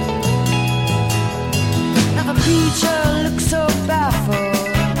 Now the preacher looked so baffled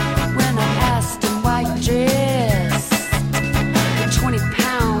when I asked him why he dressed the 20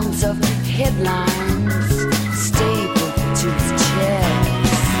 pounds of headlines stapled to his chest.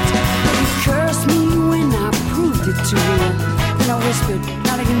 He cursed me when I proved it to him. Then I whispered,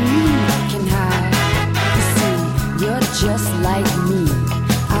 not even you can hide. You see, you're just like me.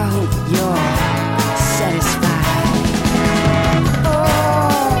 I hope you're satisfied.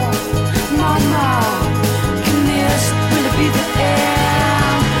 Oh, mama, can this really be the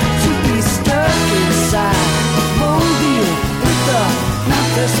end? To be stuck inside Mobile with the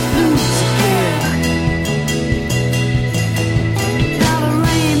Memphis Blues again. Now the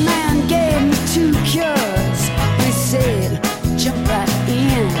Rain Man gave me 2 cures. He said, jump right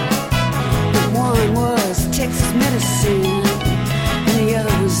in. The one was Texas medicine,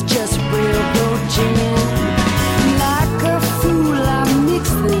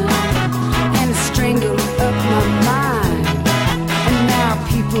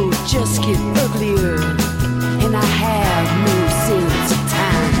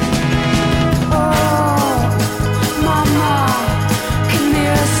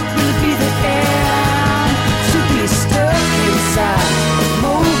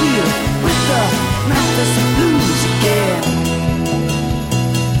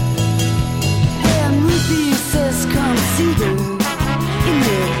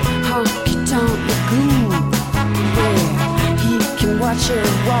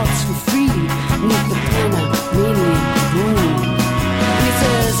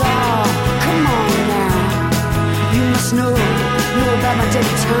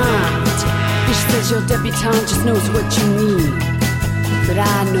 Cause your debutante just knows what you need. But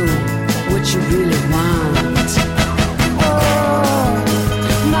I know what you really want. Oh,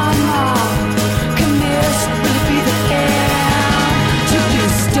 mama, come here, will it be the end to be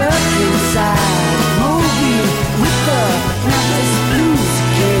stuck inside a movie with the Memphis Blues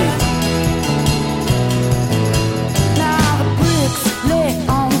kid? Now the bricks lay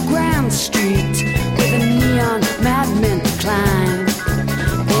on Grand Street with a neon madman climb.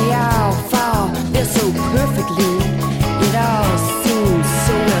 They all fall there so perfectly, it all seems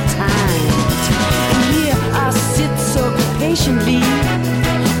so well timed. And here I sit so patiently,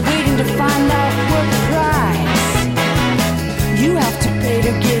 waiting to find out what price you have to pay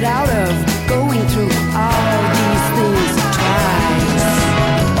to get out of going through all these things twice.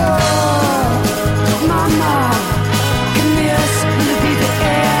 Oh, mama, come here, will it be the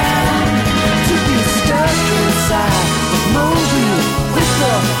end to be stuck inside a movie with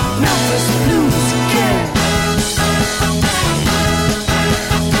the Memphis Blues kid?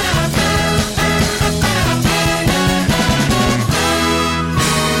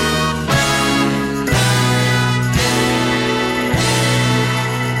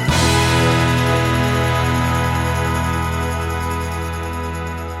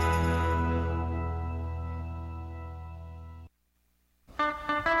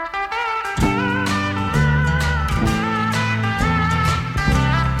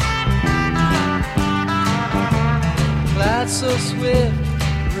 Clouds so swift,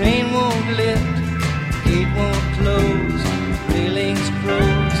 rain won't lift, gate won't close, railings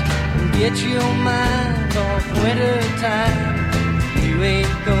froze. Get your mind off winter time, you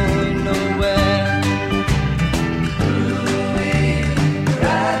ain't going nowhere. Ooh-wee,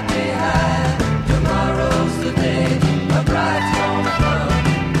 ride me high, tomorrow's the day, a bride's gonna come.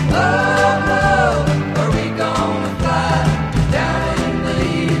 Oh, oh, are we gonna fly down in the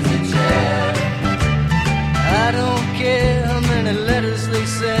easy chair? I don't care how many letters they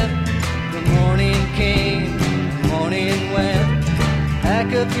sent. The morning came, the morning went. Pack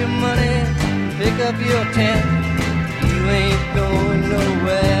up your money, pick up your tent. You ain't going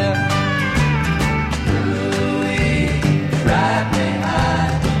nowhere. Ooh-wee, ride me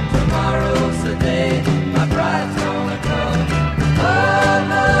high. Tomorrow's the day, my bride's gonna come. Oh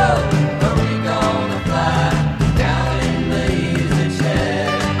no, are we gonna fly down in the easy chair?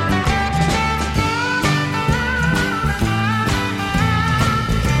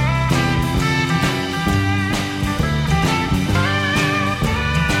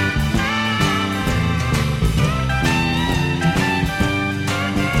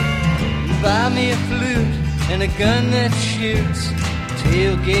 Buy me a flute and a gun that shoots,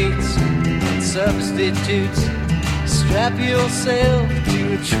 tailgates and substitutes. Strap yourself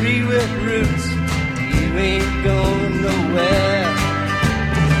to a tree with roots, you ain't going nowhere.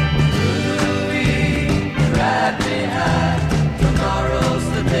 Ooh-wee, ride me high, tomorrow's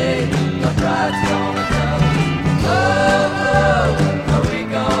the day, the bride's gonna come. Oh, oh, are we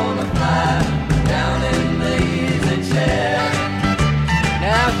gonna fly down in the easy chair?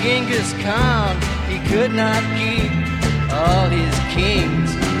 Now Genghis Khan, he could not keep all his kings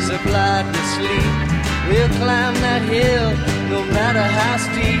supplied with sleep. We'll climb that hill no matter how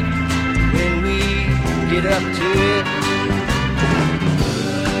steep when we get up to it.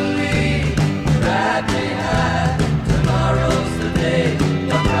 Ooh-wee, ride me high, tomorrow's the day,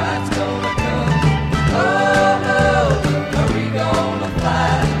 the bride's gonna come. Oh no, are we gonna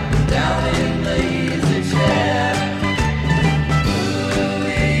fly down in the easy chair?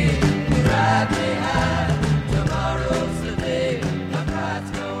 Ride me high, tomorrow's the day, my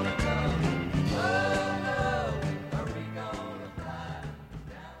bride's gonna come. Oh no, are we gonna fly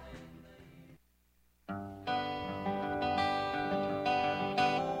down in the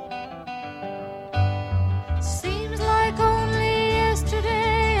Seems like only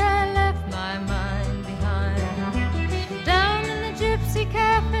yesterday I left my mind behind. Down in the Gypsy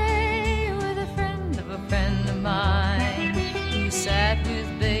Cafe with a friend of mine, who sat with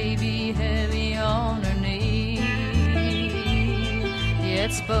baby heavy on her knee,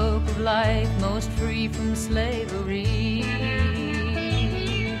 yet spoke of life most free from slavery,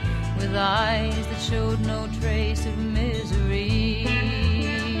 with eyes that showed no trace of misery.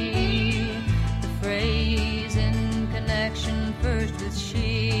 The phrase in connection first with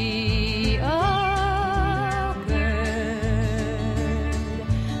she occurred,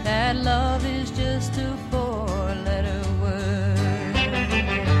 that love is just a four-letter word.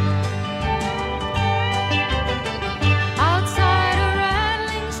 Outside a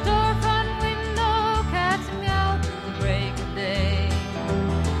rattling storefront window, cats meow till the break of day.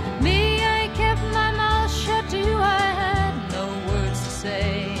 Me, I kept my mouth shut to you, I had no words to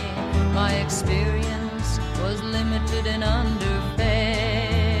say. My experience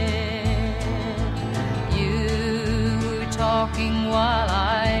while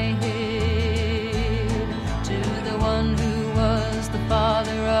I hid to the one who was the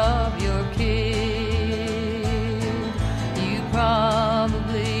father of your kid. You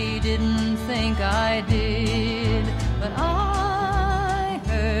probably didn't think I did, but I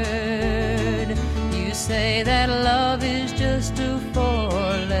heard you say that love is just a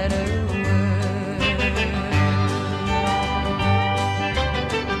four-letter word.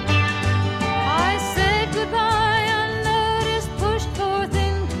 I said goodbye unnoticed, pushed forth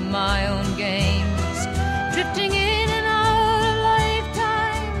into my own games, drifting in and out of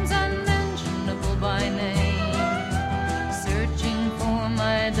lifetimes unmentionable by name, searching for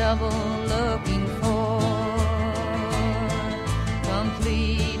my double, looking for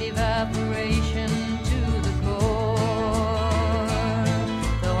complete evaporation to the core.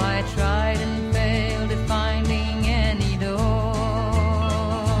 Though I tried and failed at finding any door,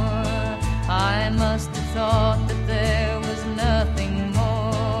 I must have thought that there was nothing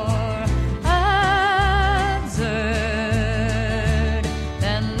more absurd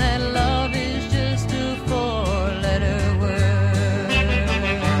than that love is just a four-letter word.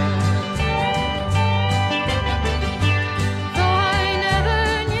 Though I never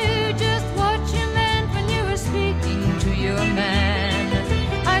knew just what you meant when you were speaking to your man,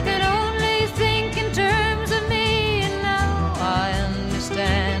 I could only think in terms of me, and now I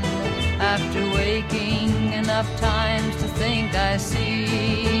understand. After waking enough times to think I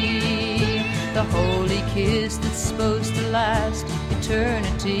see the holy kiss that's supposed to last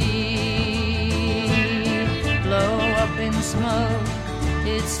eternity blow up in smoke,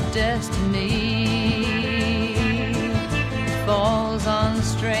 it's destiny. It falls on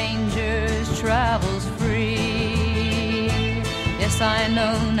strangers, travels free. Yes, I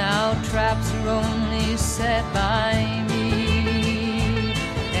know now traps are only set by me,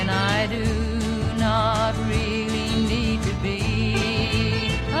 and I do not really need to be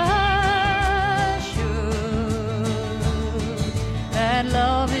assured that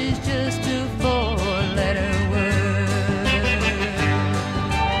love is just a four-letter word.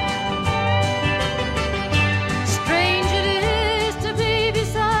 Strange it is to be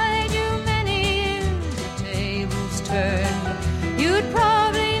beside you many years, the tables turned. You'd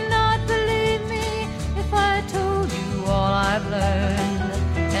probably not believe me if I told you all I've learned,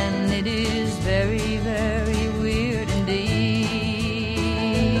 and it is very, very weird indeed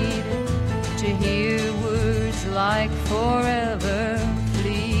to hear words like forever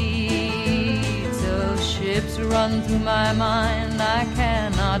fleets of ships run through my mind I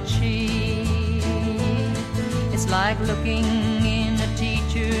cannot cheat. It's like looking in a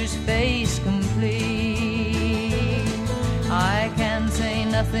teacher's face complete. I can say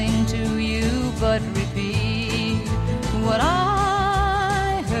nothing to you but repeat what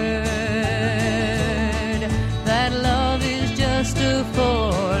I heard, that love is just a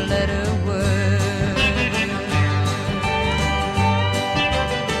four-letter word.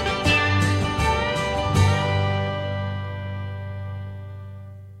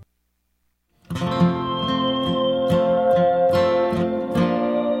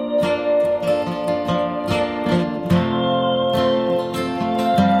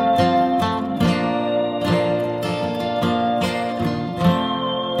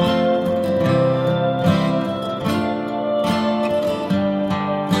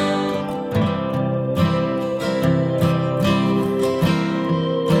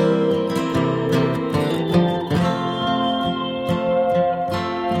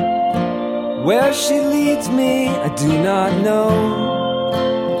 Where she leads me, I do not know.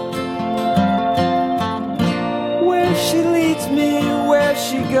 Where she leads me, where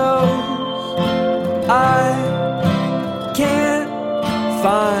she goes, I can't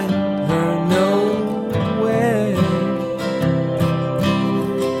find her nowhere.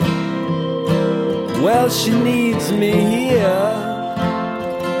 Well, she needs me here.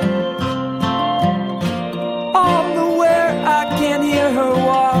 All nowhere, I can't hear her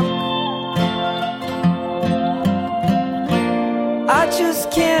walk. I just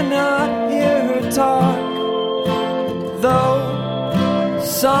cannot hear her talk, though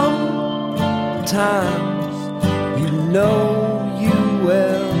sometimes you know you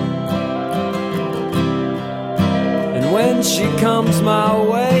will. And when she comes my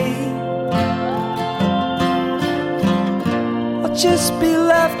way, I'll just be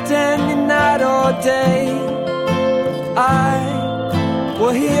left any night or day. I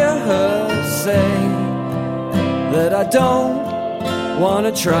will hear her say that I don't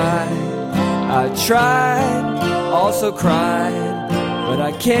wanna try. I tried, also cried, but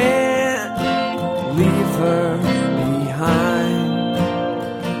I can't leave her behind.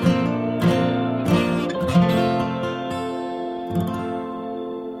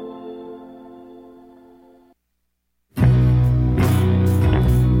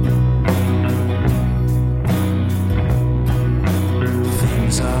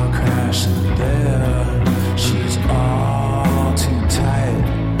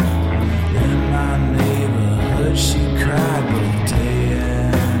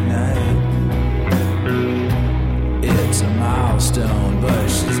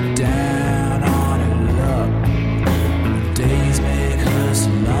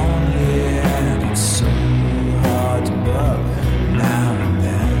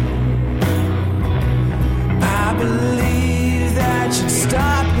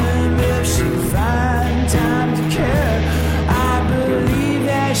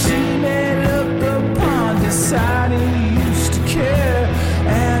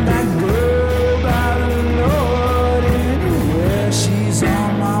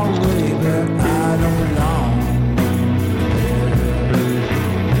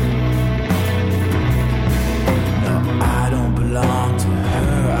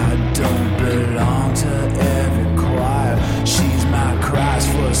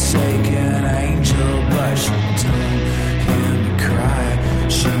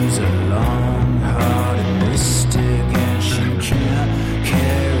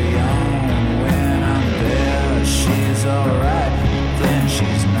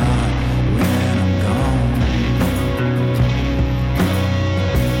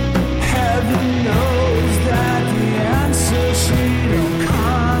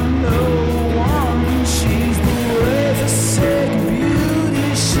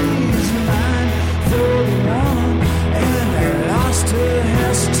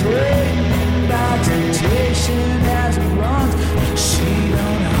 waiting by temptation as it runs. She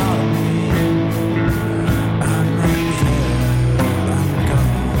don't harm me. I'm not there, I'm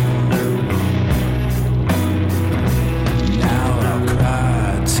gone. Now I'll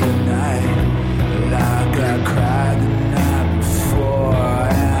cry tonight like I cried the night before,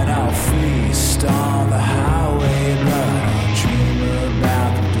 and I'll feast on the highway, but I'll dream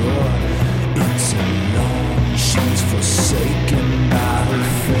about the door. It's alone, she's forsaken by her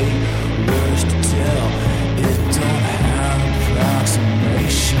fate. Words to tell, it don't have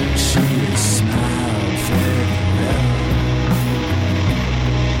approximation. She has smiled very well.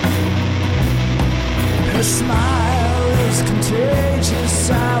 Her smile is contagious.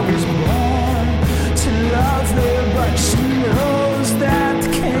 I was born to love her, but she knows that the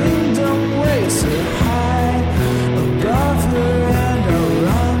kingdom waits so high above her, and I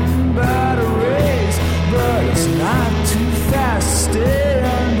run but a race, but it's not too fast to stay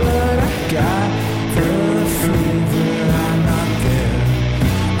on. But I got the fever, I'm not there,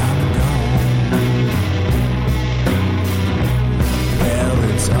 I'm gone. Well,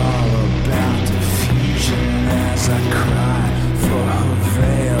 it's all about diffusion as I cry for her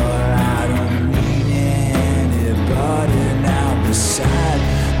veil. I don't need anybody now beside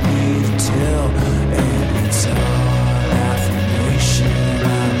me to tell, and it's all affirmation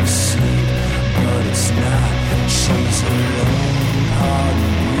I'm asleep, but it's not. She's alone, hard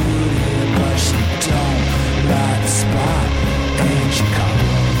and beauty, but she don't light the spot, and she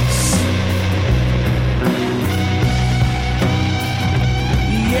calls.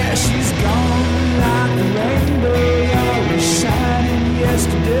 Yeah, she's gone like the rainbow, always shining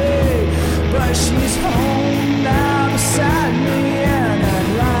yesterday, but she's home now beside me, and I'd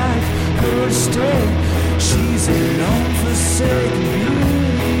like her to stay. She's an unforsaken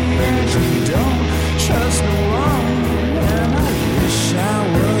beauty, and she don't trust no one, and I wish I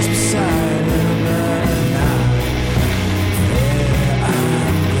was beside her, but I'm not. There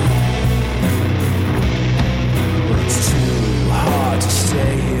I'm gone. It's too hard to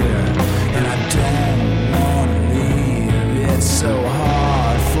stay here, and I don't want to leave. It's so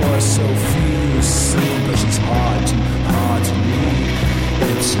hard for so few to see, but she's hard to leave.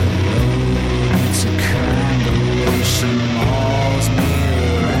 It's a road, it's a kind of way she mauls me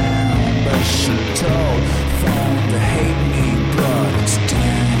around, but she told phone to hate me, but it's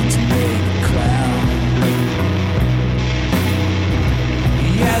down to make a clown.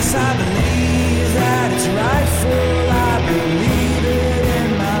 Yes, I believe that it's rightful. I believe it in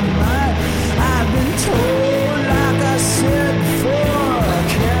my mind. I've been told, like I said before,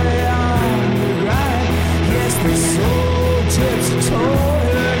 carry on the grind. Yes, the soul tips told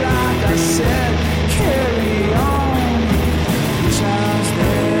her, like I said, carry on. Child's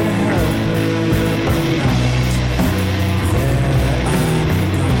there to help her, but not there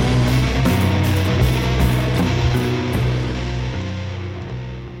I'm gone.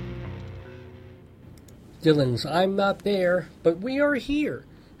 Dylan's I'm Not There, But We Are Here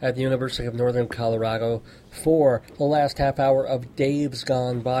at the University of Northern Colorado for the last half hour of Dave's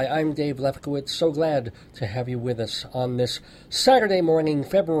Gone By. I'm Dave Lefkowitz. So glad to have you with us on this Saturday morning,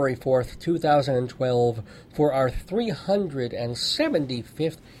 February 4th, 2012, for our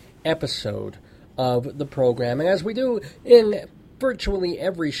 375th episode of the program. And as we do in virtually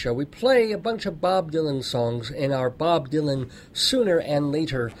every show, we play a bunch of Bob Dylan songs in our Bob Dylan Sooner and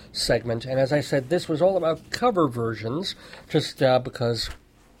Later segment. And as I said, this was all about cover versions, just because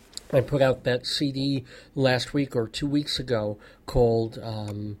I put out that CD last week or 2 weeks ago called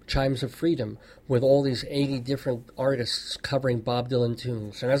Chimes of Freedom, with all these 80 different artists covering Bob Dylan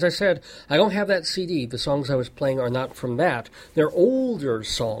tunes. And as I said, I don't have that CD. The songs I was playing are not from that. They're older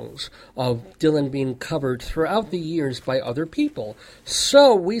songs of Dylan being covered throughout the years by other people.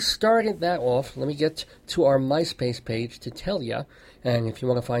 So we started that off. Let me get to our MySpace page to tell you. And if you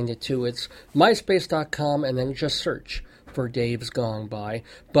want to find it too, it's myspace.com, and then just search for Dave's Gone By.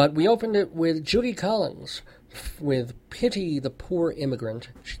 But we opened it with Judy Collins with Pity the Poor Immigrant.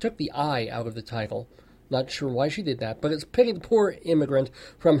 She took the I out of the title. Not sure why she did that, but it's Pity the Poor Immigrant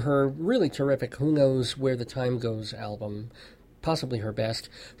from her really terrific Who Knows Where the Time Goes album. Possibly her best,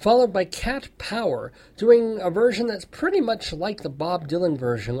 followed by Cat Power, doing a version that's pretty much like the Bob Dylan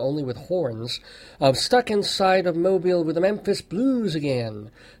version, only with horns, of Stuck Inside of Mobile with the Memphis Blues again.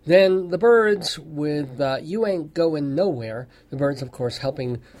 Then the Byrds with You Ain't Goin' Nowhere. The Byrds, of course,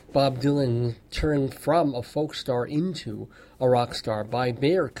 helping Bob Dylan turn from a folk star into a rock star by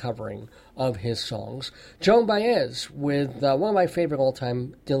their covering of his songs. Joan Baez with one of my favorite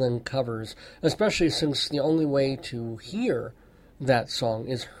all-time Dylan covers, especially since the only way to hear that song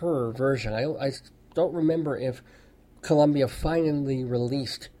is her version. I don't remember if Columbia finally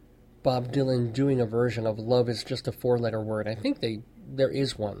released Bob Dylan doing a version of Love Is Just a Four-Letter Word. I think there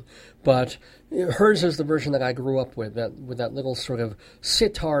is one, but hers is the version that I grew up with that little sort of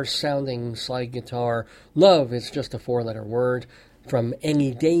sitar-sounding slide guitar. Love is just a four-letter word from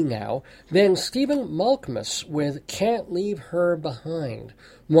Any Day Now. Then Stephen Malkmus with Can't Leave Her Behind.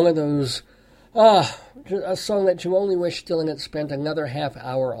 One of those, a song that you only wish Dylan had spent another half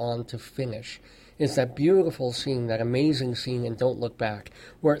hour on to finish. It's that beautiful scene, that amazing scene in Don't Look Back,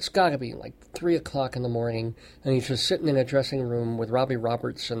 where it's got to be like 3 o'clock in the morning, and he's just sitting in a dressing room with Robbie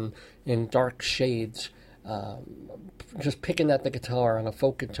Robertson in dark shades, just picking at the guitar on a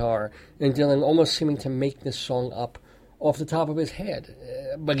folk guitar, and Dylan almost seeming to make this song up off the top of his head.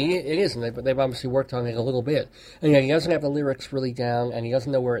 But it isn't. They've obviously worked on it a little bit. And he doesn't have the lyrics really down, and he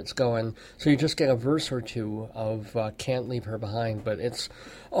doesn't know where it's going, so you just get a verse or two of Can't Leave Her Behind. But it's,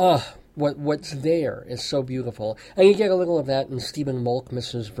 what's there is so beautiful. And you get a little of that in Stephen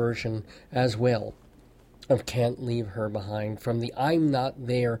Malkmus's version as well of Can't Leave Her Behind from the I'm Not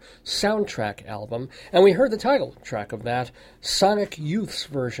There soundtrack album. And we heard the title track of that, Sonic Youth's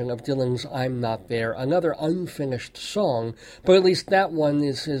version of Dylan's I'm Not There, another unfinished song, but at least that one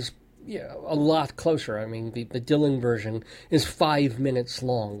is a lot closer. I mean, the Dylan version is 5 minutes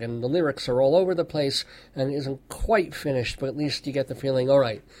long, and the lyrics are all over the place and isn't quite finished, but at least you get the feeling, all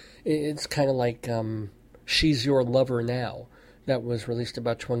right, it's kind of like She's Your Lover Now. That was released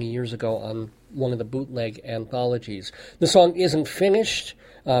about 20 years ago on one of the bootleg anthologies. The song isn't finished.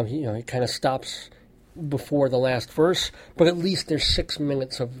 It kind of stops before the last verse, but at least there's 6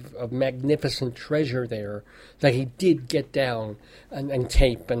 minutes of magnificent treasure there that he did get down and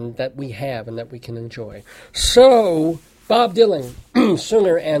tape, and that we have and that we can enjoy. So, Bob Dylan,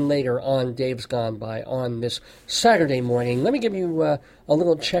 sooner and later on Dave's Gone By on this Saturday morning. Let me give you a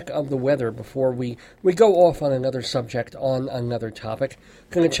little check of the weather before we go off on another subject, on another topic.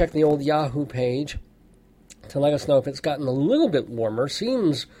 Going to check the old Yahoo page to let us know if it's gotten a little bit warmer.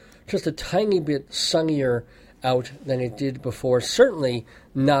 Seems just a tiny bit sunnier out than it did before. Certainly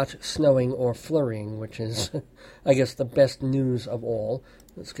not snowing or flurrying, which is, I guess, the best news of all.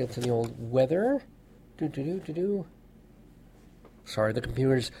 Let's get to the old weather. Sorry, the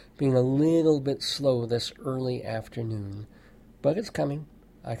computer's being a little bit slow this early afternoon. But it's coming.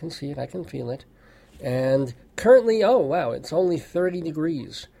 I can see it. I can feel it. And currently, it's only 30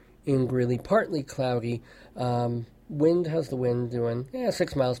 degrees in Greeley. Partly cloudy. Wind, how's the wind doing?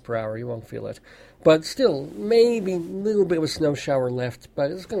 6 miles per hour. You won't feel it. But still, maybe a little bit of a snow shower left,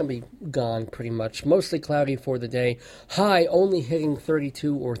 but it's going to be gone pretty much. Mostly cloudy for the day. High only hitting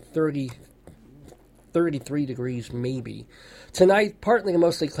 32 or 33 degrees maybe. Tonight, partly to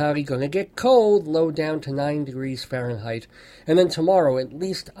mostly cloudy, going to get cold, low down to 9 degrees Fahrenheit. And then tomorrow, at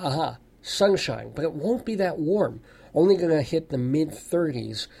least, sunshine, but it won't be that warm. Only going to hit the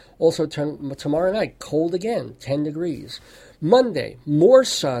mid-30s. Also, tomorrow night, cold again, 10 degrees. Monday, more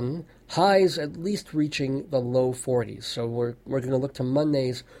sun, highs at least reaching the low 40s. So we're going to look to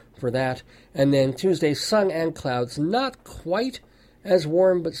Mondays for that. And then Tuesday, sun and clouds, not quite as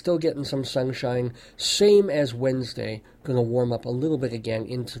warm, but still getting some sunshine. Same as Wednesday, going to warm up a little bit again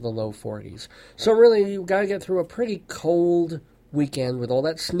into the low 40s. So really, you've got to get through a pretty cold weekend with all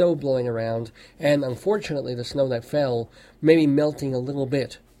that snow blowing around, and unfortunately the snow that fell maybe melting a little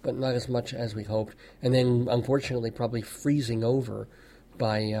bit, but not as much as we hoped, and then unfortunately probably freezing over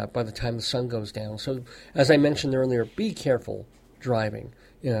by the time the sun goes down. So as I mentioned earlier, be careful driving.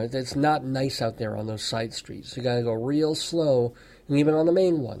 It's not nice out there on those side streets. You got to go real slow, and even on the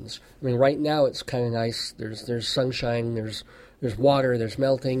main ones. I mean, right now it's kind of nice. There's sunshine, there's water, there's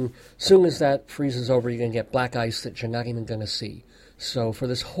melting. Soon as that freezes over, you're going to get black ice that you're not even going to see. So for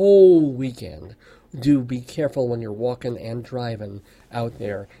this whole weekend, do be careful when you're walking and driving out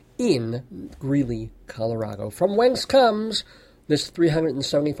there in Greeley, Colorado, from whence comes this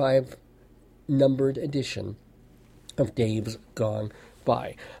 375 numbered edition of Dave's Gone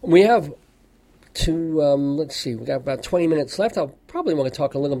By. We have we got about 20 minutes left. I'll probably want to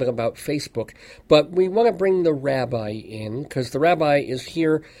talk a little bit about Facebook, but we want to bring the rabbi in, because the rabbi is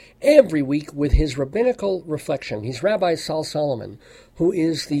here every week with his rabbinical reflection. He's Rabbi Sal Solomon, who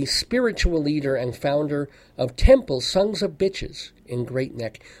is the spiritual leader and founder of Temple Sons of Bitches in Great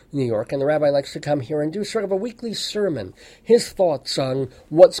Neck, New York. And the rabbi likes to come here and do sort of a weekly sermon, his thoughts on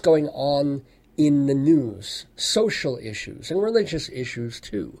what's going on in the news, social issues, and religious issues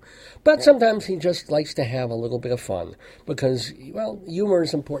too. But sometimes he just likes to have a little bit of fun, because, humor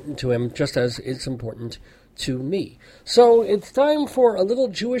is important to him, just as it's important to me. So it's time for a little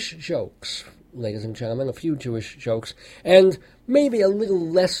Jewish jokes, ladies and gentlemen, a few Jewish jokes, and maybe a little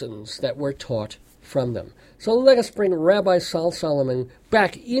lessons that were taught from them. So let us bring Rabbi Sol Solomon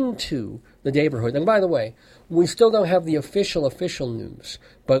back into the neighborhood. And by the way, we still don't have the official news,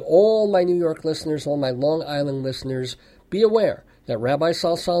 but all my New York listeners, all my Long Island listeners, be aware that Rabbi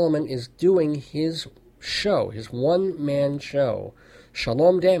Sol Solomon is doing his show, his one-man show,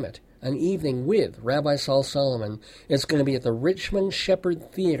 Shalom Dammit, an evening with Rabbi Sol Solomon. It's going to be at the Richmond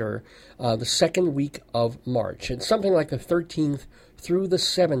Shepherd Theater the second week of March. It's something like the 13th through the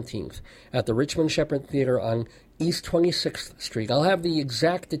 17th at the Richmond Shepherd Theater on East 26th Street. I'll have the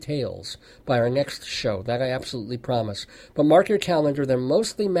exact details by our next show. That I absolutely promise. But mark your calendar. They're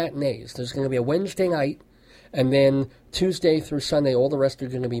mostly matinees. There's going to be a Wednesday night, and then Tuesday through Sunday, all the rest are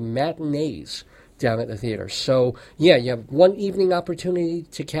going to be matinees down at the theater. So, yeah, you have one evening opportunity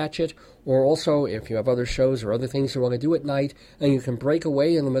to catch it, or also if you have other shows or other things you want to do at night, and you can break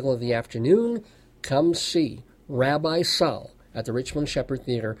away in the middle of the afternoon, come see Rabbi Sol at the Richmond Shepherd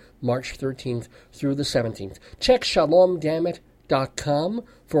Theater, March 13th through the 17th. Check shalomdammit.com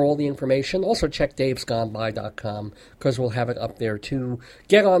for all the information. Also check davesgoneby.com, because we'll have it up there too.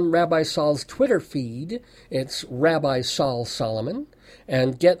 Get on Rabbi Sol's Twitter feed. It's Rabbi Sol Solomon.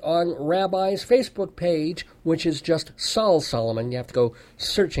 And get on Rabbi's Facebook page, which is just Sol Solomon. You have to go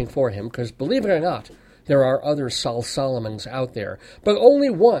searching for him, because believe it or not, there are other Sol Solomons out there. But only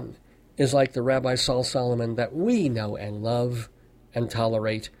one is like the Rabbi Sol Solomon that we know and love and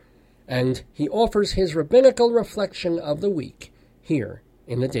tolerate. And he offers his rabbinical reflection of the week here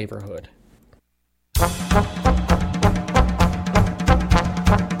in the neighborhood.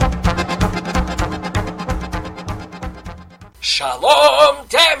 Shalom,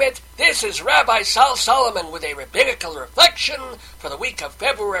 damn it! This is Rabbi Sol Solomon with a rabbinical reflection for the week of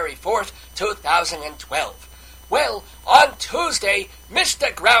February 4th, 2012. Well, on Tuesday,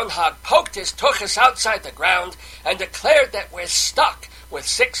 Mr. Groundhog poked his tuchus outside the ground and declared that we're stuck with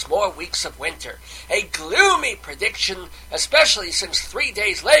 6 more weeks of winter. A gloomy prediction, especially since 3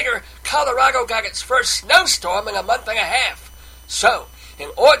 days later, Colorado got its first snowstorm in a month and a half. So,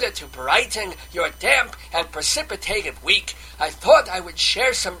 in order to brighten your damp and precipitated week, I thought I would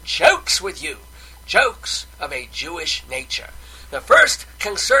share some jokes with you. Jokes of a Jewish nature. The first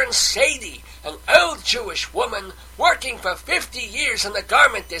concerns Sadie, an old Jewish woman working for 50 years in the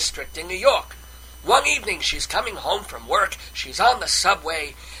garment district in New York. One evening she's coming home from work, she's on the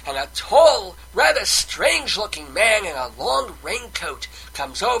subway, and a tall, rather strange-looking man in a long raincoat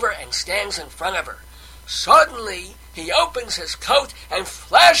comes over and stands in front of her. Suddenly, he opens his coat and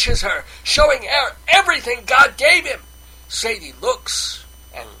flashes her, showing her everything God gave him. Sadie looks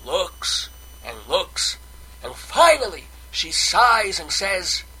and looks and looks, and finally she sighs and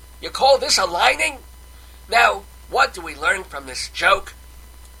says, "You call this a lining?" Now, what do we learn from this joke?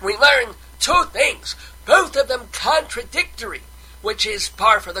 We learn 2 things, both of them contradictory, which is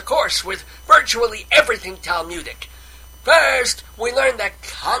par for the course with virtually everything Talmudic. First, we learn that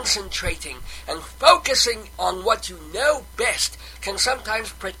concentrating and focusing on what you know best can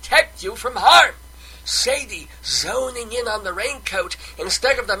sometimes protect you from harm. Sadie zoning in on the raincoat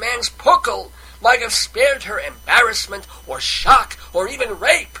instead of the man's puckle might have spared her embarrassment or shock or even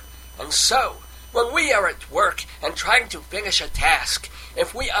rape. And so, when we are at work and trying to finish a task,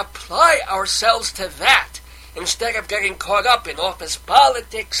 if we apply ourselves to that instead of getting caught up in office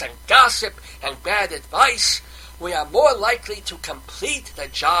politics and gossip and bad advice, we are more likely to complete the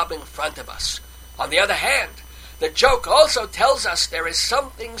job in front of us. On the other hand, the joke also tells us there is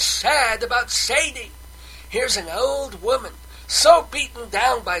something sad about Sadie. Here's an old woman, so beaten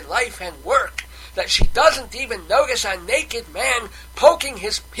down by life and work that she doesn't even notice a naked man poking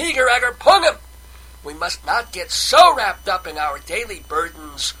his peeger at her pungum. We must not get so wrapped up in our daily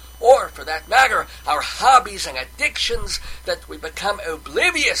burdens, or, for that matter, our hobbies and addictions, that we become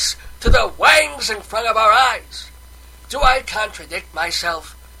oblivious to the wangs in front of our eyes. Do I contradict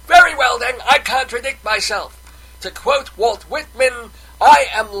myself? Very well, then, I contradict myself. To quote Walt Whitman, I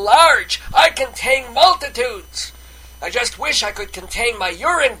am large. I contain multitudes. I just wish I could contain my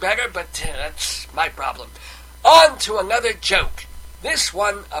urine better, but that's my problem. On to another joke. This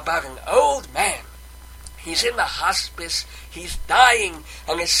one about an old man. He's in the hospice, he's dying,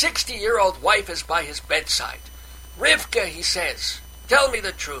 and his 60-year-old wife is by his bedside. "Rivka," he says, "tell me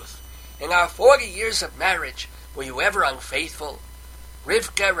the truth. In our 40 years of marriage, were you ever unfaithful?"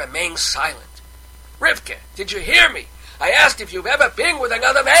 Rivka remains silent. "Rivka, did you hear me? I asked if you've ever been with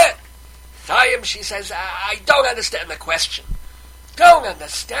another man." "Chaim," she says, I don't understand the question." "Don't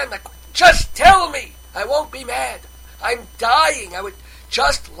understand the question? Just tell me. I won't be mad. I'm dying. I would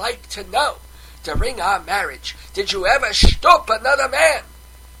just like to know. During our marriage, did you ever shtup another man?"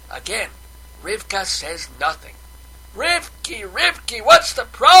 Again, Rivka says nothing. Rivki, what's the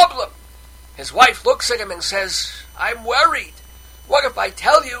problem?" His wife looks at him and says, "I'm worried. What if I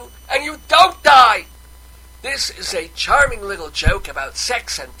tell you and you don't die?" This is a charming little joke about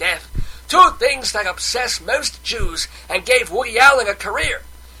sex and death, two things that obsess most Jews and gave Woody Allen a career.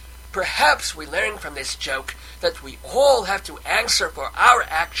 Perhaps we learn from this joke that we all have to answer for our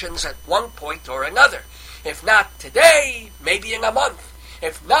actions at one point or another. If not today, maybe in a month.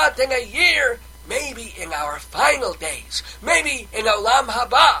 If not in a year, maybe in our final days. Maybe in Olam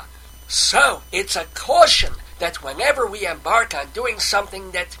Haba. So, it's a caution that whenever we embark on doing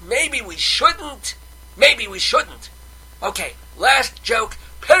something that maybe we shouldn't. Okay, last joke,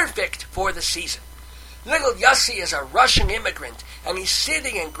 perfect for the season. Little Yossi is a Russian immigrant, and he's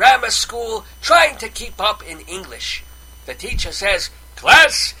sitting in grammar school trying to keep up in English. The teacher says,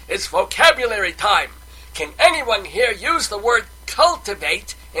 "Class, it's vocabulary time. Can anyone here use the word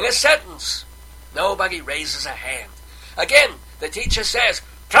cultivate in a sentence?" Nobody raises a hand. Again, the teacher says,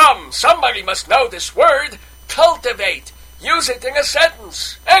 "Come, somebody must know this word. Cultivate. Use it in a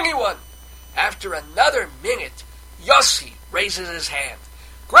sentence. Anyone?" After another minute, Yossi raises his hand.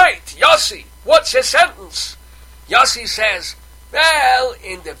 "Great, Yossi, what's your sentence?" Yossi says, "Well,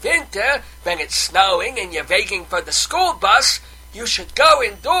 in the winter, when it's snowing and you're waiting for the school bus, you should go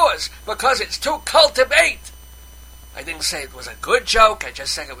indoors because it's too cultivate." I didn't say it was a good joke, I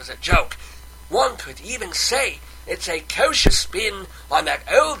just said it was a joke. One could even say it's a kosher spin on that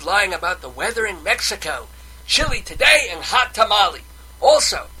old line about the weather in Mexico. Chilly today and hot tamale.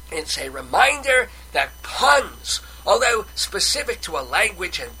 Also, it's a reminder that puns, although specific to a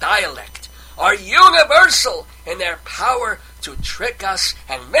language and dialect, are universal in their power to trick us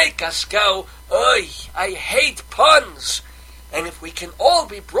and make us go, "Oy, I hate puns." And if we can all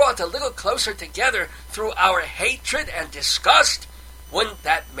be brought a little closer together through our hatred and disgust, wouldn't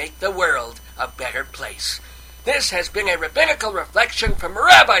that make the world a better place? This has been a rabbinical reflection from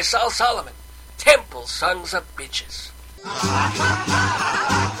Rabbi Sal Solomon, Temple Sons of Bitches.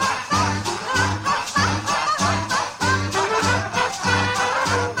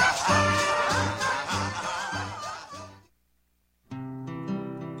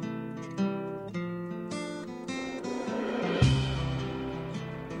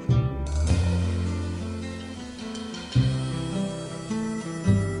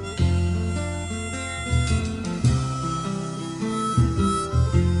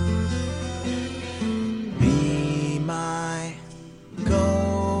 Be my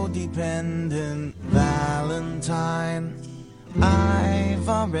codependent Valentine. I've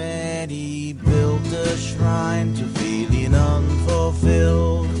already built a shrine to feeling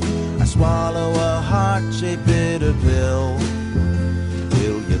unfulfilled. I swallow a heart-shaped bitter pill.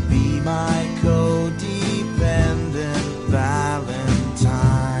 Will you be my codependent Valentine?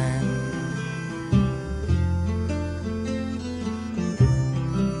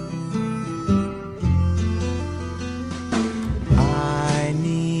 I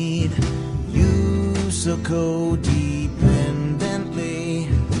need you so codependently.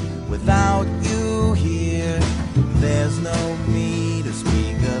 Without you here, there's no me to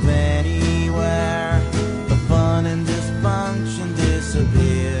speak of anywhere. The fun and dysfunction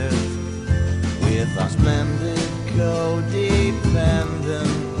disappears with our splendid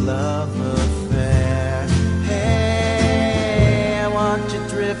codependent love affair. Hey, I want you to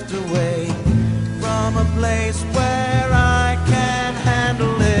drift away from a place where I can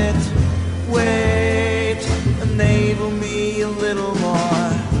handle it. Wait, enable me a little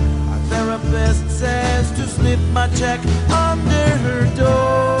more. Our therapist says to slip my check under her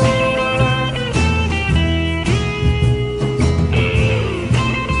door.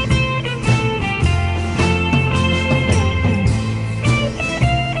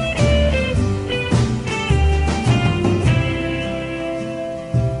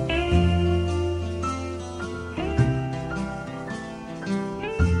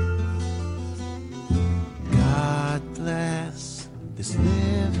 God bless this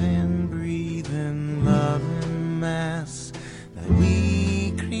living, breathing, loving mess that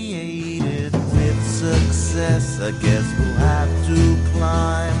we created with success. I guess we'll have to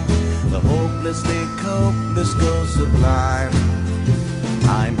climb the hopelessly copeless go sublime.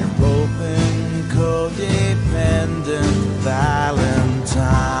 I'm your open, codependent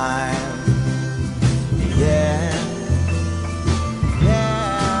Valentine. Yeah.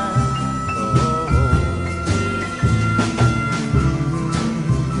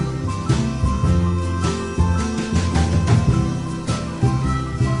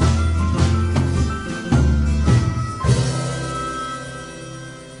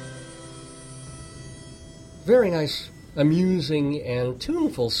 Very nice, amusing, and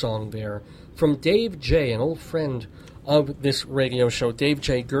tuneful song there from Dave J., an old friend of this radio show, Dave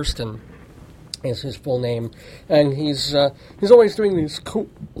J. Gersten. is his full name, and he's always doing these cool.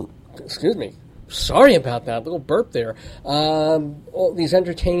 Excuse me. Sorry about that little burp there. All these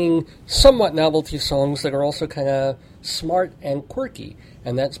entertaining, somewhat novelty songs that are also kind of smart and quirky.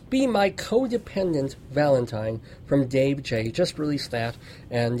 And that's Be My Codependent Valentine from Dave J. Just released that,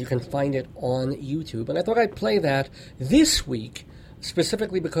 and you can find it on YouTube. And I thought I'd play that this week,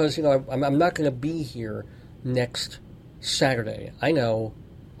 specifically because, I'm not going to be here next Saturday. I know.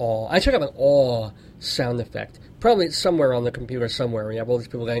 I should have an aw sound effect. Probably it's somewhere on the computer somewhere. We have all these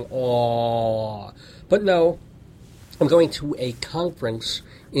people going, aw. But no, I'm going to a conference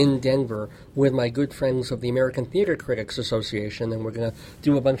in Denver with my good friends of the American Theater Critics Association, and we're going to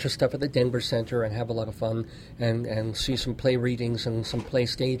do a bunch of stuff at the Denver Center and have a lot of fun and see some play readings and some play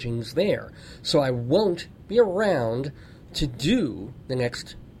stagings there. So I won't be around to do the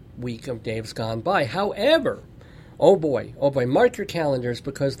next week of Dave's Gone By. However, oh boy, mark your calendars,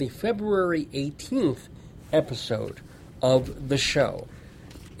 because the February 18th episode of the show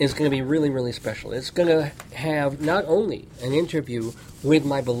is going to be really, really special. It's going to have not only an interview with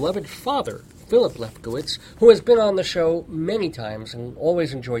my beloved father, Philip Lefkowitz, who has been on the show many times and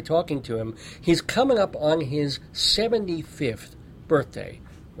always enjoy talking to him. He's coming up on his 75th birthday.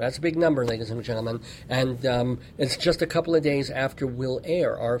 That's a big number, ladies and gentlemen. And it's just a couple of days after we'll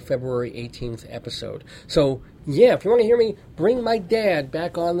air our February 18th episode. So, yeah, if you want to hear me bring my dad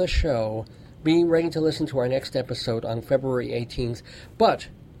back on the show, be ready to listen to our next episode on February 18th. But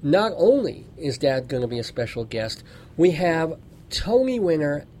not only is Dad going to be a special guest, we have Tony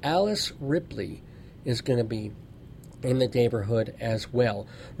winner Alice Ripley is going to be in the neighborhood as well.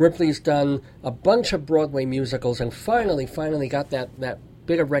 Ripley's done a bunch of Broadway musicals and finally got that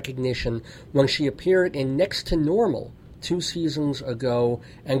bit of recognition when she appeared in Next to Normal 2 seasons ago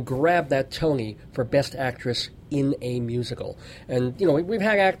and grabbed that Tony for Best Actress in a Musical. And, we've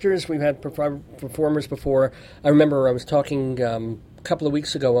had actors, we've had performers before. I remember I was talking a couple of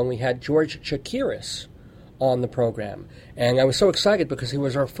weeks ago when we had George Chakiris on the program. And I was so excited because he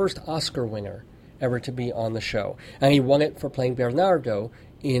was our first Oscar winner ever to be on the show. And he won it for playing Bernardo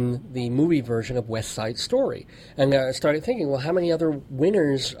in the movie version of West Side Story. And I started thinking, well, how many other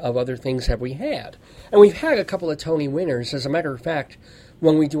winners of other things have we had? And we've had a couple of Tony winners. As a matter of fact,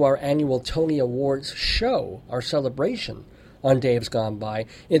 when we do our annual Tony Awards show, our celebration on Dave's Gone By,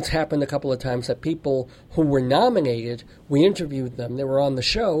 it's happened a couple of times that people who were nominated, we interviewed them, they were on the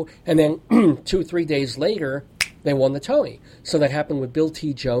show, and then 2-3 days later, they won the Tony. So that happened with Bill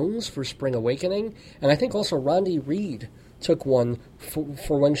T. Jones for Spring Awakening, and I think also Rondi Reed took one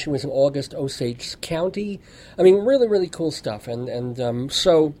for when she was in August Osage County. I mean, really, really cool stuff. And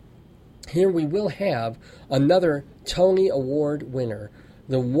so here we will have another Tony Award winner,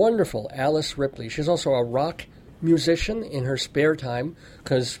 the wonderful Alice Ripley. She's also a rock musician in her spare time,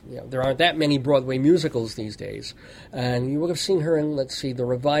 because there aren't that many Broadway musicals these days. And you would have seen her in, the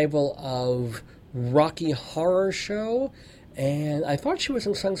revival of Rocky Horror Show, and I thought she was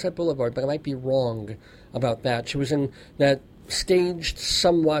in Sunset Boulevard, but I might be wrong about that. She was in that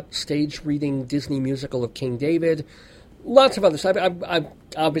somewhat stage reading Disney musical of King David. Lots of other stuff. I've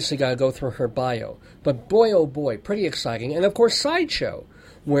obviously got to go through her bio, but boy, oh boy, pretty exciting. And of course, Sideshow,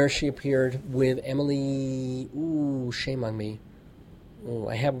 where she appeared with Emily, shame on me.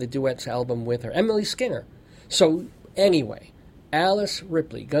 I have the duets album with her, Emily Skinner. So anyway, Alice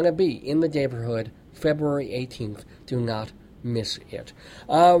Ripley, gonna be in the neighborhood February 18th. Do not miss it.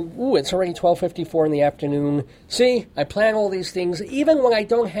 It's already 12:54 in the afternoon. See, I plan all these things even when I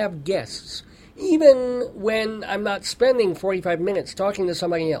don't have guests. Even when I'm not spending 45 minutes talking to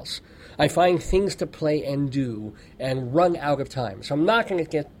somebody else. I find things to play and do and run out of time. So I'm not going to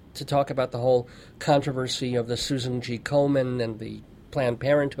get to talk about the whole controversy of the Susan G. Komen and the Planned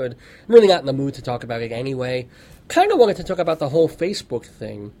Parenthood. I'm really not in the mood to talk about it anyway. Kind of wanted to talk about the whole Facebook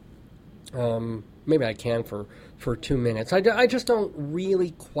thing. Maybe I can for 2 minutes. I just don't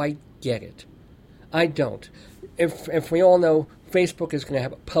really quite get it. I don't. If we all know, Facebook is going to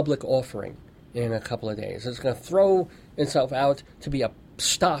have a public offering in a couple of days. It's going to throw itself out to be a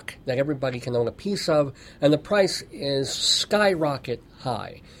stock that everybody can own a piece of, and the price is skyrocket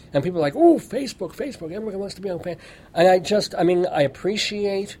high. And people are like, Facebook, everyone wants to be on Facebook. And I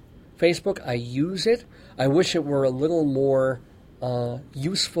appreciate Facebook. I use it. I wish it were a little more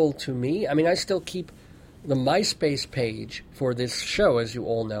useful to me. I mean, I still keep the MySpace page for this show, as you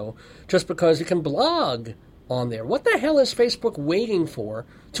all know, just because you can blog on there. What the hell is Facebook waiting for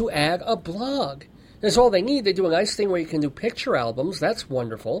to add a blog? That's all they need. They do a nice thing where you can do picture albums. That's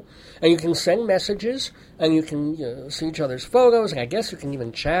wonderful. And you can send messages, and you can see each other's photos, and I guess you can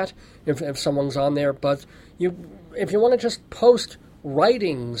even chat if someone's on there. But if you want to just post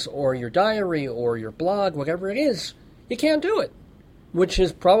writings or your diary or your blog, whatever it is, you can't do it, which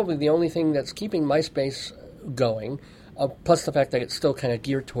is probably the only thing that's keeping MySpace going, plus the fact that it's still kind of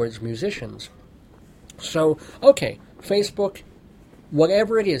geared towards musicians. So, okay, Facebook,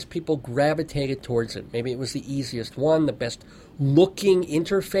 whatever it is, people gravitated towards it. Maybe it was the easiest one, the best looking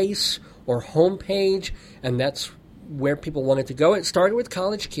interface or homepage, and that's where people wanted to go. It started with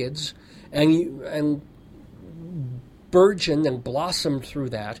college kids, and burgeoned and blossomed through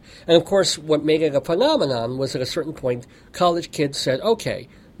that. And of course, what made it a phenomenon was at a certain point, college kids said, okay,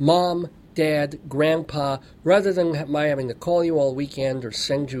 Mom, Dad, Grandpa, rather than my having to call you all weekend or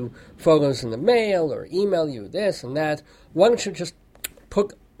send you photos in the mail or email you this and that, why don't you just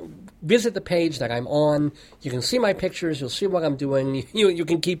visit the page that I'm on. You can see my pictures. You'll see what I'm doing. You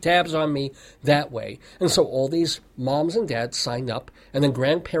can keep tabs on me that way. And so all these moms and dads signed up, and then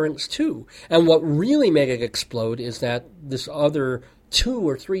grandparents too. And what really made it explode is that this other 2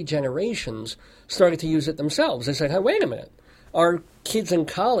 or 3 generations started to use it themselves. They said, hey, wait a minute. Our kids in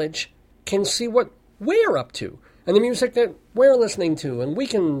college can see what we're up to and the music that we're listening to, and we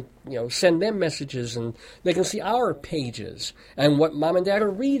can, send them messages, and they can see our pages and what mom and dad are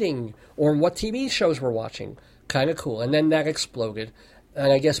reading or what TV shows we're watching. Kind of cool. And then that exploded,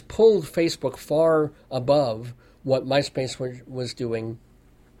 and I guess pulled Facebook far above what MySpace was doing,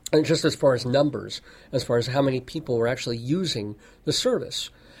 and just as far as numbers, as far as how many people were actually using the service.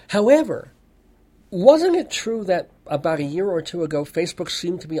 However, wasn't it true that about a year or 2 ago, Facebook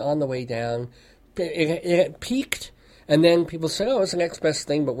seemed to be on the way down? It peaked, and then people said, oh, it's the next best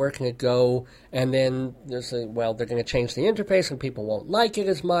thing, but where can it go? And then they're going to change the interface, and people won't like it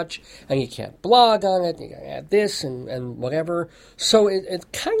as much, and you can't blog on it, you can add this and whatever. So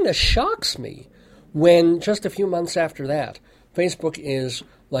it kind of shocks me when just a few months after that, Facebook is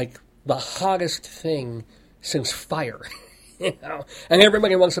like the hottest thing since fire. And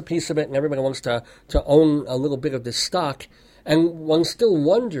everybody wants a piece of it, and everybody wants to own a little bit of this stock, and one still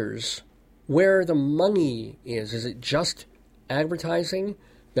wonders where the money is. Is it just advertising?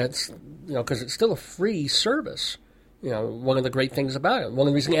 That's, because it's still a free service. One of the great things about it, one of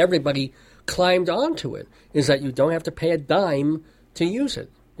the reasons everybody climbed onto it, is that you don't have to pay a dime to use it.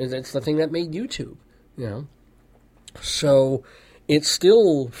 It's the thing that made YouTube, So it's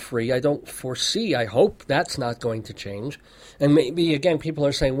still free. I don't foresee, I hope that's not going to change. And maybe, again, people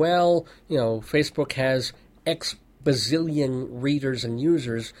are saying, well, Facebook has X bazillion readers and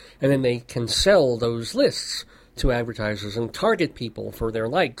users, and then they can sell those lists to advertisers and target people for their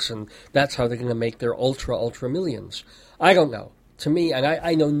likes, and that's how they're going to make their ultra millions. I don't know. To me, and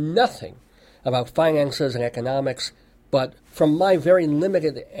I know nothing about finances and economics, but from my very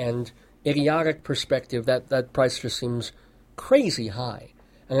limited and idiotic perspective, that price just seems crazy high.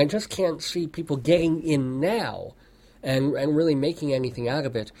 And I just can't see people getting in now and really making anything out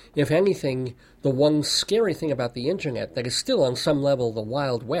of it. If anything, the one scary thing about the internet that is still on some level the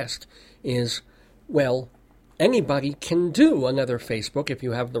Wild West is, well, anybody can do another Facebook if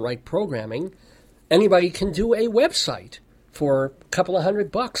you have the right programming. Anybody can do a website for a couple of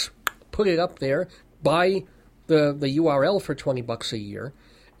 $100. Put it up there, buy the URL for $20 a year,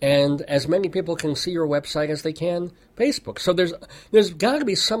 and as many people can see your website as they can Facebook. So there's got to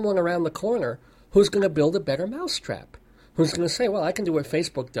be someone around the corner who's going to build a better mousetrap, who's going to say, well, I can do what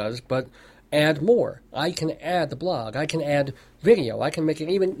Facebook does, but add more. I can add the blog. I can add video. I can make it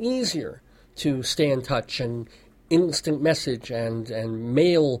even easier to stay in touch and instant message and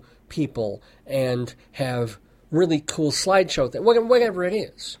mail people and have really cool slideshow, whatever it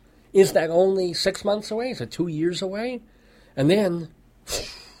is. Is that only 6 months away? Is it 2 years away? And then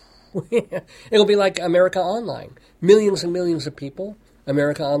it'll be like America Online. Millions and millions of people.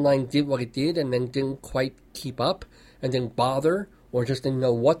 America Online did what it did and then didn't quite keep up and didn't bother or just didn't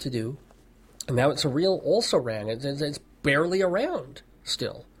know what to do. And now it's a real also-ran. It's barely around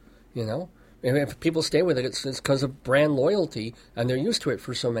still, If people stay with it, it's because of brand loyalty, and they're used to it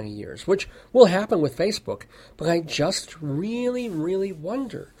for so many years, which will happen with Facebook. But I just really, really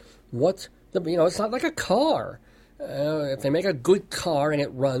wonder what it's not like a car. If they make a good car and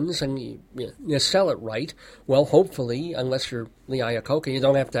it runs and you sell it right, well, hopefully, unless you're Lee Iacocca, you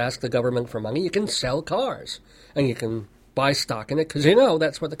don't have to ask the government for money. You can sell cars, and you can buy stock in it because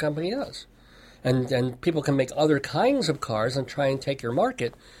that's what the company does. And people can make other kinds of cars and try and take your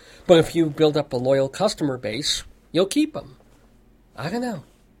market. But if you build up a loyal customer base, you'll keep them. I don't know.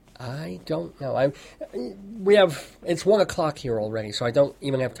 It's 1 o'clock here already, so I don't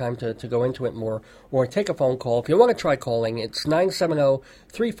even have time to go into it more or take a phone call. If you want to try calling, it's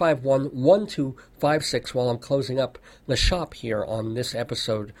 970-351-1256 while I'm closing up the shop here on this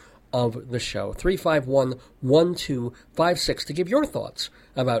episode of the show. 351-1256 to give your thoughts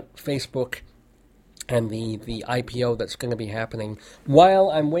about Facebook and the IPO that's going to be happening while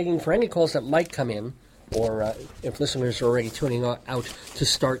I'm waiting for any calls that might come in, or if listeners are already tuning out to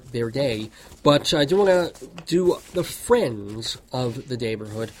start their day. But I do want to do the friends of the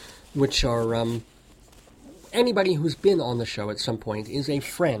neighborhood, which are anybody who's been on the show at some point is a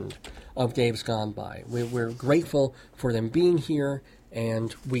friend of Dave's Gone By. We're grateful for them being here,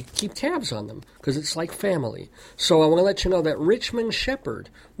 and we keep tabs on them because it's like family. So I want to let you know that Richmond Shepard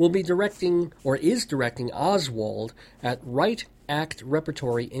will be directing, or is directing, Oswald at Right Act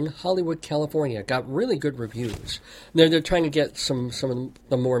Repertory in Hollywood, California. Got really good reviews. They're trying to get some of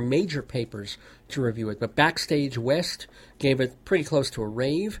the more major papers to review it, but Backstage West gave it pretty close to a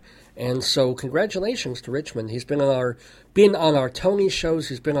rave. And so congratulations to Richmond. He's been on our Tony shows.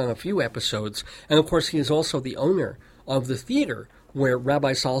 He's been on a few episodes. And, of course, he is also the owner of the theater where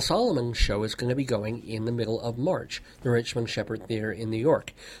Rabbi Saul Solomon's show is going to be going in the middle of March, the Richmond Shepard Theater in New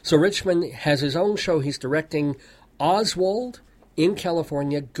York. So Richmond has his own show. He's directing Oswald in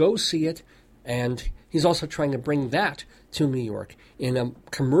California. Go see it. And he's also trying to bring that to New York in a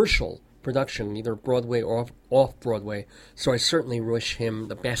commercial production, either Broadway or off-Broadway. So I certainly wish him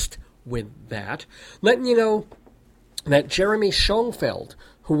the best with that. Letting you know that Jeremy Schoenfeld,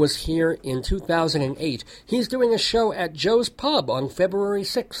 who was here in 2008, he's doing a show at Joe's Pub on February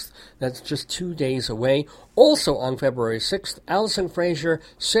 6th. That's just 2 days away. Also on February 6th, Alison Fraser,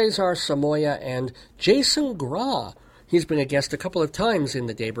 Cesar Samoya, and Jason Gra. He's been a guest a couple of times in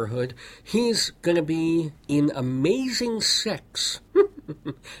the neighborhood. He's going to be in Amazing Sex.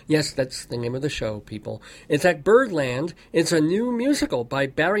 Yes, that's the name of the show, people. It's at Birdland. It's a new musical by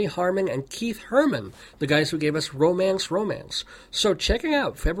Barry Harmon and Keith Herman, the guys who gave us Romance. So check it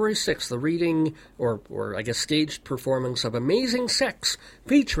out, February 6th, the reading, or I guess staged performance of Amazing Sex,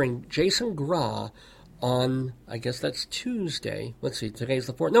 featuring Jason Gra on, I guess that's Tuesday. Let's see, today's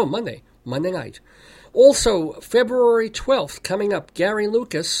the 4th. No, Monday night. Also, February 12th, coming up, Gary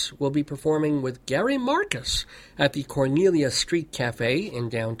Lucas will be performing with Gary Marcus at the Cornelia Street Cafe in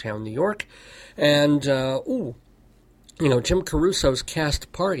downtown New York. And, Jim Caruso's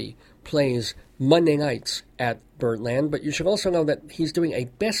Cast Party plays Monday nights at Birdland, but you should also know that he's doing a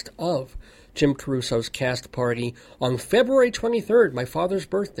best of Jim Caruso's Cast Party on February 23rd, my father's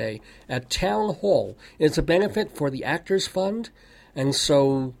birthday, at Town Hall. It's a benefit for the Actors Fund, and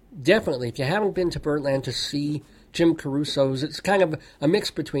so definitely, if you haven't been to Birdland to see Jim Caruso's, it's kind of a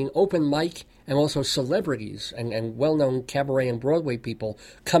mix between open mic and also celebrities and well-known cabaret and Broadway people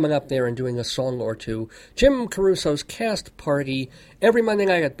coming up there and doing a song or two. Jim Caruso's Cast Party every Monday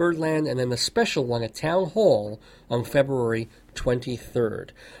night at Birdland, and then a special one at Town Hall on February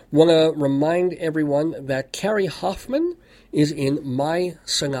 23rd. Want to remind everyone that Carrie Hoffman is in My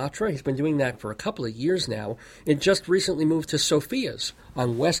Sinatra. He's been doing that for a couple of years now. It just recently moved to Sophia's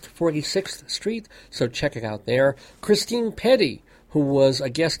on West 46th Street, so check it out there. Christine Petty, who was a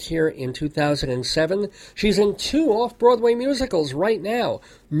guest here in 2007. She's in 2 off-Broadway musicals right now,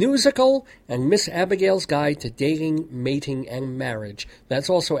 Musical and Miss Abigail's Guide to Dating, Mating, and Marriage. That's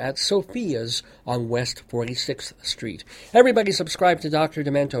also at Sophia's on West 46th Street. Everybody subscribe to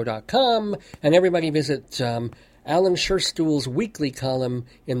DrDemento.com, and everybody visit Alan Scherstuhl's weekly column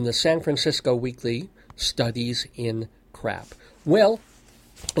in the San Francisco Weekly, Studies in Crap. Well,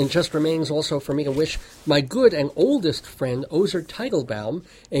 it just remains also for me to wish my good and oldest friend, Ozer Teitelbaum,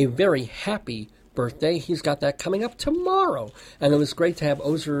 a very happy birthday. He's got that coming up tomorrow. And it was great to have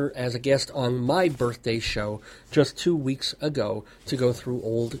Ozer as a guest on my birthday show just 2 weeks ago to go through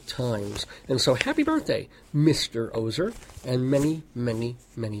old times. And so happy birthday, Mr. Ozer, and many, many,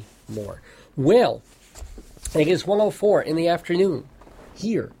 many more. Well, it is 1:04 in the afternoon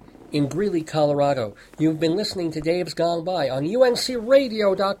here in Greeley, Colorado. You've been listening to Dave's Gone By on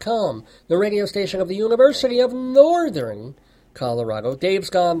UNCradio.com, the radio station of the University of Northern Colorado. Dave's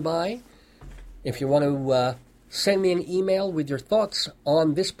Gone By. If you want to send me an email with your thoughts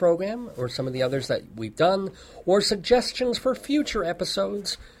on this program or some of the others that we've done, or suggestions for future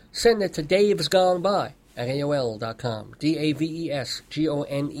episodes, send it to davesgoneby at AOL.com.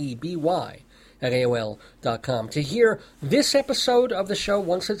 DAVESGONEBY at AOL.com. To hear this episode of the show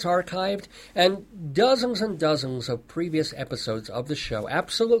once it's archived, and dozens and dozens of previous episodes of the show,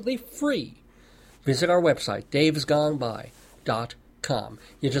 absolutely free, visit our website, davesgoneby.com.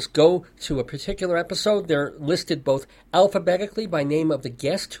 You just go to a particular episode. They're listed both alphabetically by name of the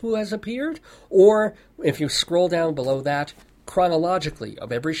guest who has appeared, or if you scroll down below that, chronologically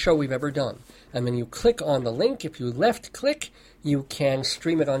of every show we've ever done. And then you click on the link. If you left-click, you can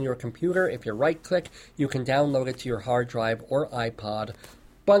stream it on your computer. If you right-click, you can download it to your hard drive or iPod.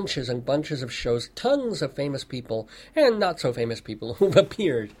 bunches and bunches of shows, tons of famous people and not so famous people who've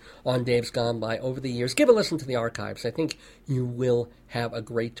appeared on Dave's Gone By over the years. Give a listen to the archives. I think you will have a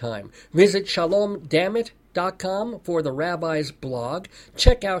great time. Visit shalomdammit.com for the Rabbi's blog.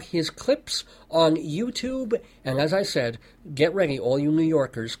 Check out his clips on YouTube. And as I said, get ready, all you New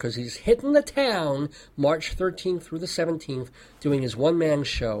Yorkers, because he's hitting the town March 13th through the 17th, doing his one-man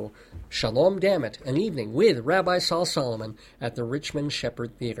show, Shalom Dammit, an evening with Rabbi Saul Solomon at the Richmond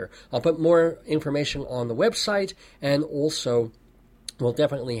Shepherd Theater. I'll put more information on the website, and also we'll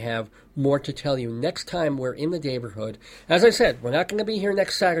definitely have more to tell you next time we're in the neighborhood. As I said, we're not going to be here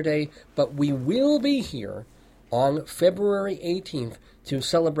next Saturday, but we will be here on February 18th to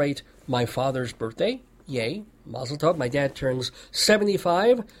celebrate my father's birthday. Yay, Mazel Tov. My dad turns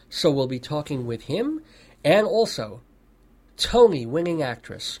 75, so we'll be talking with him. And also, Tony-winning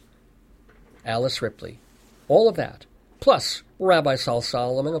actress Alice Ripley. All of that. Plus, Rabbi Saul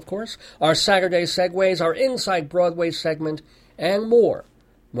Solomon, of course, our Saturday segues, our Inside Broadway segment, and more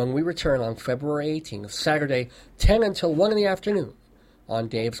when we return on February 18th, Saturday, 10 until 1 in the afternoon on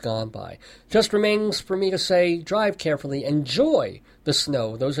Dave's Gone By. Just remains for me to say, drive carefully, enjoy the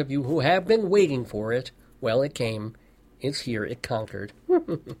snow. Those of you who have been waiting for it, well, it came, it's here, it conquered.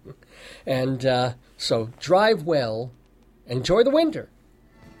 And so drive well, enjoy the winter,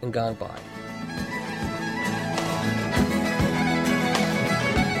 and Gone By.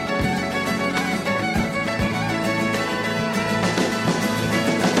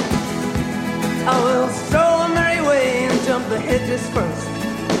 I will stroll a merry way and jump the hedges first.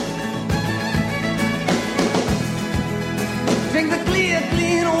 Drink the clear,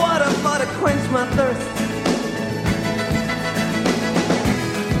 clean water for to quench my thirst.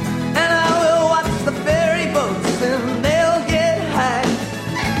 And I will watch the ferry boats and they'll get high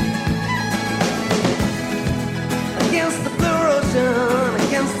against the blue ocean,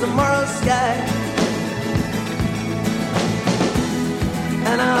 against the moral sky.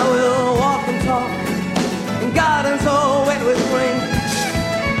 And I will walk and talk in gardens all wet with rain.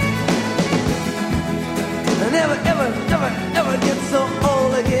 And never, ever, ever, ever get so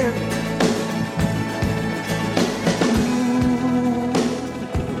old again. Ooh,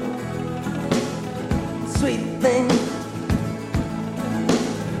 sweet thing.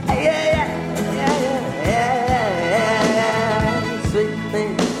 Yeah, yeah, yeah, yeah, yeah, yeah, sweet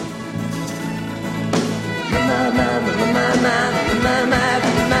thing.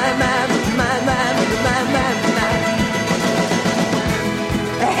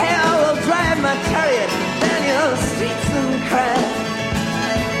 Hey, I will drive my chariot down your streets and cry.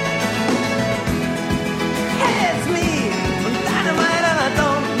 Hey, it's me, I'm dynamite and I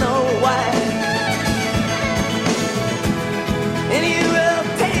don't know why. And you will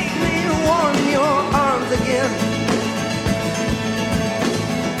take me warm in your arms again.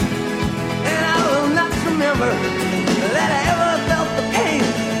 And I will not remember that I ever felt the pain.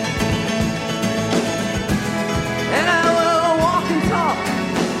 And I will walk and talk,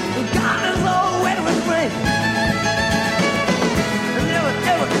 and God is all wet with rain. And never,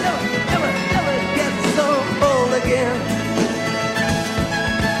 ever, ever, ever, ever get so old again.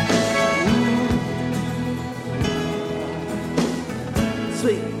 Ooh.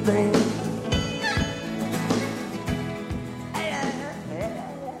 Sweet thing.